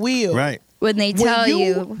against your will. Right. When they tell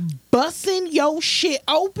you busting your shit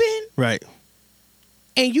open. Right.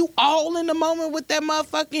 And you all in the moment with that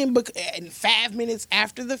motherfucking, and 5 minutes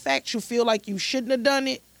after the fact, you feel like you shouldn't have done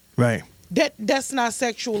it. Right. That's not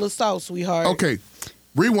sexual assault, sweetheart. Okay,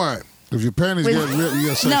 rewind. If your panties get ripped, you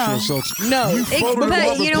got sexual assault. No.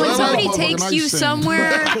 But you know, when somebody takes you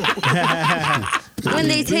somewhere, when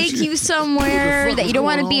they take you somewhere that you don't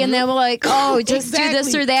want to be in, they're like, oh, just do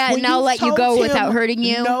this or that, and I'll let you go without hurting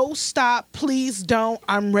you. No, stop, please don't.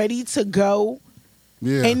 I'm ready to go.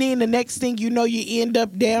 Yeah. And then the next thing you know, you end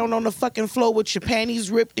up down on the fucking floor with your panties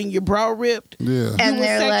ripped and your bra ripped. Yeah. And you were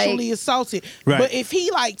they're sexually assaulted. Right. But if he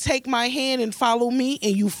like take my hand and follow me,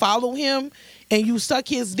 and you follow him and you suck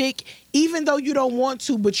his dick, even though you don't want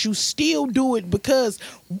to, but you still do it because,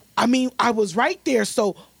 I mean, I was right there,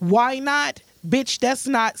 so why not? Bitch, that's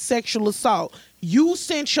not sexual assault. You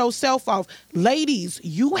sent yourself off. Ladies,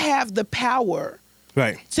 you have the power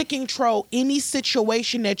to control any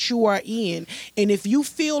situation that you are in. And if you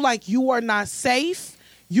feel like you are not safe,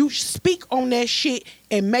 you speak on that shit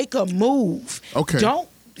and make a move. Okay. Don't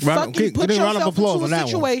fucking put yourself into a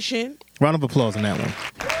situation. Round of applause on that one.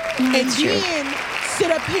 And then sit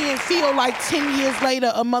up here and feel like 10 years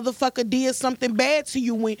later a motherfucker did something bad to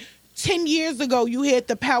you when 10 years ago you had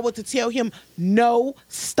the power to tell him, no,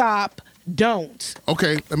 stop, don't.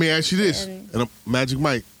 Okay, let me ask you this. And Magic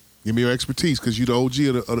Mike, give me your expertise because you're the OG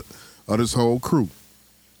of this whole crew.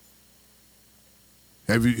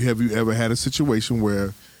 Have you ever had a situation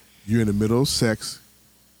where you're in the middle of sex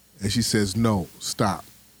and she says, no, stop?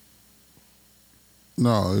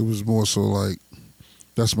 No, it was more so like,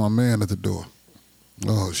 that's my man at the door.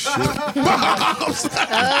 Oh, shit. Of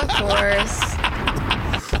course.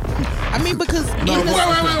 I mean, because... No, wait.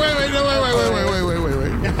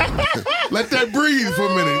 Let that breathe for a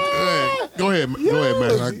minute. Go ahead,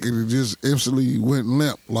 man. Like, it just instantly went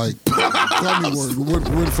limp, like gummy worm.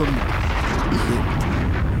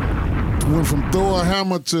 Went from throw a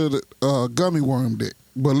hammer to the gummy worm dick.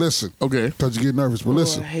 But listen, okay, because you get nervous. But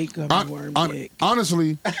listen, I hate gummy worm dick.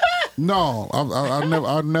 Honestly, no,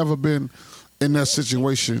 I've never been in that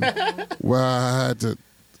situation where I had to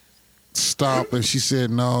stop and she said,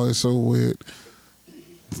 no, it's so weird.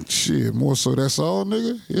 Shit, more so that's all,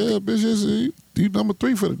 nigga. Yeah, bitch, you number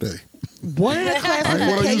 3 for the day. One of the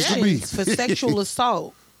classifications for be. sexual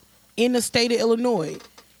assault in the state of Illinois,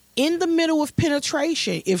 in the middle of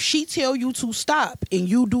penetration, if she tell you to stop and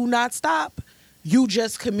you do not stop, you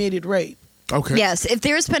just committed rape. Okay. Yes, if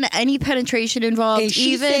there's been any penetration involved, and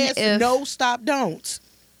she even says if no, stop, don't.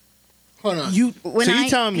 Hold on. When so you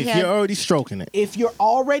telling me if you're already stroking it? If you're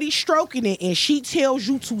already stroking it and she tells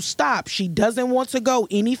you to stop, she doesn't want to go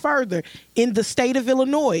any further in the state of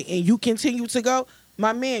Illinois, and you continue to go,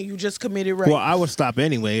 my man, you just committed rape. Well, I would stop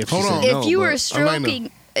anyway. If you were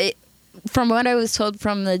stroking, from what I was told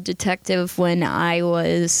from the detective when I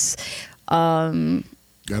was, it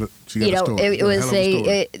was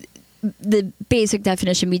the basic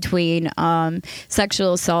definition between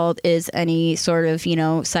sexual assault is any sort of,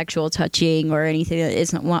 sexual touching or anything that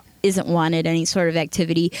isn't wanted, any sort of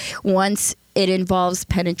activity. Once it involves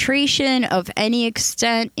penetration of any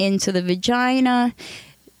extent into the vagina,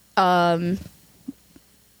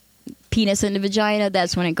 penis in the vagina,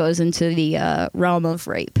 that's when it goes into the realm of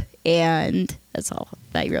rape. And that's all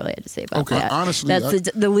I really had to say about that. Honestly,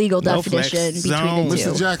 that's the legal definition between the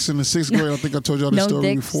two. Mr. Jackson in 6th grade, I think I told y'all this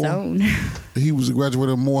story before. Zone. He was a graduate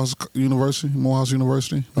of Morehouse University.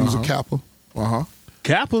 He was a Kappa.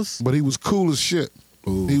 Kappas? But he was cool as shit.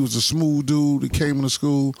 Ooh. He was a smooth dude. He came into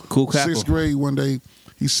school. Cool Kappa. 6th grade one day,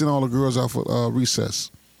 he sent all the girls out for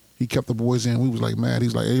recess. He kept the boys in. We was like mad.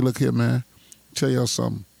 He's like, hey, look here, man. Tell y'all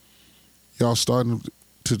something. Y'all starting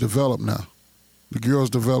to develop now. The girls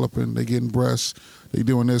developing, they getting breasts, they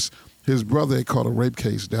doing this. His brother had caught a rape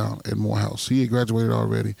case down at Morehouse. He had graduated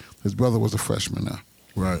already. His brother was a freshman now.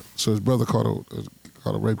 Right. So his brother caught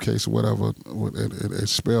a rape case or whatever at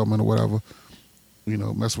Spelman or whatever,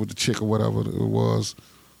 messing with the chick or whatever it was.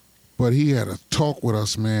 But he had a talk with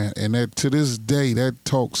us, man, and that to this day, that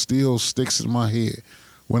talk still sticks in my head.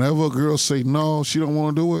 Whenever a girl say no, she don't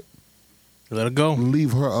want to do it, let her go.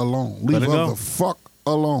 Leave her alone. Leave her the fuck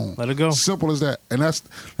alone. Let it go. Simple as that. And that's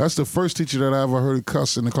the first teacher that I ever heard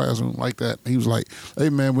cuss in the classroom like that. He was like, hey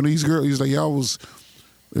man, when these girls, he's like, all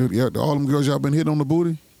them girls y'all been hitting on the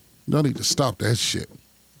booty, y'all need to stop that shit.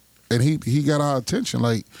 and he got our attention.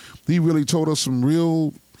 Like, he really told us some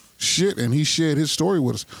real shit, and he shared his story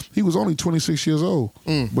with us. He was only 26 years old,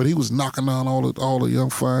 but he was knocking down all the young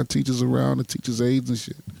fine teachers around, the teachers' aides and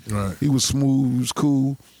shit. Right. He was smooth. He was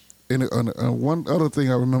cool. And one other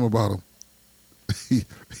thing I remember about him,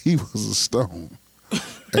 he was a stone.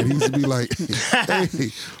 And he used to be like, hey,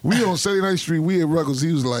 we on 79th Street, we at Ruggles.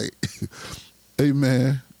 He was like, hey,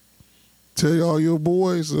 man, tell all your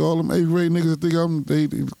boys, all them 8th grade niggas that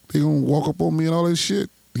think they gonna walk up on me and all that shit.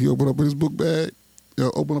 He opened up his book bag,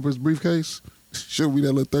 opened up his briefcase, showed me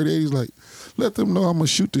that little 38. He's like, let them know I'm gonna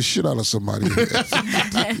shoot the shit out of somebody.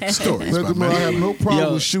 Stories, let them know I have no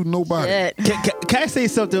problem with shooting nobody. Can I say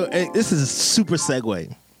something? This is a super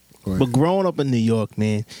segue. But growing up in New York,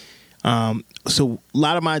 man, so a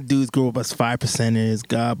lot of my dudes grew up as 5%ers,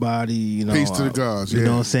 God body, you know. Peace to the gods, You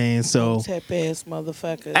know what I'm saying? So Tap ass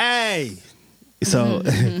motherfuckers. Hey! So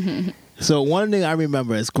so one thing I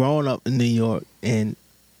remember is growing up in New York, and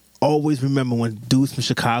always remember when dudes from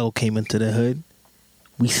Chicago came into the hood,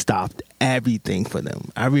 we stopped everything for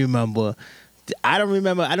them. I remember, I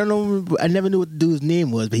never knew what the dude's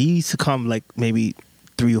name was, but he used to come like maybe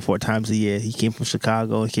 3 or 4 times a year. He came from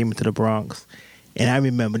Chicago and came into the Bronx. And I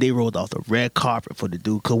remember they rolled off the red carpet for the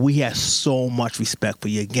dude because we had so much respect for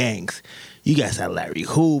your gangs. You guys had Larry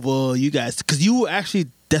Hoover. You guys, because you were actually,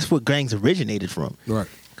 that's what gangs originated from. Right.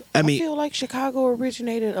 I feel like Chicago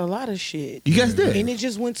originated a lot of shit. You guys did. And it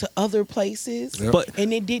just went to other places. Yep.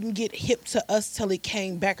 And it didn't get hip to us till it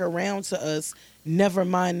came back around to us. Never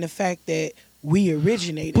mind the fact that we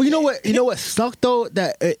originated. Well, you know what sucked though?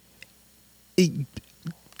 That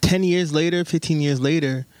 10 years later, 15 years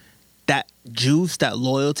later, that juice, that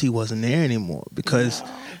loyalty wasn't there anymore. Because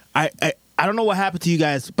I don't know what happened to you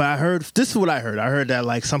guys, but this is what I heard. I heard that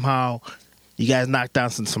like somehow you guys knocked down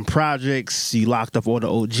some projects. You locked up all the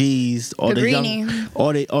OGs, all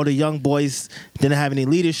the young boys didn't have any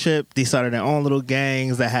leadership. They started their own little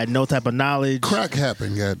gangs that had no type of knowledge. Crack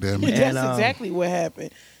happened, goddamn it. That's exactly what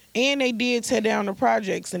happened. And they did tear down the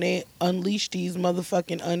projects, and they unleashed these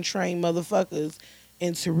motherfucking untrained motherfuckers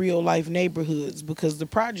into real life neighborhoods because the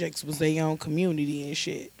projects was their own community and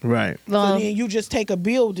shit. Right. So then you just take a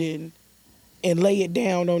building and lay it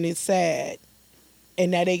down on its side. And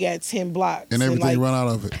now they got 10 blocks. And everything run out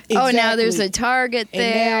of it. Exactly. Oh, now there's a Target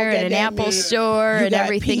there and an Apple store and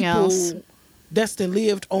everything else. That's done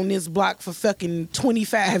lived on this block for fucking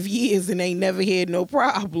 25 years and ain't never had no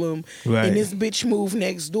problem. Right. And this bitch moved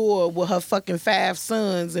next door with her fucking 5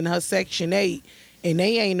 sons in her Section 8. And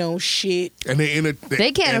they ain't on shit. And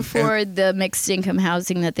they can't afford the mixed income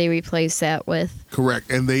housing that they replace that with. Correct.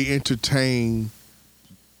 And they entertain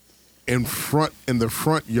in the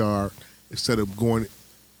front yard instead of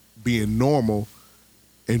being normal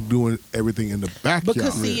and doing everything in the backyard.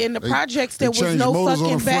 Because see, in the projects there They was no motors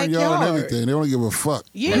fucking on the front yard and backyard. everything. They don't give a fuck.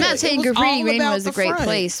 Yeah, I'm not saying Graffiti Rain was a great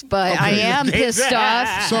place, but I am pissed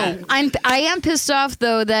off. So I am pissed off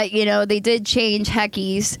though that they did change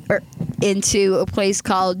Hecky's into a place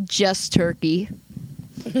called Just Turkey.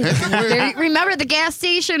 Remember the gas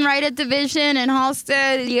station right at Division and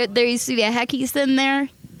Halstead? There used to be a Hecky's in there.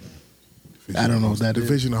 I don't know what that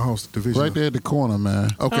Division of Host. Division. Right there at the corner, man.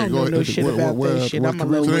 Okay, go ahead. No shit about that shit. I'm a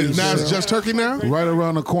little Now it's Just Turkey now? Right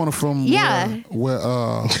around the corner from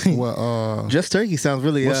where Just Turkey sounds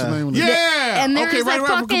really what's the name of the Yeah. And there's like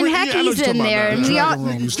fucking Hecky's in there. And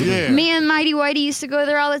me and Mighty Whitey used to go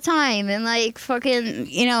there all the time. And like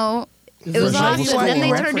fucking, it was awesome. Then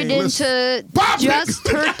they turned it into Just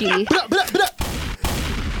Turkey.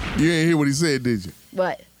 You ain't hear what he said, did you?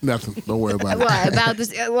 What? Nothing. Don't worry about it. What about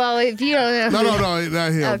this? Well, if you don't know. No,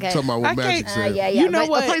 not him. Okay. I'm talking about what Magic said. Yeah. You know but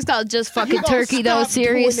what? A place called Just Fucking You gonna Turkey, though. stop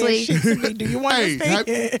doing that Seriously. shit to me. Do you understand?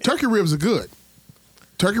 Hey, turkey ribs are good.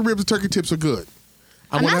 Turkey ribs and turkey tips are good.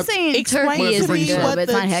 I'm not saying Explain turkey to isn't me good, what but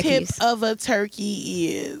it's not the tip Hecky's. of a turkey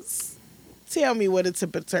is. Tell me what a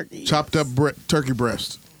tip of turkey is. Chopped up turkey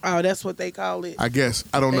breast. Oh, that's what they call it. I guess.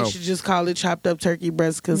 I don't They know. should just call it chopped up turkey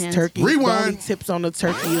breast because Yes. turkey. Rewind. The only tips on the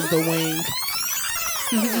turkey is the wing.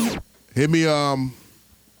 Hit me.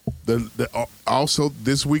 Also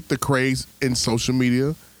this week the craze in social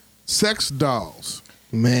media, sex dolls.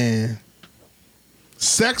 Man.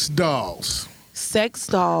 Sex dolls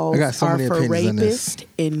I got so are many for opinions on this. rapists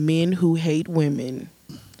and men who hate women.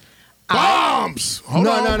 Bombs. Hold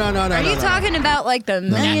on. No. Are you talking about like the $1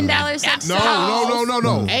 million sex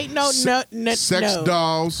No. Ain't no Sex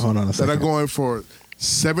dolls Hold on a that second. are going for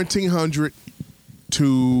 $1,700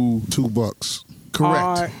 to $2. correct.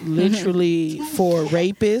 are literally for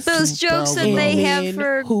rapists. Those jokes that and they men have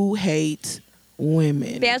for who hate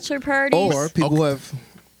women. bachelor parties. Or people who have.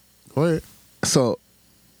 Go ahead. So,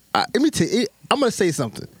 let me tell you, I'm going to say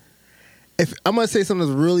something. if I'm gonna say something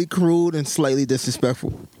that's really crude and slightly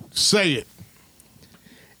disrespectful. Say it.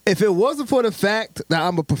 If it wasn't for the fact that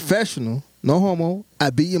I'm a professional, no homo, I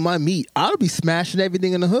be in my meat, I'd be smashing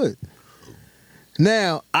everything in the hood.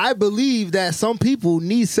 Now, I believe that some people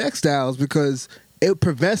need sex styles because it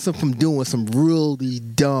prevents them from doing some really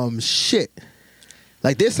dumb shit.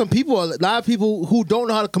 Like, there's some people, a lot of people who don't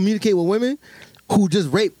know how to communicate with women who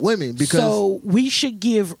just rape women because... So, we should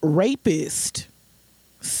give rapists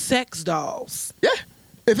sex dolls. Yeah.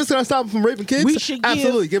 If it's going to stop them from raping kids, we should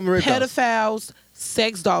absolutely give them rape dolls. pedophiles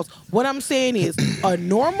sex dolls. What I'm saying is, a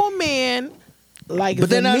normal man... Like but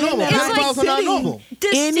they're not men normal. that Pedophiles are not normal.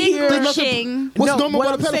 Distinguishing. What's normal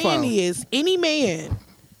what about a I'm pedophile? saying is, any man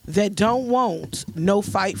that don't want no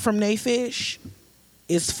fight from they fish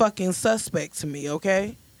is fucking suspect to me,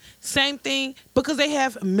 okay? Same thing, because they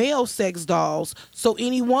have male sex dolls, so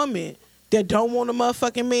any woman that don't want a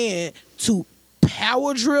motherfucking man to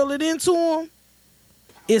power drill it into him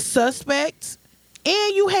is suspect,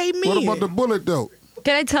 and you hate men. What about the bullet, though?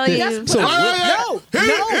 Can I tell you? No.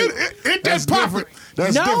 That's different.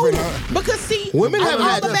 That's different, huh? Because see, Women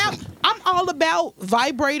I'm all about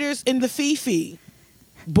vibrators in the fifi.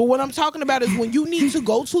 But what I'm talking about is when you need to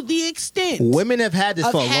go to the extent. Women have had this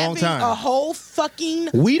of for a long having time. A whole fucking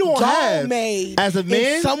We don't doll have, made as a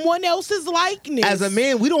man, in someone else's likeness. As a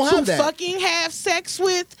man, we don't have to that. fucking have sex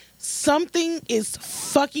with. Something is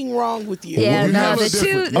fucking wrong with you. Yeah, Well, no, the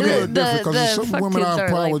two, because some fuck women kids I are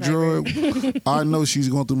power like drug. I know she's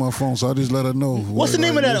going through my phone, so I just let her know. What's the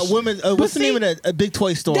name of that woman? What's the name of that big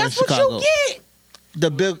toy store in Chicago? That's what you get.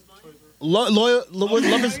 The big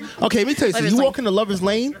Lovers. Okay, let me tell you something. You walk into Lovers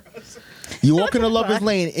Lane. You walk into Lovers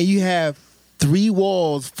Lane, and you have 3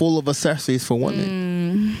 walls full of accessories for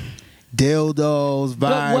women. Dildos,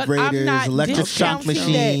 vibrators, electric shock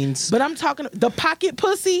machines. But I'm talking the pocket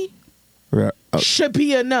pussy should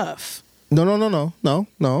be enough. No.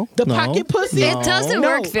 The pocket pussy. It doesn't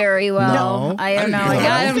work very well. No. I don't know. I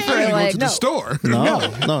got him for like the store. No.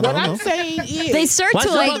 What I'm saying is they start to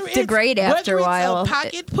like degrade after a while.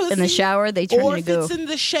 Pocket pussy In the shower, they turn or into goo. if it's in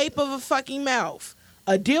the shape of a fucking mouth.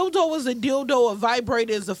 A dildo is a dildo. A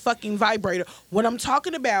vibrator is a fucking vibrator. What I'm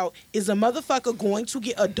talking about is a motherfucker going to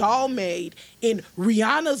get a doll made in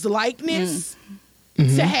Rihanna's likeness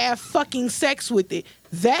to have fucking sex with it.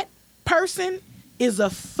 That person is a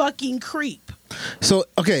fucking creep. So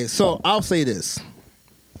I'll say this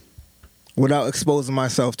without exposing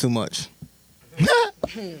myself too much.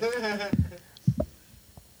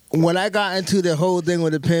 When I got into the whole thing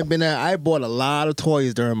with the pimping, I bought a lot of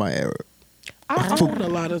toys during my era. I own a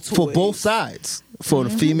lot of toys. For both sides. For the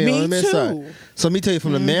female and the male side. So let me tell you,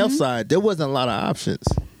 from the male side, there wasn't a lot of options.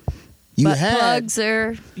 You plugs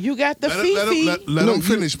or you got the Fifi. Let them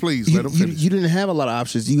finish, please. Let them finish. You didn't have a lot of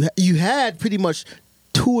options. You had pretty much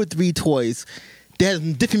 2 or 3 toys. They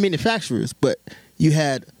had different manufacturers, but you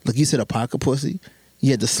had, like you said, a pocket pussy.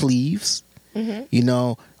 You had the sleeves. You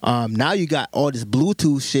know, now you got all this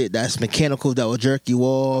Bluetooth shit that's mechanical that will jerk you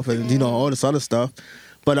off, and you know all this other stuff.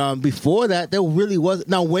 But before that, there really wasn't.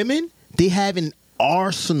 Now women, they have an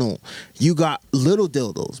arsenal. You got little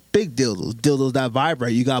dildos, big dildos that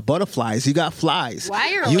vibrate. You got butterflies. You got flies.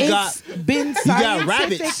 It's been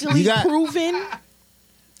scientifically proven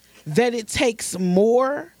that it takes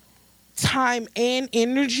more time and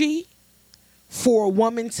energy for a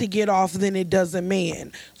woman to get off than it does a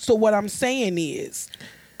man. So what I'm saying is,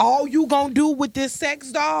 all you gonna do with this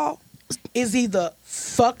sex doll is either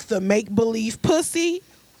fuck the make-believe pussy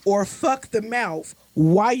or fuck the mouth.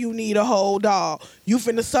 Why you need a whole doll? You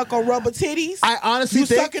finna suck on rubber titties? I honestly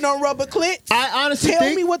think... You sucking on rubber clits? I honestly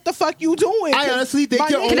Tell me what the fuck you doing. I honestly think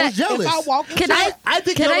you're almost jealous. Can I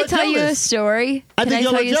tell you a story? I think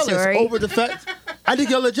y'all are jealous over the fact... I think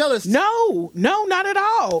y'all are jealous. No, not at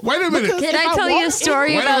all. Wait a minute. Can I tell you a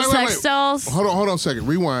story about sex dolls? Hold on a second.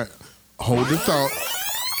 Rewind. Hold the thought.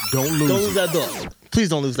 Don't lose that thought. Please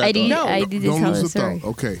don't lose that thought. I did don't tell lose the the story. thought.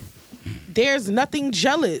 Okay. There's nothing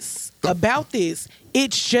jealous about this.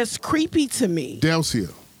 It's just creepy to me. Delcia.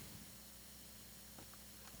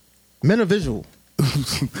 Men are visual.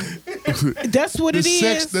 That's what it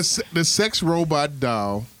is. The sex robot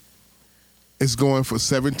doll is going for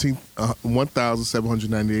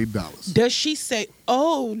 $1,798. Does she say,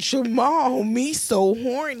 oh, Jamal, me so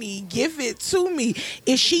horny, give it to me.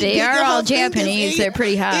 Is she? They digging are her all fingers Japanese. in- They're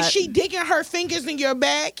pretty hot. Is she digging her fingers in your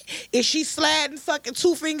back? Is she sliding fucking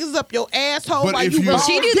 2 fingers up your asshole But while if you? you- Well,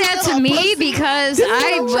 she do that to me because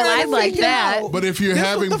I like that. But if you're This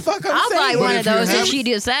having, what the fuck I'm I'll saying. buy one But of if you're those if having- she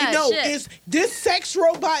does that. No, Shit. is this sex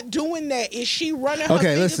robot doing that? Is she running her Okay,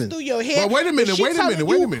 fingers listen. through your head? Well, wait a minute, Is she wait a telling minute,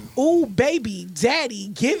 wait a you, minute. Ooh, baby, daddy,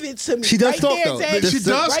 give it to me. She does right talk, there, though. daddy. She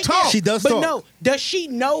does Right talk. there. She does but talk. no, does she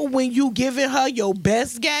know when you giving her your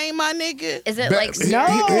best game, my nigga? Is it Ba- like No.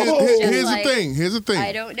 just here's like- the thing. Here's the thing.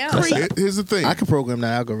 I don't know. Here's the thing. I can program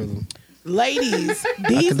that algorithm. Ladies,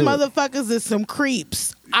 these can do it. motherfuckers is some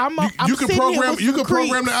creeps. I'm You can sitting here program. with You some can program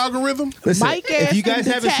creeps. the algorithm. Listen, Mike if ass you guys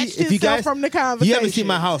can haven't seen, detach if you himself guys from the you haven't seen conversation.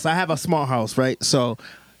 my house. I have a small house, right? So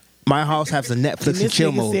my house has a Netflix and This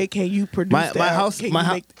chill nigga mode. said, "Can you produce My that? house, Can my you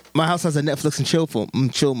house, make- my house has a Netflix and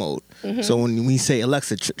chill mode. Mm-hmm. So when we say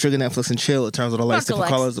Alexa, trigger Netflix and chill, it turns on the lights, Fuck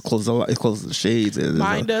different Alexa. colors, it closes the shades.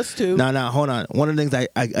 Mine does too. No, hold on. One of the things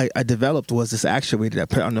I developed was this actuator that I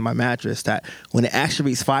put under my mattress that when it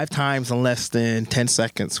actuates 5 times in less than 10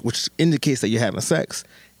 seconds, which indicates that you're having sex,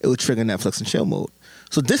 it will trigger Netflix and chill mode.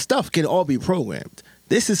 So this stuff can all be programmed.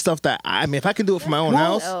 This is stuff that if I can do it for my own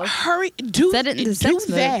house. Hurry, do Set it in the do sex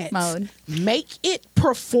that. mode. Make it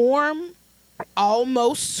perform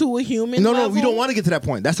almost to a human. No, level. we don't want to get to that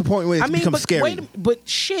point. That's the point where it becomes but scary. wait, but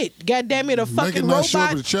shit, goddamn it, a fucking not show up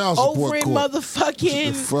robot at the child support over in court.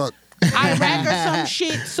 motherfucking Fuck. Iraq or some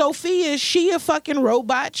shit. Sophia, she a fucking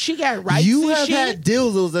robot. She got rights You and have shit. had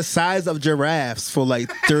dildos the size of giraffes for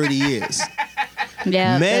like 30 years.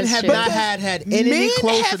 Yeah, Men that's have true. not had anything Men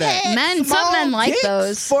close to have that. had Men- some small men like dicks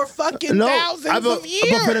those. for fucking thousands of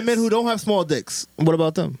years. But for the men who don't have small dicks, what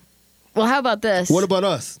about them? Well, how about this? What about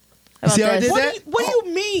us? How about See how I this? did What that? do you, what do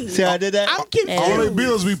you mean? See how I did that? I'm confused. All their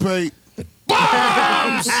bills we paid.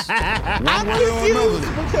 I'm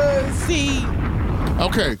confused because see,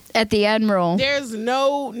 Okay. At the Admiral. there's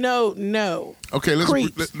no. Okay.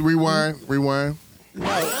 Let's rewind. Rewind. No,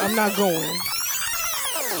 I'm not going.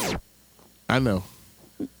 I know.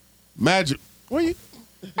 Magic. Where you?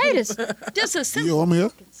 Hey, just a simple. Yo, I'm here.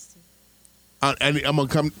 And I'm gonna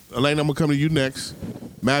come, Elaine. I'm gonna come to you next.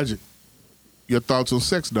 Magic. Your thoughts on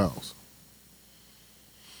sex dolls?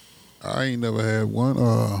 I ain't never had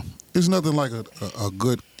one. It's nothing like a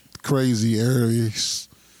good crazy Aries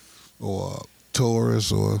or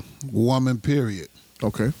Taurus or woman, period.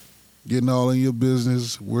 Okay. Getting all in your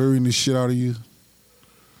business, worrying the shit out of you.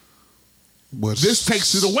 But This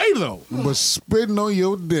takes it away though. But spitting on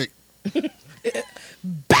your dick.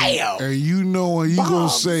 Bam! And you know when you gonna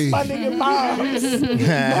say My nigga moms. you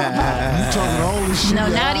talking all this shit. No,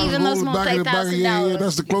 your not eyes even those rolling back in the back of your head. $multi-$1,000.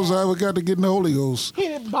 That's the closest I ever got to getting the Holy Ghost.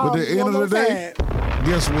 Hit it, But at the end of the day,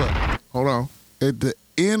 guess what? Hold on. At the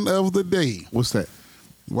end of the day, What's that?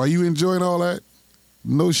 while you enjoying all that,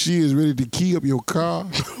 no she is ready to key up your car,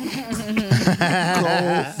 call,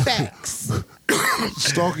 Facts.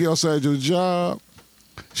 stalk you outside your job,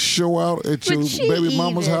 show out at your Would she baby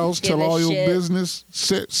mama's even house, give tell a all your shit? business,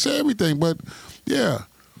 say everything. But yeah,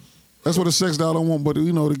 that's what a sex doll don't want. But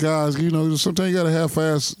you know, the guys, you know, sometimes you gotta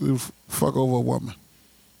half-ass fuck over a woman.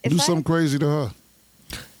 If Do I- something crazy to her.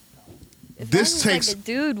 If This I was takes- like a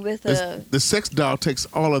dude with a. The sex doll takes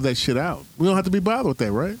all of that shit out. We don't have to be bothered with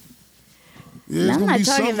that, right? Yeah, it's I'm gonna not be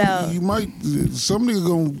talking something. about- You might some nigga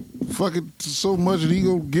gonna fuck it so much that he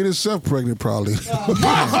gonna get himself pregnant probably.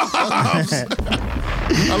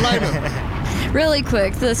 I like it. Really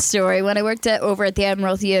quick, this story. When I worked over at the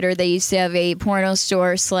Admiral Theater, they used to have a porno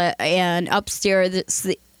store, and upstairs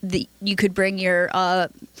you could bring your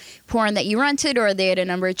porn that you rented, or they had a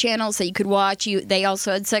number of channels that you could watch. They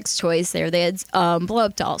also had sex toys there. They had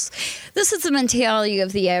blow-up dolls. This is the mentality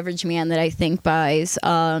of the average man that I think buys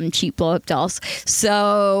cheap blow-up dolls.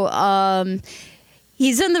 So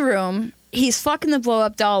he's in the room. He's fucking the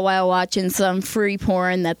blow-up doll while watching some free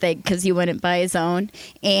porn because he wouldn't buy his own.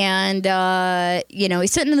 And,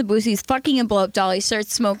 he's sitting in the booth. He's fucking a blow-up doll. He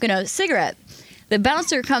starts smoking a cigarette. The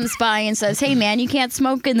bouncer comes by and says, "Hey, man, you can't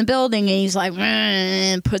smoke in the building." And he's like,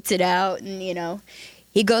 and puts it out. And,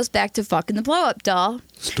 he goes back to fucking the blow-up doll.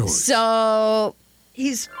 So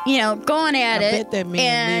he's, going at I it. bet that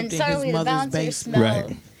man lived in his suddenly mother's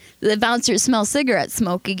basement. the bouncer smells cigarette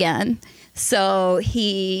smoke again. So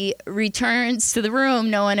he returns to the room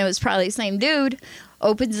knowing it was probably the same dude,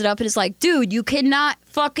 opens it up and is like, "Dude, you cannot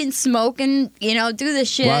fucking smoke and, do this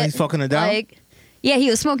shit." While he's fucking it down? Yeah,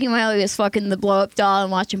 he was smoking while he was fucking the blow-up doll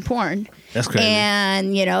and watching porn. That's crazy.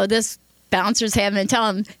 And, this bouncer's having to tell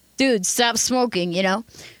him, "Dude, stop smoking,"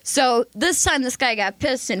 So this time this guy got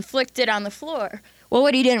pissed and flicked it on the floor. Well,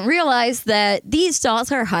 what he didn't realize that these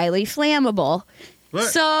dolls are highly flammable.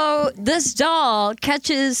 So this doll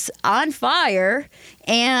catches on fire,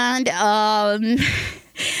 and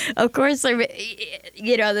of course,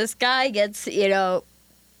 this guy gets,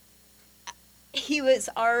 he was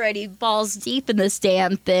already balls deep in this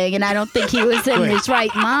damn thing, and I don't think he was in his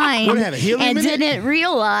right mind, What, had a helium and in it? didn't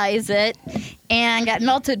realize it, and got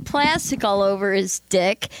melted plastic all over his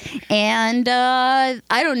dick, and I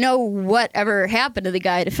don't know what ever happened to the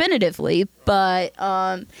guy definitively, but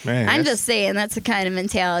I'm just saying that's the kind of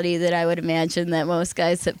mentality that I would imagine that most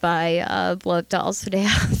guys that buy blow-up dolls would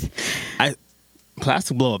have.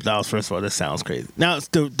 Plastic blow-up dolls, first of all, this sounds crazy. Now,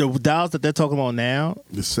 the dolls that they're talking about now,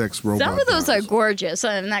 the sex robot. Some of those are gorgeous.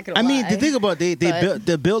 I'm not gonna lie. I mean, the thing about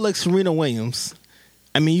they're built like Serena Williams.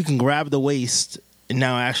 I mean, you can grab the waist and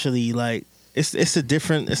now actually like it's a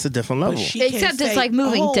different level. Except it's like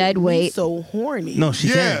moving dead weight. So horny. No, she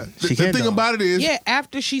Yeah, can. the She can. thing though. about it is, Yeah,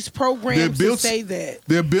 after she's programmed They're to built- say that.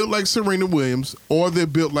 they're built like Serena Williams, or they're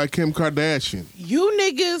built like Kim Kardashian. You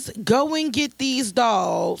niggas go and get these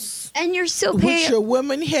dolls and you're still with paying. your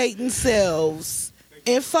women hating selves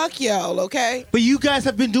and fuck y'all, okay? But you guys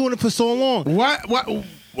have been doing it for so long. What?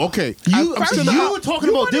 Okay. You First of you all, were talking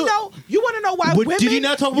you about want to know why But women? did you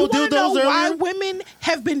not talk about wanna know dildos why earlier? women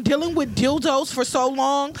have been dealing with dildos for so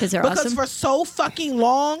long? Because they're because awesome. for so fucking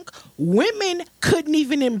long, women couldn't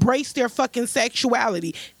even embrace their fucking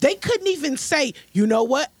sexuality. They couldn't even say, you know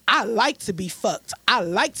what? I like to be fucked. I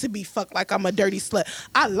like to be fucked like I'm a dirty slut.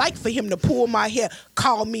 I like for him to pull my hair,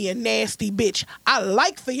 call me a nasty bitch. I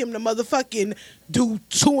like for him to motherfucking do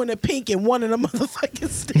 2 in the pink and 1 in the motherfucking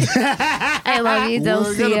stick. I love you,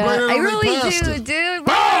 Well, you gotta Dulcia. blame it I on the really pastor. do, dude.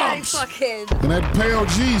 Bombs! Fucking. And that pale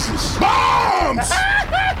Jesus. Bombs!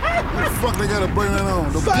 What the fuck they gotta bring that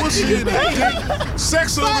on? The Fuck pussy you. and that dick.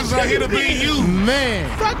 Sex lovers out here to be you. Man.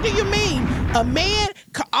 Fuck do you mean? A man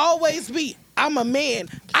can always be, I'm a man.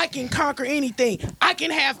 I can conquer anything. I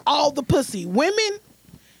can have all the pussy. Women,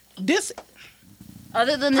 this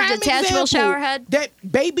Other than the prime detachable example, shower head. that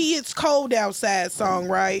Baby It's Cold Outside song,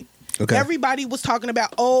 right? Okay. Everybody was talking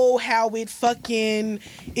about, how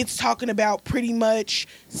it's talking about pretty much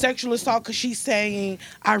sexual assault because she's saying,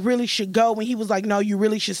 I really should go. And he was like, no, you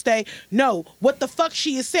really should stay. No, what the fuck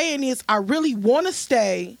she is saying is, I really want to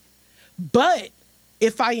stay, but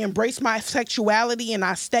if I embrace my sexuality and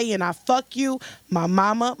I stay and I fuck you, my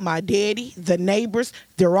mama, my daddy, the neighbors,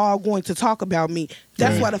 they're all going to talk about me.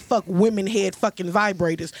 That's why the fuck women had fucking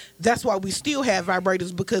vibrators. That's why we still have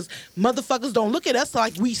vibrators, because motherfuckers don't look at us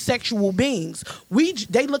like we sexual beings.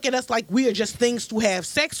 They look at us like we are just things to have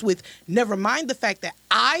sex with. Never mind the fact that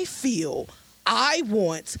I feel, I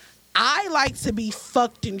like to be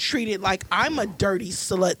fucked and treated like I'm a dirty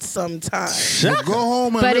slut sometimes. Well, go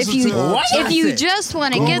home and But if listen you to if you just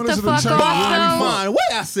want to Go get and the listen to fuck Chuck off, Berry. though, Fine.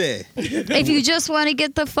 What I said? if you just want to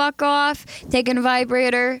get the fuck off, taking a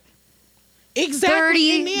vibrator, Exactly.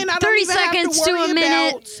 30 and then I don't 30 even have seconds to to worry a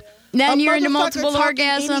minute, about then a you're into motherfucker multiple talking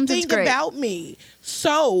orgasms. It's anything great. about me.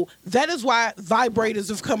 So that is why vibrators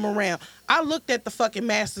have come around. I looked at the fucking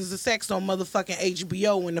Masters of Sex on motherfucking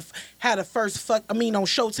HBO and had the first on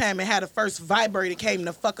Showtime, and had the first vibrator came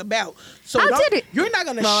the fuck about. So How did it? You're not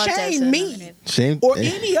gonna Well, that's shame me Shame or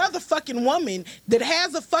any other fucking woman that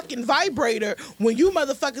has a fucking vibrator when you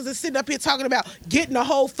motherfuckers are sitting up here talking about getting a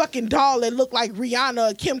whole fucking doll that look like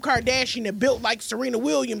Rihanna or Kim Kardashian and built like Serena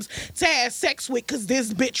Williams to have sex with because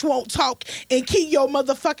this bitch won't talk and key your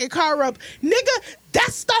motherfucking car up. Nigga,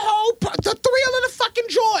 that's the whole, the thrill of the fucking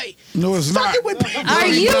joy. No, it's not. Fucking with Are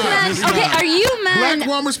you men? Okay, are you men? Black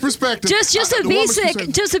woman's perspective. Just a The woman's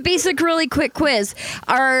basic, perspective. really quick quiz.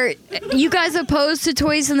 Are you guys opposed to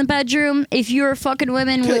toys in the bedroom? If you were fucking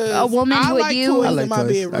women, a woman, I would like you? toys I in like my toys.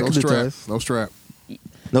 bedroom. I No can do strap. toys. No strap.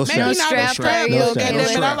 No Maybe strap. No not strap, a strap, no okay, strap, no but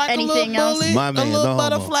I strap. like Anything a little else? bullet, My a man, little no homo.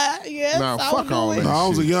 butterfly. Yes, Nah, I fuck will all do it. that. I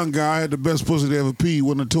was a young guy. I had the best pussy to ever pee.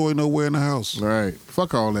 Wasn't a toy nowhere in the house. All right.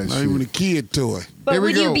 Fuck all that Not shit. even a kid toy. But Here we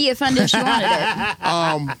would you go. be offended if you wanted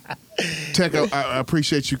it? Tech, I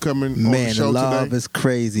appreciate you coming on the Man, show the love today. is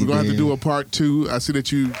crazy. We're gonna have to man. do a part 2. I see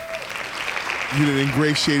that you done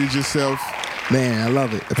ingratiated yourself. Man, I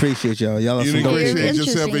love it. Appreciate y'all. Y'all are You some done dope You're ingratiated people.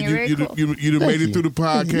 yourself, and interesting. You're very you done made Thank it you. through the Dope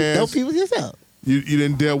podcast. people yourself. You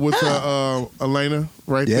done dealt with Elena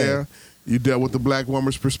right Yeah. there. You dealt with the black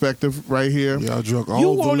woman's perspective right here. Y'all drunk all You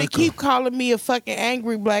the want to liquor. keep calling me a fucking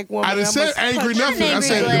angry black woman? I didn't I say must angry punch you. nothing. I Angry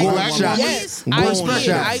said black black woman. woman. Yes, Boom I shots. did.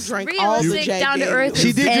 I drank all the Realistic, Jack down to earth, Daniels.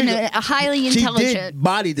 She did and drink highly She intelligent. did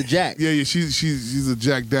body the Jack. Yeah, she's a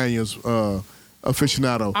Jack Daniels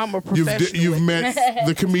aficionado. I'm a professional You've at met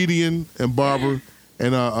the comedian and barber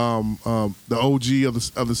and the OG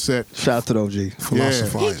of the set. Shout out to the OG.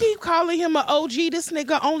 Philosophizer. He keep calling him an OG. This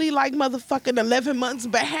nigga only like motherfucking 11 months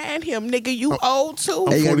behind him. Nigga, you old too.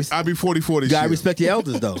 Hey, I'll be 44 this You gotta year. respect your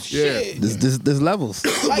elders though. Yeah. There's levels.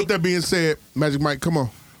 With that being said, Magic Mike, come on.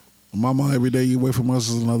 Mama, every day you away from us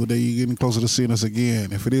is another day you're getting closer to seeing us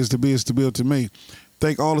again. If it is to be, it's to build to me.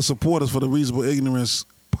 Thank all the supporters for the Reasonable Ignorance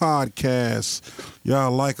podcast.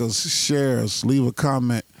 Y'all like us, share us, leave a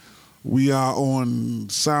comment. We are on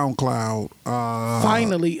SoundCloud.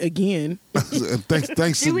 Finally, again.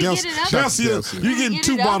 Thanks Did to we get it up? Delcia. You're getting Get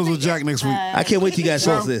 2 it up bottles of again? Jack next week. I can't wait till you guys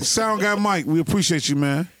post this. Sound Guy Mike, we appreciate you,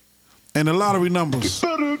 man. And the lottery numbers.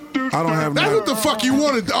 I don't have That's none. what the fuck you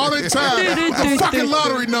wanted all that time. The fucking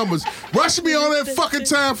lottery numbers. Rushing me all that fucking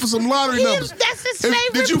time for some lottery numbers. That's his If-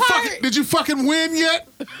 favorite part. Did you fucking win yet?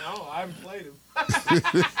 No, I haven't played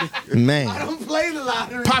him. Man. don't play the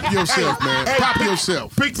lottery. Pop yourself, man. Pop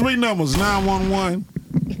yourself. Pick 3 numbers, 911,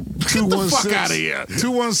 216. fuck outta here.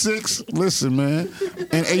 216, listen, man.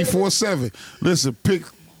 And 847. Listen, pick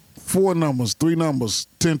 4 numbers, 3 numbers,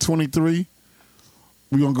 1023.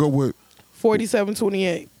 We're going to go with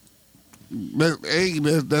 4728.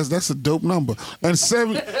 that's a dope number. And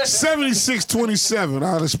 7627.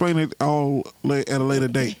 I'll explain it all at a later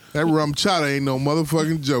date. That rum chata ain't no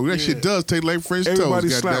motherfucking joke. That shit does taste like French Everybody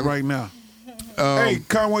toast. slap Goddamn it. right now. Hey,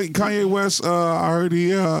 Kanye West, I heard he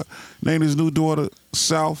named his new daughter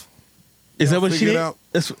South. Is that what she Figure it did?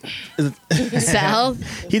 out. South.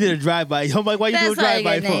 He did a drive-by. Yo, Mike, why you do a That's not a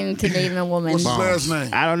drive-by good for? name to name a woman. What's his last name?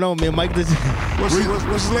 I don't know, man. Mike did. What's his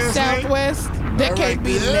last name? Southwest. That can't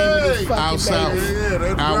be the name of this fucking Out south. baby.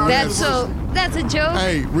 Out That's west. that's a joke.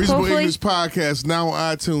 Hey, Reasonable hopefully. Ignorance Podcast now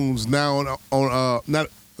on iTunes, now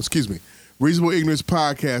Reasonable Ignorance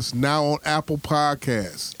Podcast now on Apple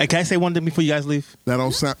Podcasts, Hey, can I say one thing before you guys leave? not on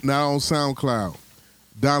SoundCloud.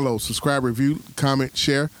 Download, subscribe, review, comment,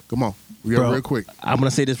 share. Come on, we got Bro, real quick. I'm gonna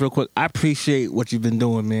say this real quick. I appreciate what you've been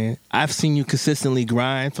doing, man. I've seen you consistently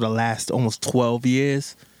grind for the last almost 12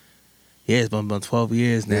 years. Yeah, it's been about 12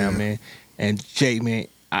 years now, Yeah. man. And Jay, man,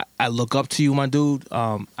 I look up to you, my dude.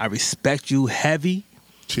 I respect you heavy,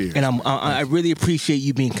 Cheers. and I really appreciate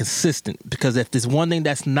you being consistent, because if there's one thing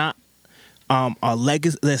that's not a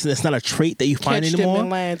legacy, that's not a trait that you find Catch them anymore. in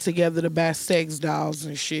line together to buy sex dolls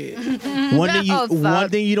and shit. One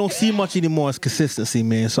thing you don't see much anymore is consistency,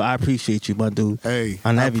 man. So I appreciate you, my dude. Hey,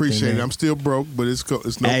 on I everything, appreciate it. man. I'm still broke, but it's no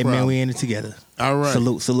Hey, problem. man, we in it together. All right.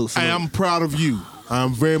 Salute. Hey, I'm proud of you.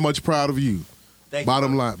 I'm very much proud of you. Thank you,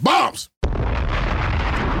 Bottom line. Bombs!